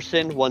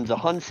Urson, one's a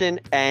Hunson,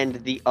 and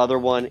the other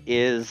one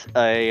is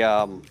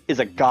a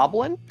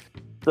goblin.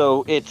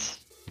 So it's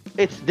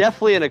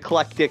definitely an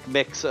eclectic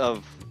mix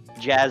of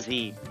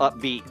jazzy,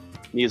 upbeat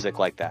music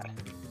like that.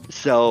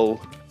 So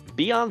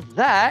beyond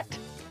that,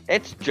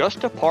 it's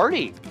just a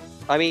party.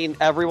 I mean,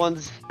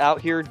 everyone's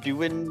out here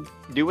doing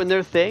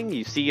their thing.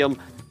 You see them,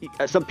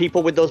 some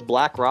people with those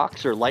black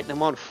rocks are lighting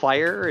them on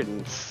fire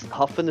and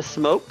huffing the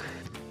smoke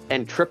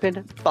and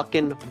tripping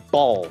fucking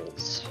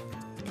balls.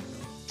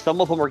 Some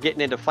of them are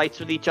getting into fights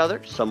with each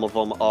other. Some of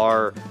them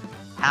are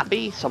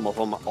happy. Some of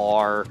them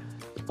are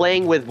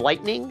playing with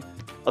lightning.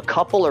 A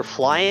couple are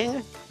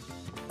flying.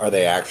 Are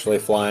they actually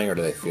flying, or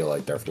do they feel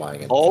like they're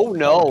flying? Oh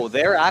no,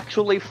 they're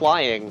actually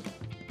flying.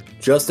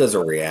 Just as a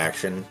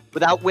reaction,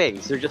 Without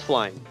wings, they're just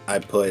flying. I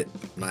put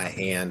my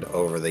hand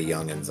over the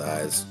youngin's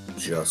eyes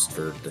just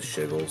for the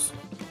shiggles.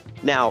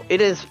 Now, it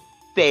is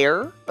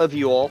fair of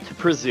you all to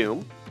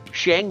presume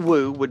Shang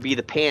Wu would be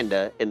the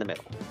panda in the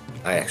middle.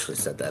 I actually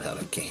said that out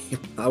of game.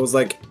 I was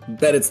like,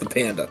 bet it's the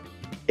panda.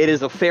 It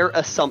is a fair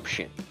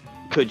assumption.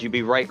 Could you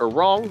be right or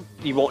wrong?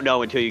 You won't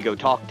know until you go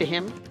talk to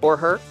him or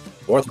her.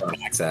 Or throw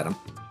an axe at him.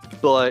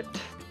 But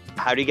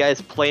how do you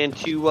guys plan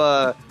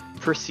to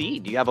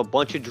proceed? You have a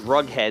bunch of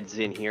drug heads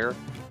in here,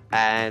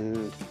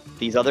 and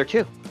these other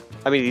 2.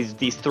 I mean,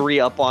 these 3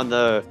 up at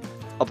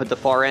the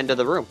far end of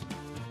the room.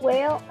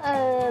 Well,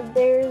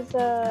 there's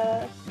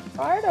a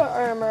guard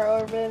armor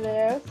over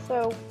there,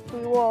 so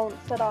we won't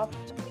set off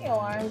the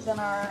alarms in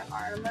our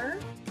armor.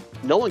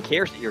 No one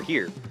cares that you're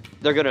here.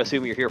 They're going to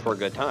assume you're here for a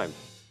good time.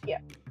 Yeah.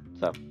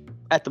 So,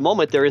 at the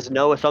moment, there is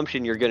no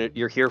assumption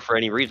you're here for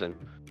any reason.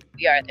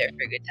 We are there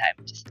for a good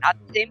time, just not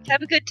the same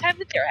type of good time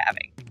that they're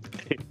having.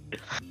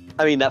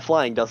 I mean, that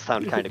flying does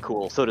sound kind of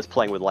cool. So does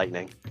playing with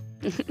lightning.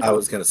 I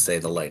was going to say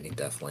the lightning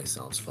definitely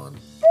sounds fun.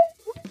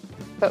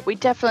 But we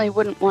definitely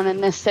wouldn't want to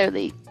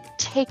necessarily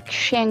take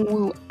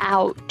Shangwu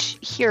out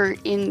here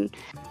in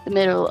the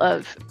middle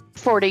of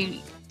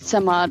 40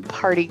 some odd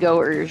party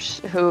goers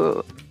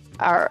who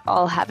are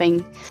all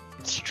having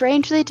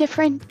strangely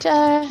different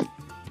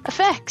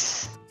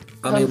effects.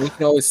 I mean, we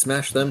can always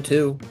smash them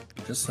too.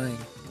 Just saying.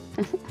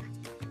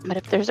 But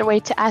if there's a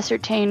way to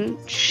ascertain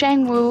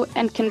Shangwu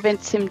and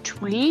convince him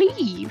to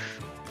leave,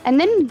 and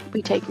then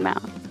we take him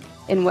out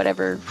in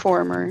whatever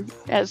form or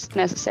as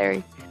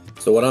necessary.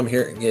 So what I'm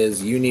hearing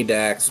is you need to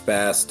act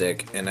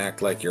spastic and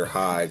act like you're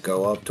high.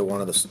 Go up to one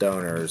of the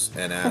stoners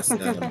and ask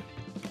them,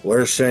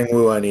 "Where's Shang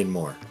Wu? I need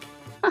more."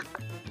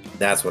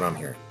 That's what I'm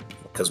hearing.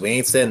 Because we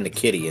ain't sending the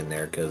kitty in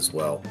there. Because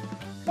What?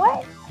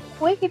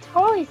 We could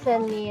totally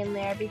send me in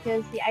there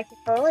because I could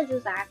totally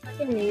just act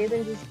like a noob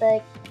and just be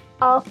like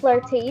all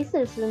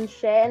flirtatious and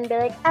shit and be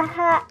like,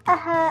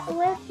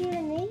 what's your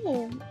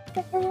name?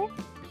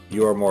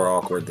 you are more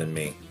awkward than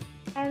me.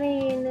 I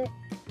mean,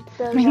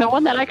 I mean, the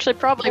one that actually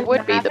probably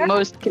would be the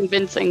most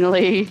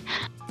convincingly.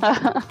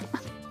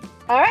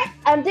 Alright,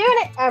 I'm doing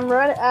it. I'm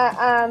running.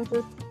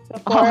 Just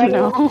before Oh I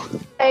no.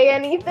 say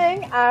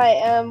anything, I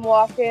am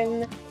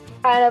walking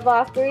kind of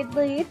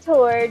awkwardly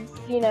towards,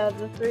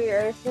 the three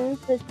Ursins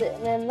who's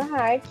sitting in the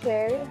high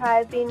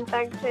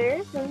beanbag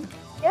chairs, and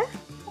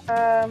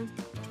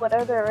what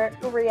are their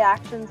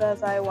reactions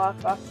as I walk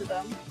up to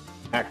them?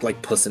 Act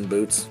like Puss in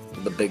Boots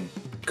with the big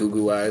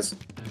goo eyes.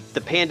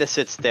 The panda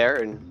sits there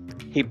and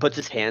he puts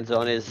his hands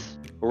on his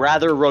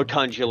rather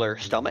rotungular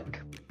stomach,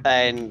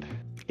 and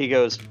he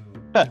goes,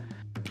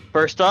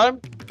 "First time?"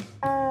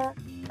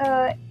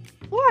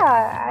 Yeah,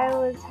 I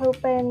was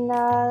hoping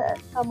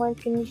someone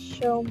can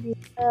show me,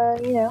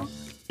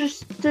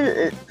 just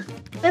the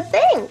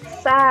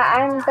things.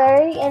 I'm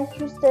very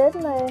interested,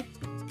 and I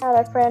had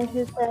a friend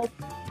who said,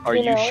 Are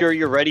you sure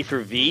you're ready for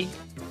V?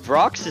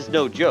 Vrox is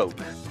no joke.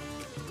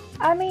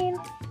 I mean,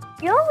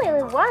 you only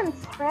live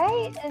once,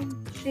 right? And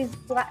she's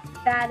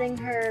batting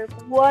her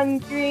one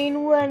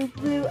green, one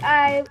blue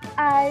eyes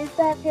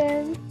at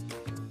him.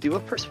 Do a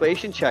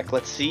persuasion check.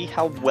 Let's see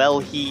how well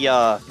he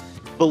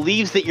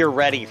believes that you're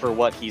ready for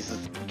what he's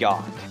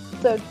got.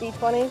 So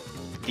D20.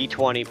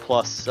 D20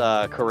 plus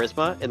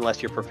charisma,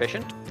 unless you're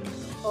proficient.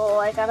 Oh,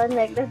 I got a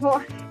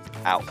 -1.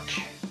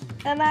 Ouch.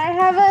 And I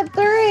have a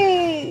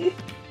 3! Okay.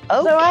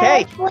 So I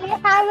actually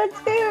have a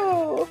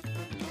 2!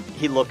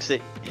 He looks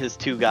at his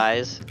two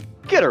guys.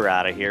 Get her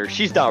out of here.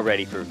 She's not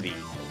ready for V.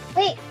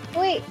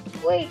 Wait.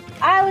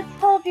 I was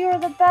told you were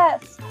the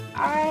best.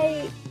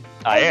 I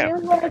am.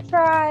 do want to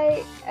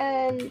try,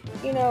 and,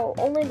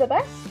 only the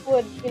best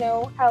would,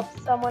 help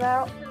someone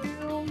out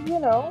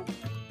to,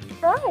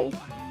 try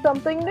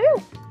something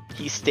new.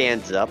 He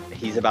stands up.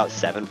 He's about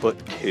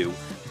 7'2".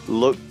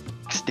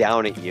 Looks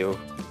down at you.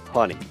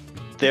 Honey,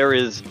 there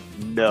is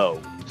no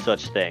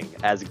such thing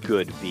as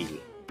good V.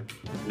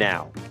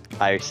 Now,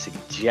 I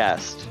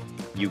suggest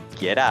you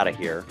get out of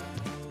here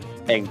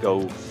and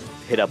go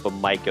hit up a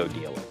Myco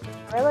dealer.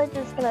 Really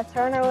just gonna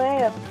turn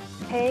away a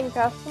paying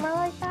customer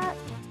like that?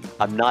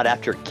 I'm not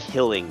after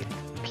killing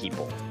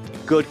people.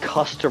 Good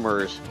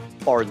customers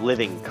are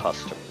living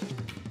customers.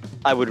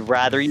 I would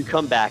rather you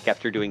come back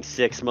after doing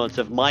 6 months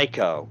of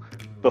Myco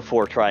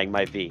before trying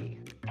my V.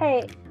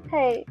 Hey,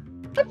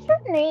 what's your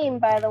name,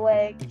 by the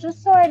way?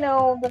 Just so I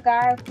know the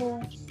guy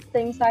who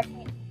thinks I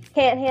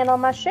can't handle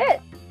my shit.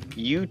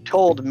 You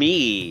told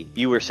me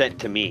you were sent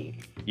to me.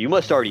 You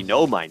must already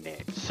know my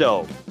name.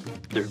 So,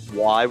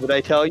 why would I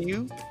tell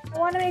you? I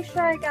want to make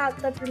sure I got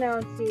the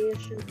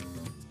pronunciation.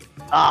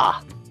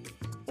 Ah,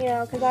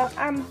 Because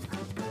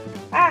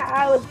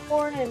I was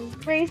born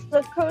and raised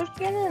the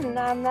Koshkin, and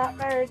I'm not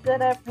very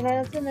good at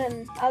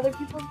pronouncing other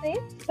people's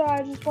names, so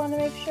I just want to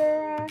make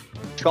sure.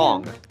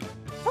 Chong.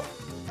 Oh,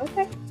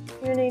 okay.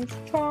 Your name's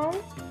Chong?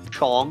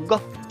 Chong.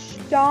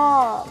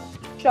 Shong.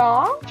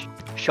 Shong?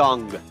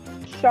 Shong.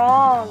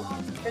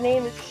 Shong. Your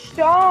name is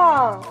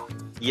Shong.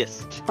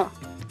 Yes.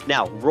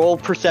 Now, roll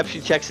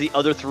perception checks, the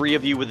other three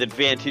of you with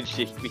advantage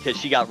because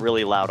she got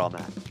really loud on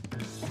that.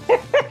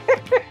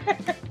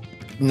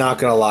 Not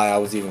gonna lie, I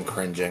was even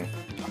cringing.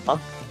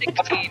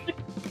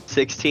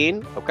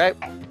 16? Okay.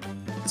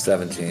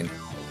 17.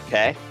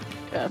 Okay.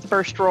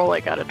 First roll, I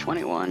got a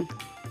 21.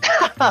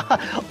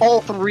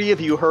 All three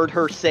of you heard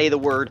her say the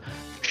word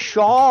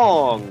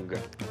Shong.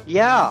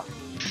 Yeah,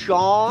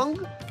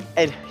 Shong.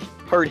 And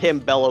heard him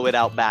bellow it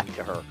out back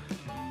to her.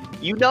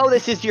 You know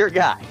this is your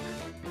guy.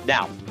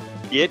 Now,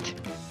 get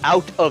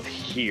out of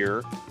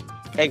here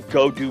and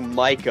go do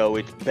Myco.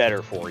 It's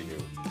better for you.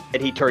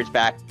 And he turns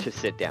back to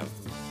sit down.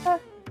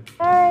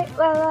 Alright,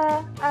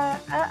 well,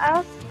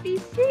 I'll be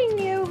seeing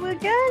you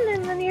again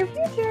in the near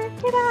future.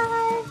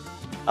 Goodbye.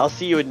 I'll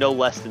see you in no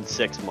less than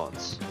 6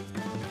 months.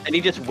 And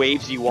he just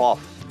waves you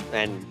off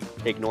and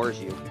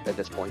ignores you at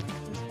this point.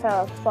 Just kind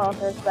of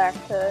saunters back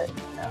to,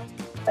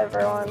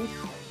 everyone.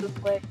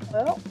 Just like,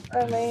 well,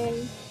 I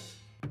mean,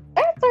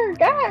 that's our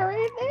guy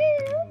right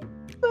there.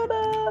 But,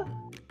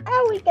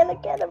 how are we gonna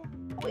get him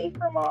away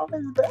from all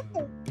his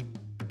business?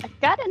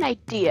 I've got an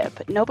idea,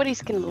 but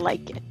nobody's gonna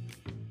like it.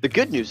 The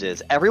good news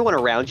is everyone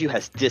around you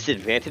has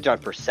disadvantage on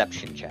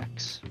perception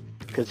checks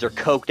because they're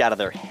coked out of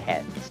their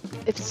heads.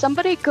 If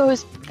somebody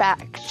goes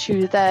back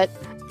to that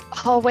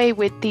hallway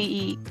with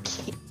the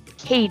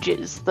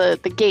cages, the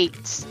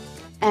gates,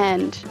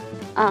 and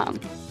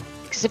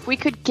because if we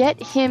could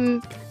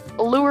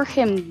lure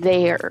him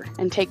there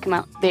and take him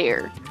out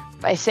there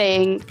by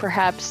saying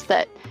perhaps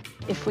that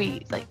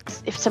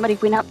if somebody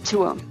went up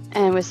to him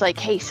and was like,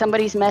 hey,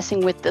 somebody's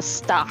messing with the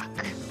stock,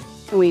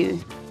 and we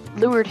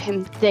lured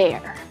him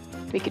there,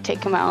 we could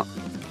take him out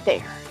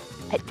there.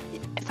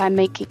 If I'm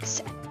making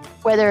sense.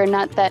 Whether or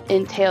not that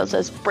entails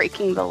us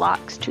breaking the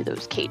locks to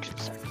those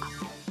cages or not.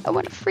 I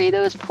want to free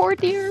those poor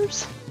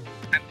dears.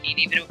 I mean,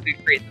 even if we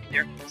freeze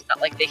them, it's not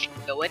like they can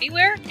go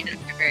anywhere. They're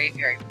very,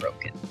 very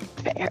broken.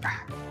 Fair.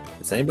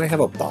 Does anybody have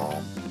a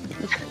bomb?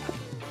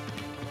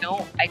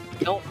 No, I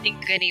don't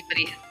think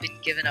anybody has been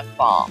given a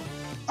bomb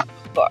so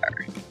far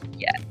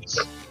yet.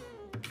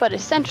 But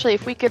essentially,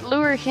 if we could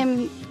lure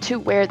him to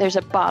where there's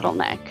a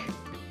bottleneck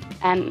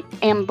and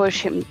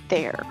ambush him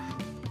there.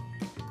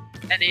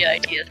 Any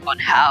ideas on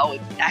how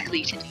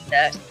exactly to do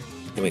that?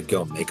 Can we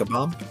go make a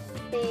bomb?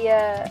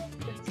 The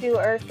two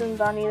Ursons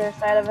on either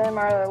side of him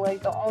are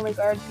like the only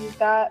guards he's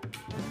got.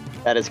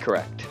 That is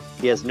correct.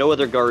 He has no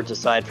other guards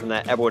aside from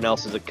that. Everyone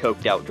else is a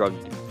coked out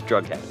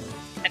drug head.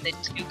 And the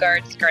two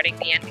guards guarding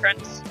the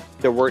entrance?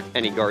 There weren't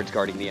any guards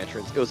guarding the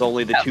entrance. It was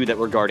only the two that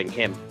were guarding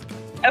him.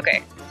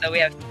 Okay, so we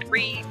have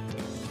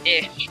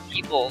 3-ish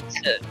people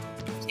to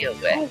deal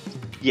with.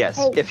 Yes,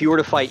 Hey. if you were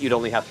to fight, you'd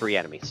only have 3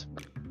 enemies.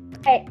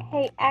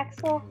 Hey,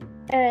 Axel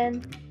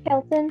and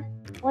Kelton,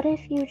 what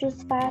if you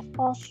just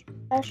fastball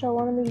special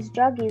one of these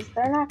druggies?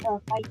 They're not gonna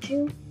fight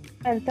you,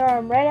 and throw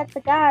them right at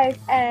the guys,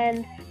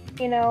 and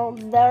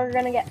they're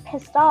gonna get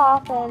pissed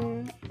off,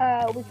 and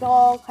we can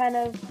all kind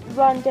of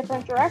run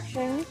different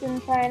directions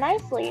and try and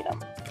isolate them.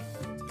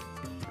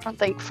 I don't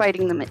think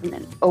fighting them in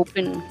an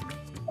open,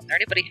 Is there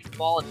anybody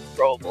small and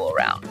throwable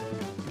around?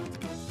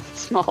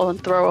 small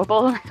and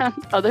throwable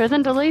around other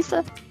than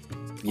Delisa?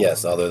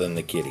 Yes, other than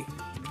the kitty.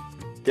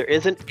 There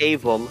is an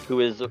Avum who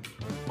is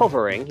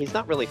hovering. He's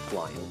not really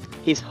flying.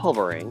 He's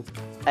hovering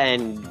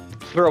and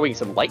throwing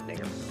some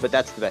lightning, but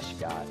that's the best you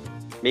got.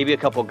 Maybe a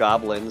couple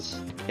goblins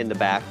in the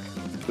back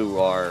who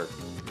are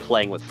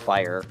playing with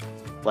fire.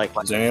 Like,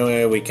 Is there any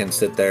way we can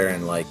sit there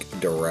and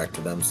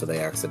direct them so they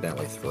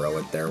accidentally throw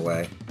it their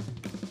way?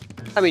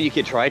 I mean, you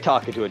could try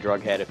talking to a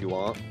drug head if you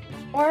want.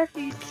 Or if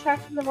you chuck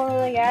the one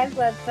of the guys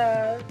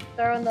that's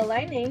throwing the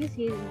lightnings,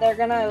 they're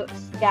gonna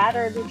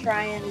scatter to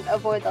try and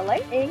avoid the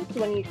lightning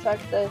when you chuck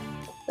the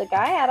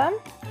guy at him.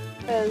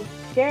 Because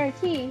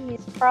guarantee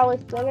he's probably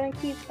still gonna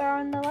keep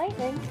throwing the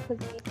lightnings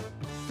because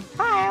he's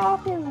high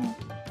off his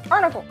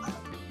barnacles.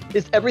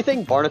 Is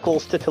everything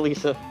barnacles to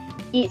Talisa?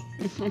 Yes.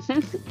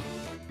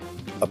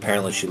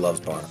 Apparently she loves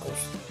barnacles.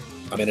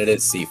 I mean, it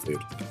is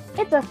seafood.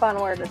 It's a fun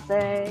word to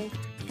say.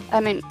 I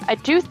mean, I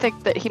do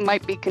think that he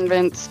might be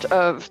convinced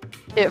of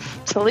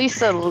if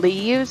Talisa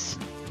leaves,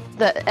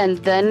 and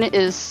then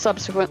is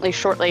subsequently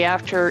shortly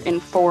after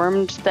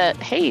informed that,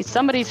 hey,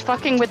 somebody's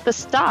fucking with the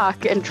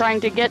stock and trying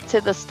to get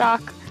to the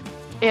stock,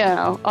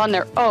 on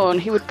their own,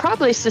 he would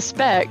probably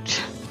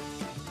suspect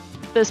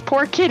this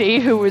poor kitty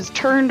who was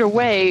turned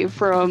away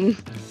from...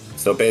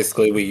 So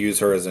basically we use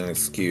her as an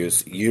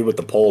excuse. You with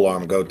the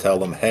polearm go tell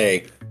them,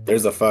 hey,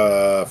 there's a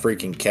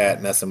freaking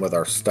cat messing with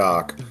our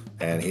stock,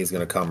 and he's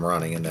going to come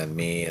running, and then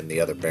me and the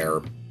other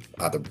bear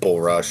either bull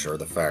rush or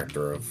the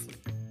factor of...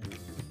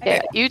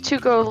 Yeah, you two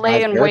go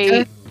lay in Your wait.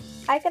 turn?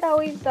 I could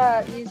always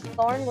use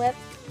Thorn Whip,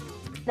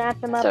 snatch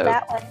him up So-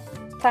 that way,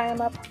 tie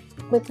him up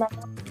with my...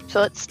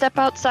 So let's step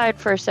outside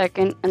for a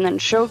second, and then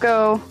she'll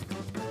go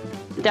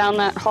down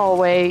that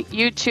hallway.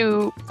 You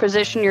two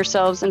position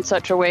yourselves in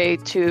such a way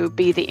to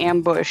be the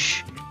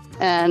ambush,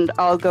 and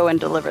I'll go and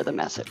deliver the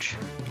message.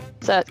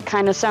 Does that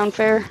kind of sound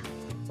fair?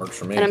 Works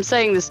for me. And I'm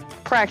saying this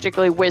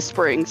practically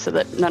whispering so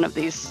that none of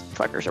these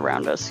fuckers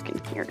around us can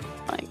hear.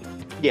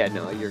 Yeah,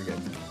 no, you're good.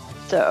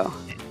 So,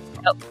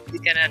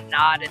 He's gonna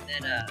nod and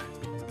then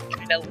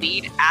try to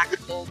lead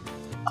Axel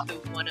to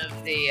one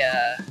of the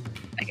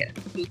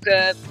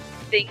hookah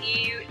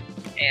thingy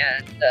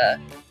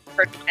and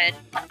pretend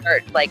to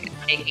start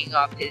taking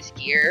off his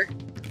gear,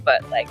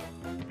 but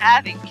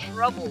having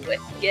trouble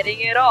with getting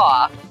it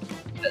off.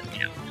 Because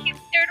he's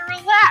there to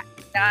relax,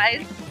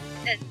 guys,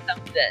 and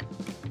something.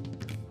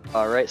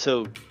 Alright,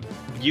 so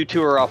you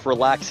two are off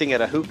relaxing at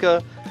a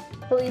hookah.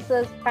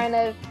 Felisa's kind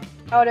of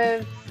out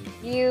of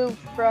view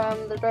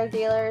from the drug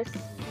dealers,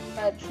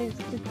 but she's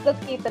still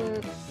keeping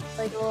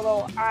a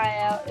little eye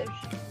out.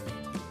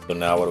 So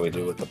now what do we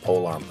do with the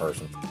polearm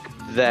person?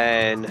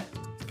 Then,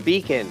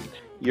 Beacon,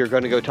 you're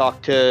going to go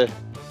talk to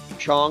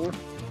Chong.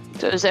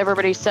 so is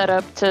everybody set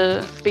up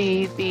to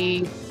be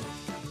the...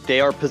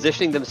 They are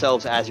positioning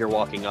themselves as you're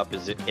walking up,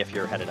 as if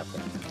you're headed up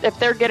there. If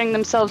they're getting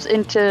themselves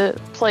into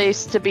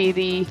place to be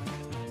the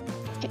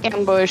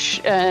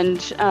ambush and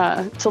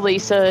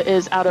Talisa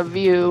is out of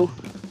view,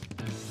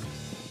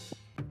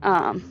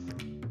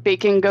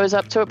 Beacon goes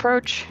up to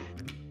approach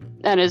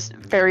and is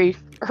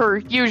her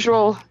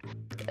usual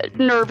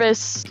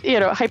nervous,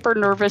 hyper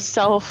nervous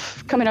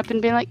self coming up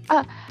and being like,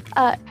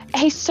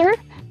 hey, sir,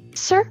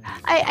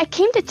 I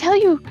came to tell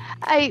you,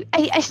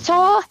 I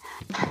saw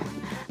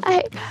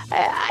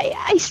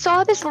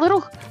this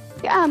little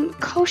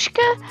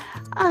Koshka,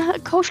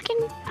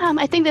 Koshkin,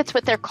 I think that's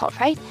what they're called,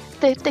 right?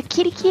 The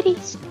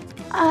kitties.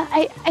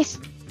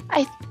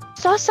 I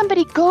saw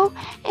somebody go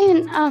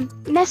and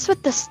mess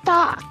with the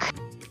stock,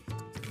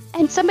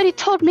 and somebody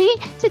told me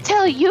to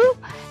tell you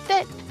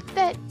that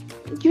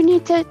you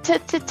need to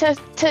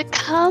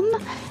come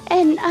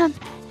and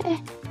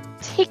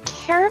take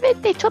care of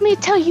it? They told me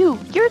to tell you.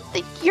 You're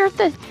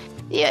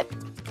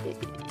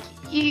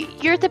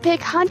the big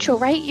honcho,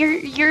 right?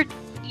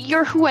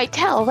 You're who I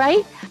tell,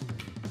 right?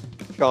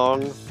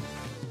 Shang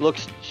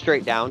looks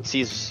straight down,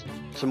 sees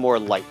some more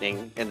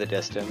lightning in the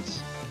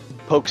distance,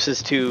 pokes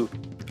his 2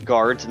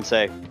 guards and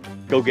say,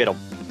 "Go get them."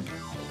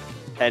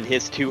 And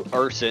his 2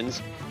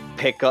 Ursins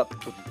pick up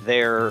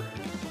their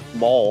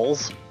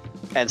mauls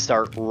and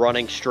start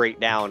running straight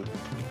down,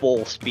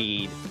 full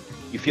speed.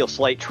 You feel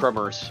slight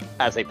tremors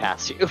as they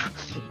pass you,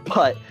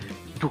 but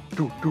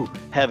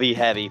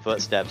heavy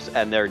footsteps,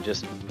 and they're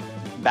just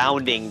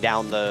bounding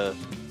down the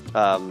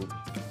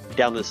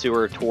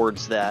sewer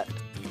towards that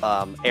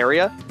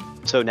area.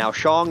 So now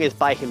Shang is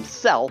by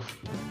himself,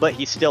 but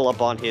he's still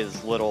up on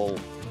his little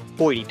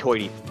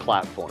hoity-toity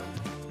platform.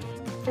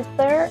 Is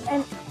there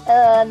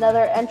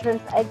another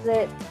entrance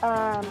exit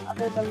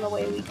other than the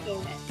way we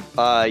came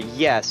in?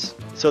 Yes.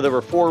 So there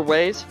were 4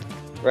 ways,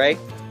 right?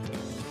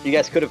 You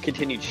guys could have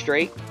continued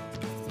straight,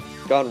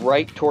 gone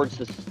right towards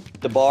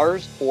the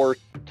bars, or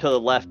to the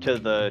left to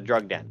the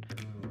drug den.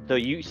 So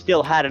you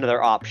still had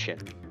another option.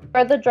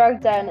 For the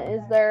drug den,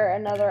 is there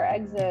another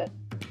exit?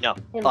 No,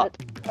 Up.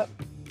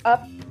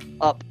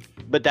 Up.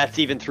 But that's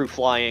even through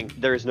flying.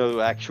 There's no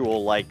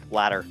actual,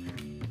 ladder.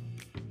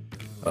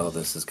 Oh,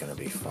 this is gonna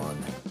be fun.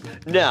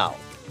 Now,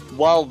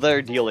 while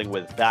they're dealing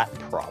with that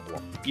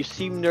problem, you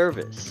seem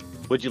nervous.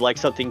 Would you like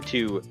something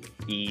to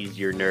ease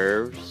your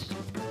nerves?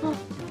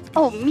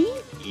 Oh, me?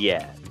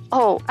 Yeah.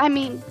 Oh, I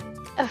mean,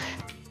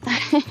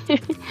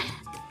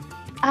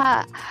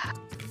 I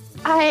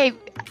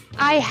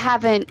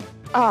haven't.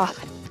 Oh,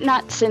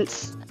 not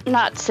since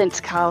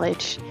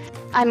college.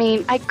 I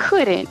mean, I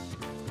couldn't.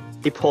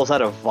 He pulls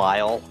out a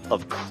vial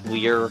of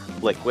clear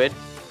liquid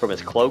from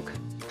his cloak.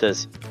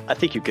 Says, "I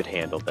think you could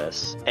handle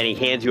this." And he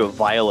hands you a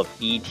vial of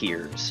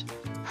E-tears.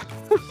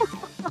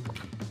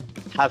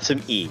 Have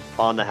some E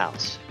on the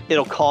house.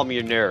 It'll calm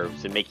your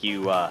nerves and make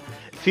you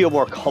feel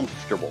more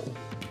comfortable.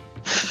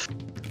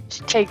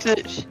 She takes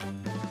it.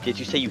 Did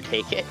you say you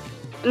take it?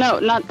 No,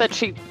 not that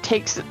she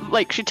takes it.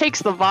 Like, she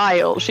takes the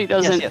vial. She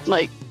doesn't, yes.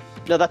 like...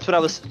 No, that's what I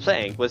was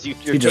saying. Was you're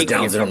He just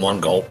taking downs it in one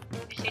gulp.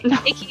 She's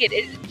taking it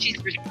and she's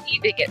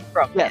receiving it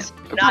from Yes.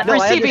 him. Not No,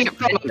 I receiving it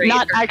from him,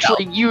 not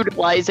actually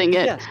utilizing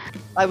it. Yes.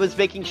 I was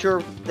making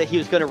sure that he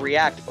was going to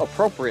react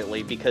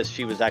appropriately because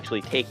she was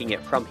actually taking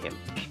it from him.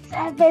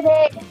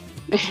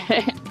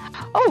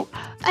 Oh,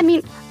 I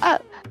mean,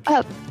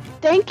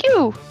 thank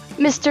you,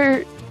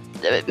 Mr.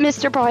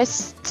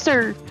 Bryce,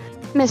 sir,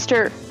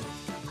 Mr.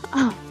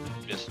 Oh,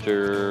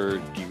 Mister,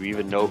 do you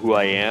even know who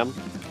I am?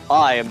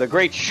 I am the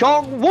great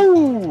Shang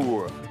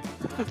Wu!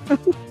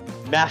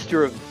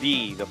 Master of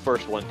V, the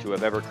first one to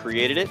have ever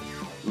created it.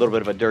 A little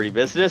bit of a dirty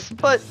business,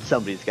 but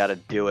somebody's got to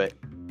do it.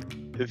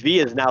 V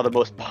is now the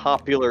most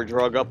popular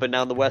drug up and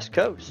down the West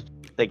Coast,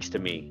 thanks to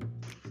me.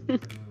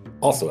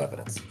 Also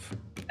evidence.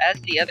 As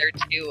the other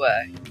 2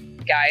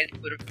 guys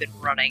would have been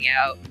running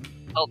out,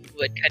 Elton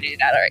would kind of do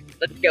that. Alright,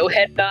 let's go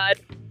head nod,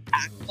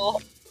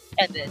 Axel,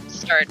 and then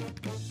start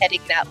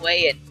heading that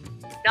way, and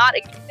not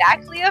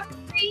exactly a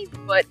free,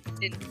 but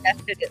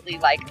definitely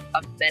like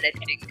a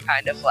menacing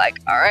kind of like,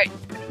 alright,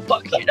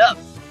 fuck it up.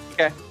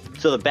 Okay.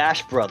 So the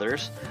Bash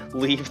Brothers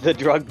leave the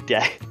drug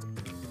den.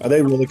 Are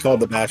they really called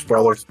the Bash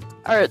Brothers?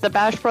 are the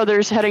Bash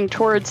Brothers heading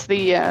towards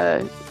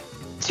the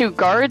 2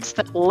 guards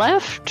that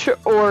left,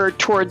 or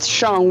towards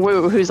Shang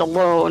Wu, who's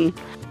alone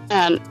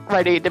and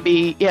ready to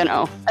be,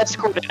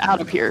 escorted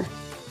out of here?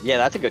 Yeah,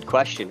 that's a good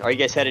question. Are you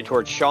guys headed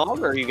towards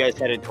Shang, or are you guys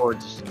headed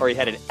towards, or are you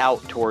headed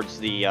out towards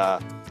the,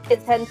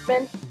 His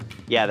henchmen.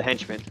 yeah, the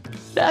henchmen?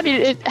 I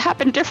mean, it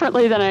happened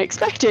differently than I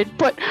expected,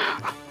 but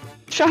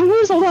Shang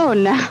Wu's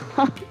alone now.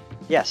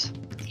 Yes.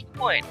 Good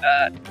point.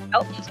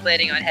 Elton's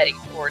planning on heading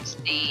towards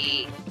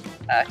the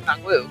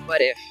Shang Wu,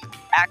 but if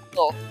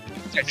Axel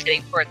starts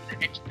heading towards the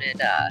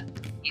henchman,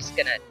 he's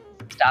gonna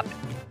stop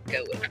and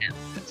go with him.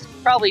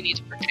 Probably needs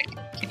to protect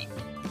Kitty.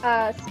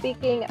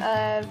 Speaking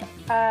of,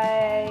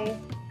 I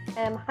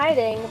am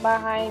hiding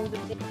behind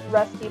the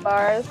rusty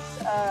bars,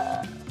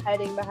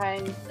 hiding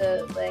behind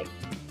the,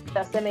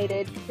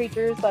 decimated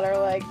creatures that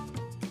are,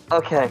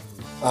 Okay.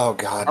 Oh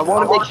god. I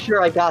want to make sure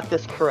I got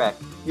this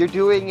correct. You're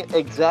doing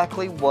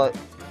exactly what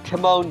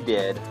Timon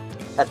did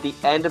at the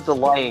end of The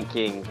Lion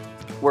King,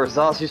 where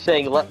Zazu's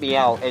saying, "Let me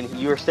out," and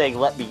you're saying,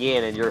 "Let me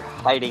in," and you're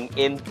hiding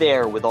in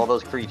there with all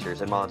those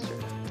creatures and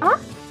monsters. Huh?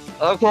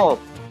 Okay.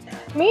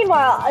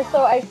 Meanwhile,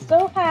 so I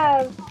still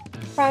have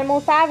Primal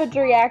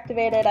Savagery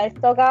activated. I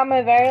still got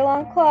my very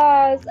long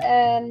claws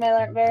and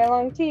my very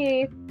long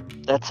teeth.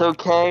 That's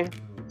okay.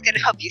 It's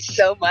gonna help you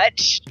so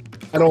much.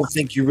 I don't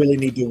think you really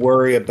need to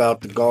worry about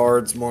the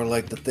guards, more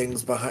like the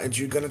things behind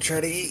you gonna try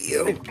to eat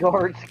The you.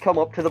 guards come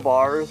up to the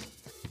bars,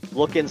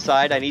 look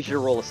inside. I need you to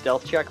roll a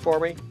stealth check for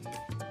me.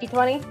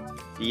 D20?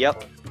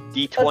 Yep.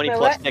 D20 Plus my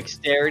plus what?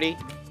 dexterity,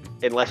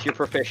 unless you're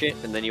proficient,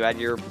 and then you add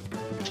your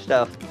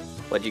stuff.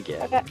 What'd you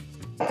get? Okay.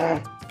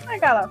 I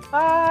got a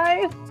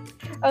 5.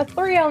 A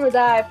 3 on the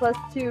die plus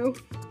 2.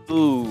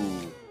 Ooh.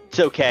 It's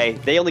okay.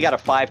 They only got a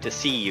 5 to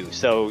see you,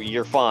 so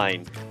you're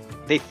fine.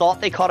 they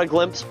thought they caught a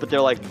glimpse, but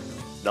they're like,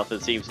 nothing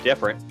seems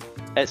different.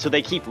 And so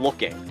they keep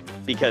looking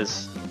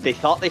because they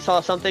thought they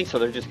saw something, so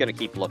they're just going to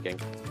keep looking.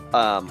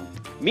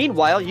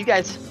 Meanwhile, you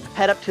guys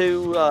head up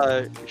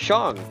to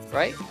Shong,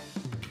 right?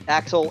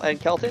 Axel and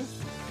Kelton?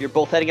 You're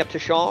both heading up to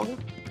Shong?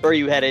 Or are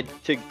you headed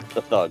to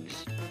the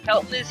thugs?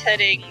 Kelton is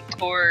heading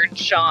toward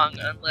Shong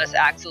unless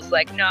Axel's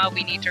like, no,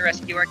 we need to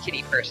rescue our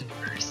kitty person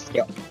first.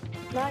 Yep.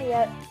 Not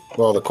yet.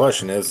 Well, the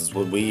question is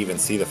would we even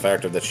see the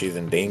factor that she's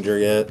in danger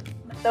yet?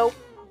 Nope.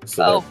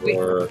 So we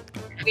therefore,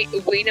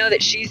 know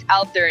that she's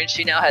out there and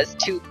she now has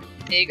two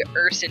big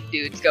Urson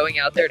dudes going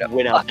out there to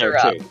Went out fuck there her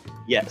up. too.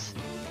 Yes.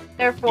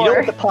 Therefore, You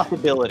know the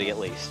possibility, at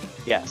least.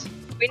 Yes.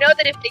 We know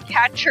that if they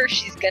catch her,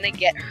 she's gonna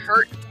get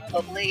hurt,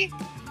 probably.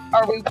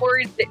 Are we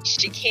worried that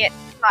she can't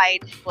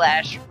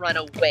hide/run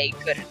away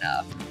good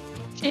enough?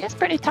 She is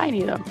pretty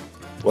tiny, though.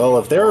 well,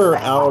 if they're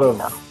out of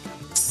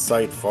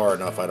sight far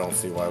enough, I don't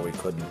see why we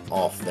couldn't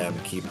off them,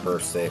 keep her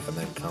safe, and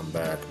then come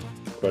back.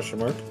 Question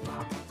mark?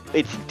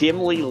 It's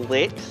dimly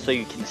lit, so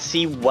you can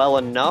see well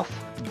enough,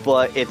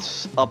 but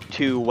it's up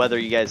to whether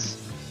you guys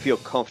feel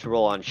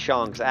comfortable on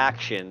Shong's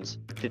actions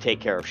to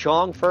take care of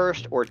Shong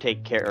first, or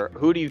take care...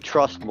 Who do you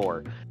trust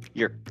more?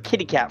 Your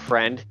kitty cat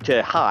friend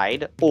to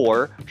hide,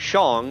 or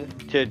Shong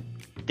to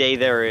stay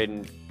there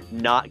and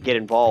not get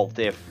involved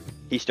if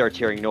he starts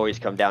hearing noise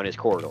come down his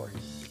corridor?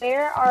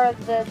 where are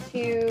the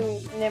two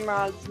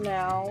Nimrods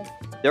now?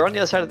 They're on the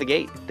other side of the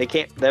gate.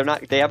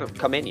 They haven't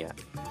come in yet.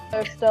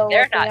 They're still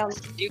They're looking not out.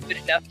 stupid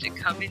enough to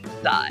come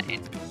inside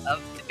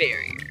of the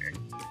barrier.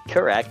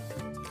 Correct.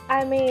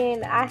 I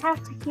mean, I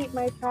have to keep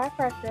my track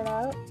record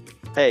up.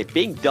 Hey,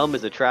 being dumb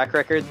is a track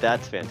record.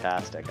 That's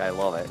fantastic. I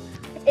love it.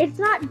 It's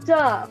not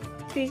dumb.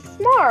 She's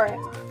smart,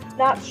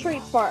 not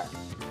street smart.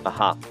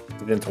 Uh-huh.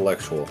 She's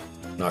intellectual,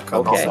 not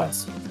common Okay.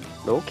 sense.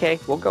 Okay,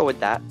 we'll go with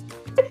that.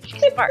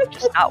 She's smart,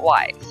 just not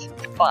wise.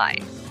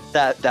 Fine.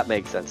 That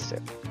makes sense too.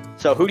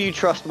 So who do you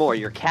trust more?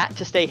 Your cat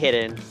to stay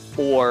hidden,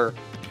 or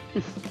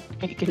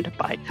Bacon to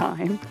buy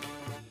time.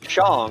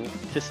 Shong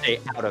to stay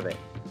out of it?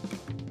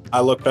 I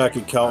look back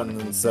at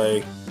Kelton and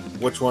say,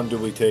 which one do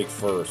we take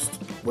first?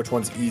 Which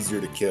one's easier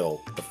to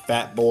kill? The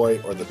fat boy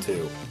or the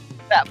two?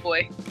 That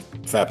boy.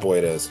 Fat boy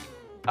it is.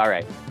 All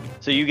right.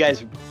 So you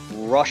guys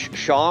rush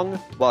Shong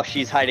while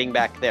she's hiding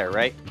back there,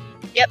 right?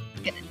 Yep,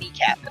 gonna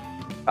kneecap him.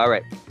 All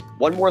right.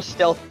 One more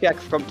stealth check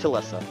from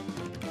Talissa.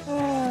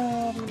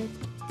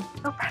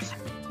 No pressure.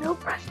 No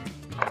pressure.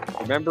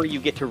 Remember, you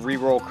get to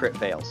re-roll crit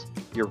fails.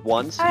 Your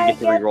ones, you I get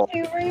to get re-roll.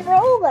 to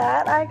re-roll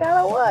that. I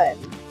got a 1.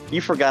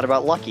 You forgot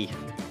about Lucky.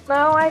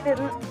 No, I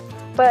didn't.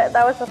 But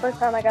that was the first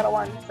time I got a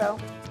 1, so.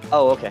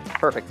 Oh, okay.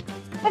 Perfect.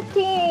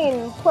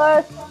 15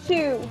 plus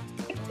 2,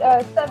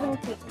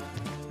 17.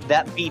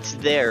 That beats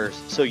theirs,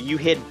 so you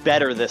hit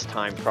better this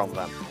time from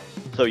them.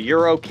 So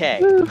you're okay.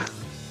 Woo.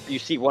 You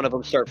see one of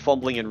them start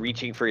fumbling and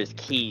reaching for his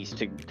keys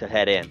to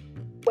head in.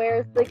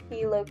 Where's the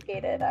key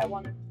located? I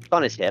want It's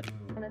on his hip.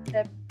 to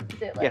tip.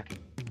 Is it like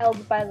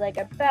held by like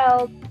a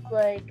belt,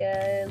 like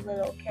a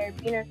little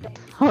carabiner thing?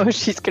 Oh,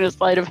 she's gonna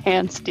sleight of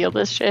hand steal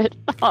this shit.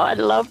 Oh, I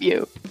love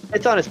you.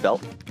 It's on his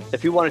belt.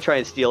 If you want to try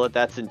and steal it,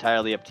 that's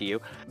entirely up to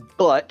you.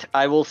 But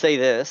I will say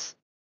this.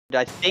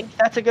 I think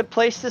that's a good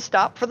place to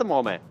stop for the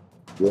moment.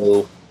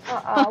 Whoa.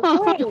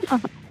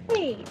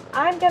 Wait.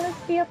 I'm gonna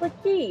steal the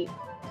key.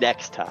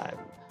 Next time.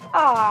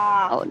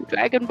 Oh,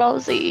 Dragon Ball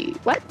Z.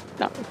 What?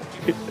 No.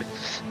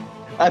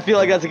 I feel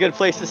like that's a good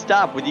place to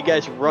stop with you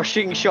guys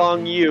rushing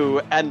Shang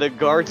Yu and the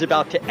guards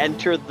about to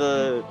enter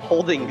the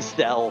holding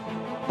cell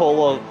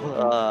full of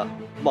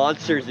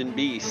monsters and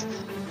beasts.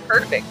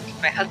 Perfect.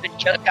 My husband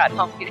just got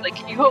home. He's like,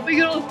 can you help me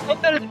get all the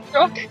stuff out of the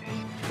truck?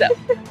 So,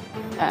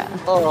 Yeah.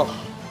 Oh,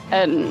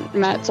 And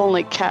Matt's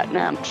only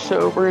catnapped,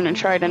 so we're gonna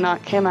try to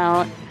knock him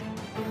out.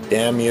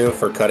 Damn you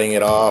for cutting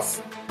it off.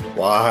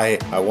 Why?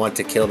 I want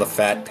to kill the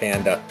fat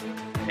panda.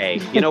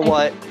 hey, you know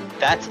what?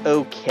 That's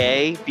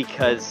okay,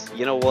 because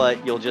you know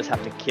what? You'll just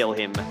have to kill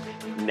him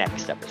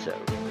next episode.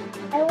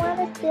 I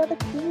want to steal the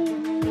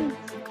keys.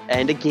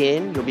 And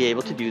again, you'll be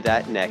able to do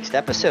that next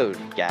episode,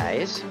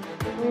 guys.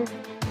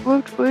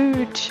 Woot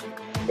woot.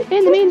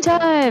 In the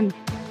meantime,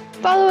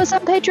 follow us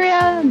on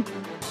Patreon.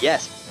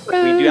 Yes, we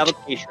do have a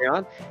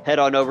Patreon. Head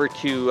on over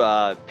to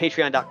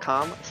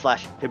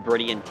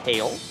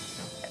patreon.com/HebrideanTales.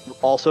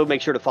 Also,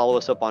 make sure to follow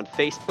us up on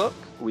Facebook.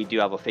 We do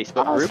have a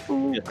Facebook group.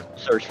 Just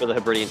search for the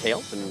Hebridean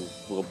Tales, and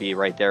we'll be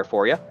right there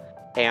for you.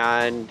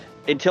 And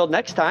until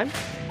next time,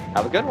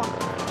 have a good one.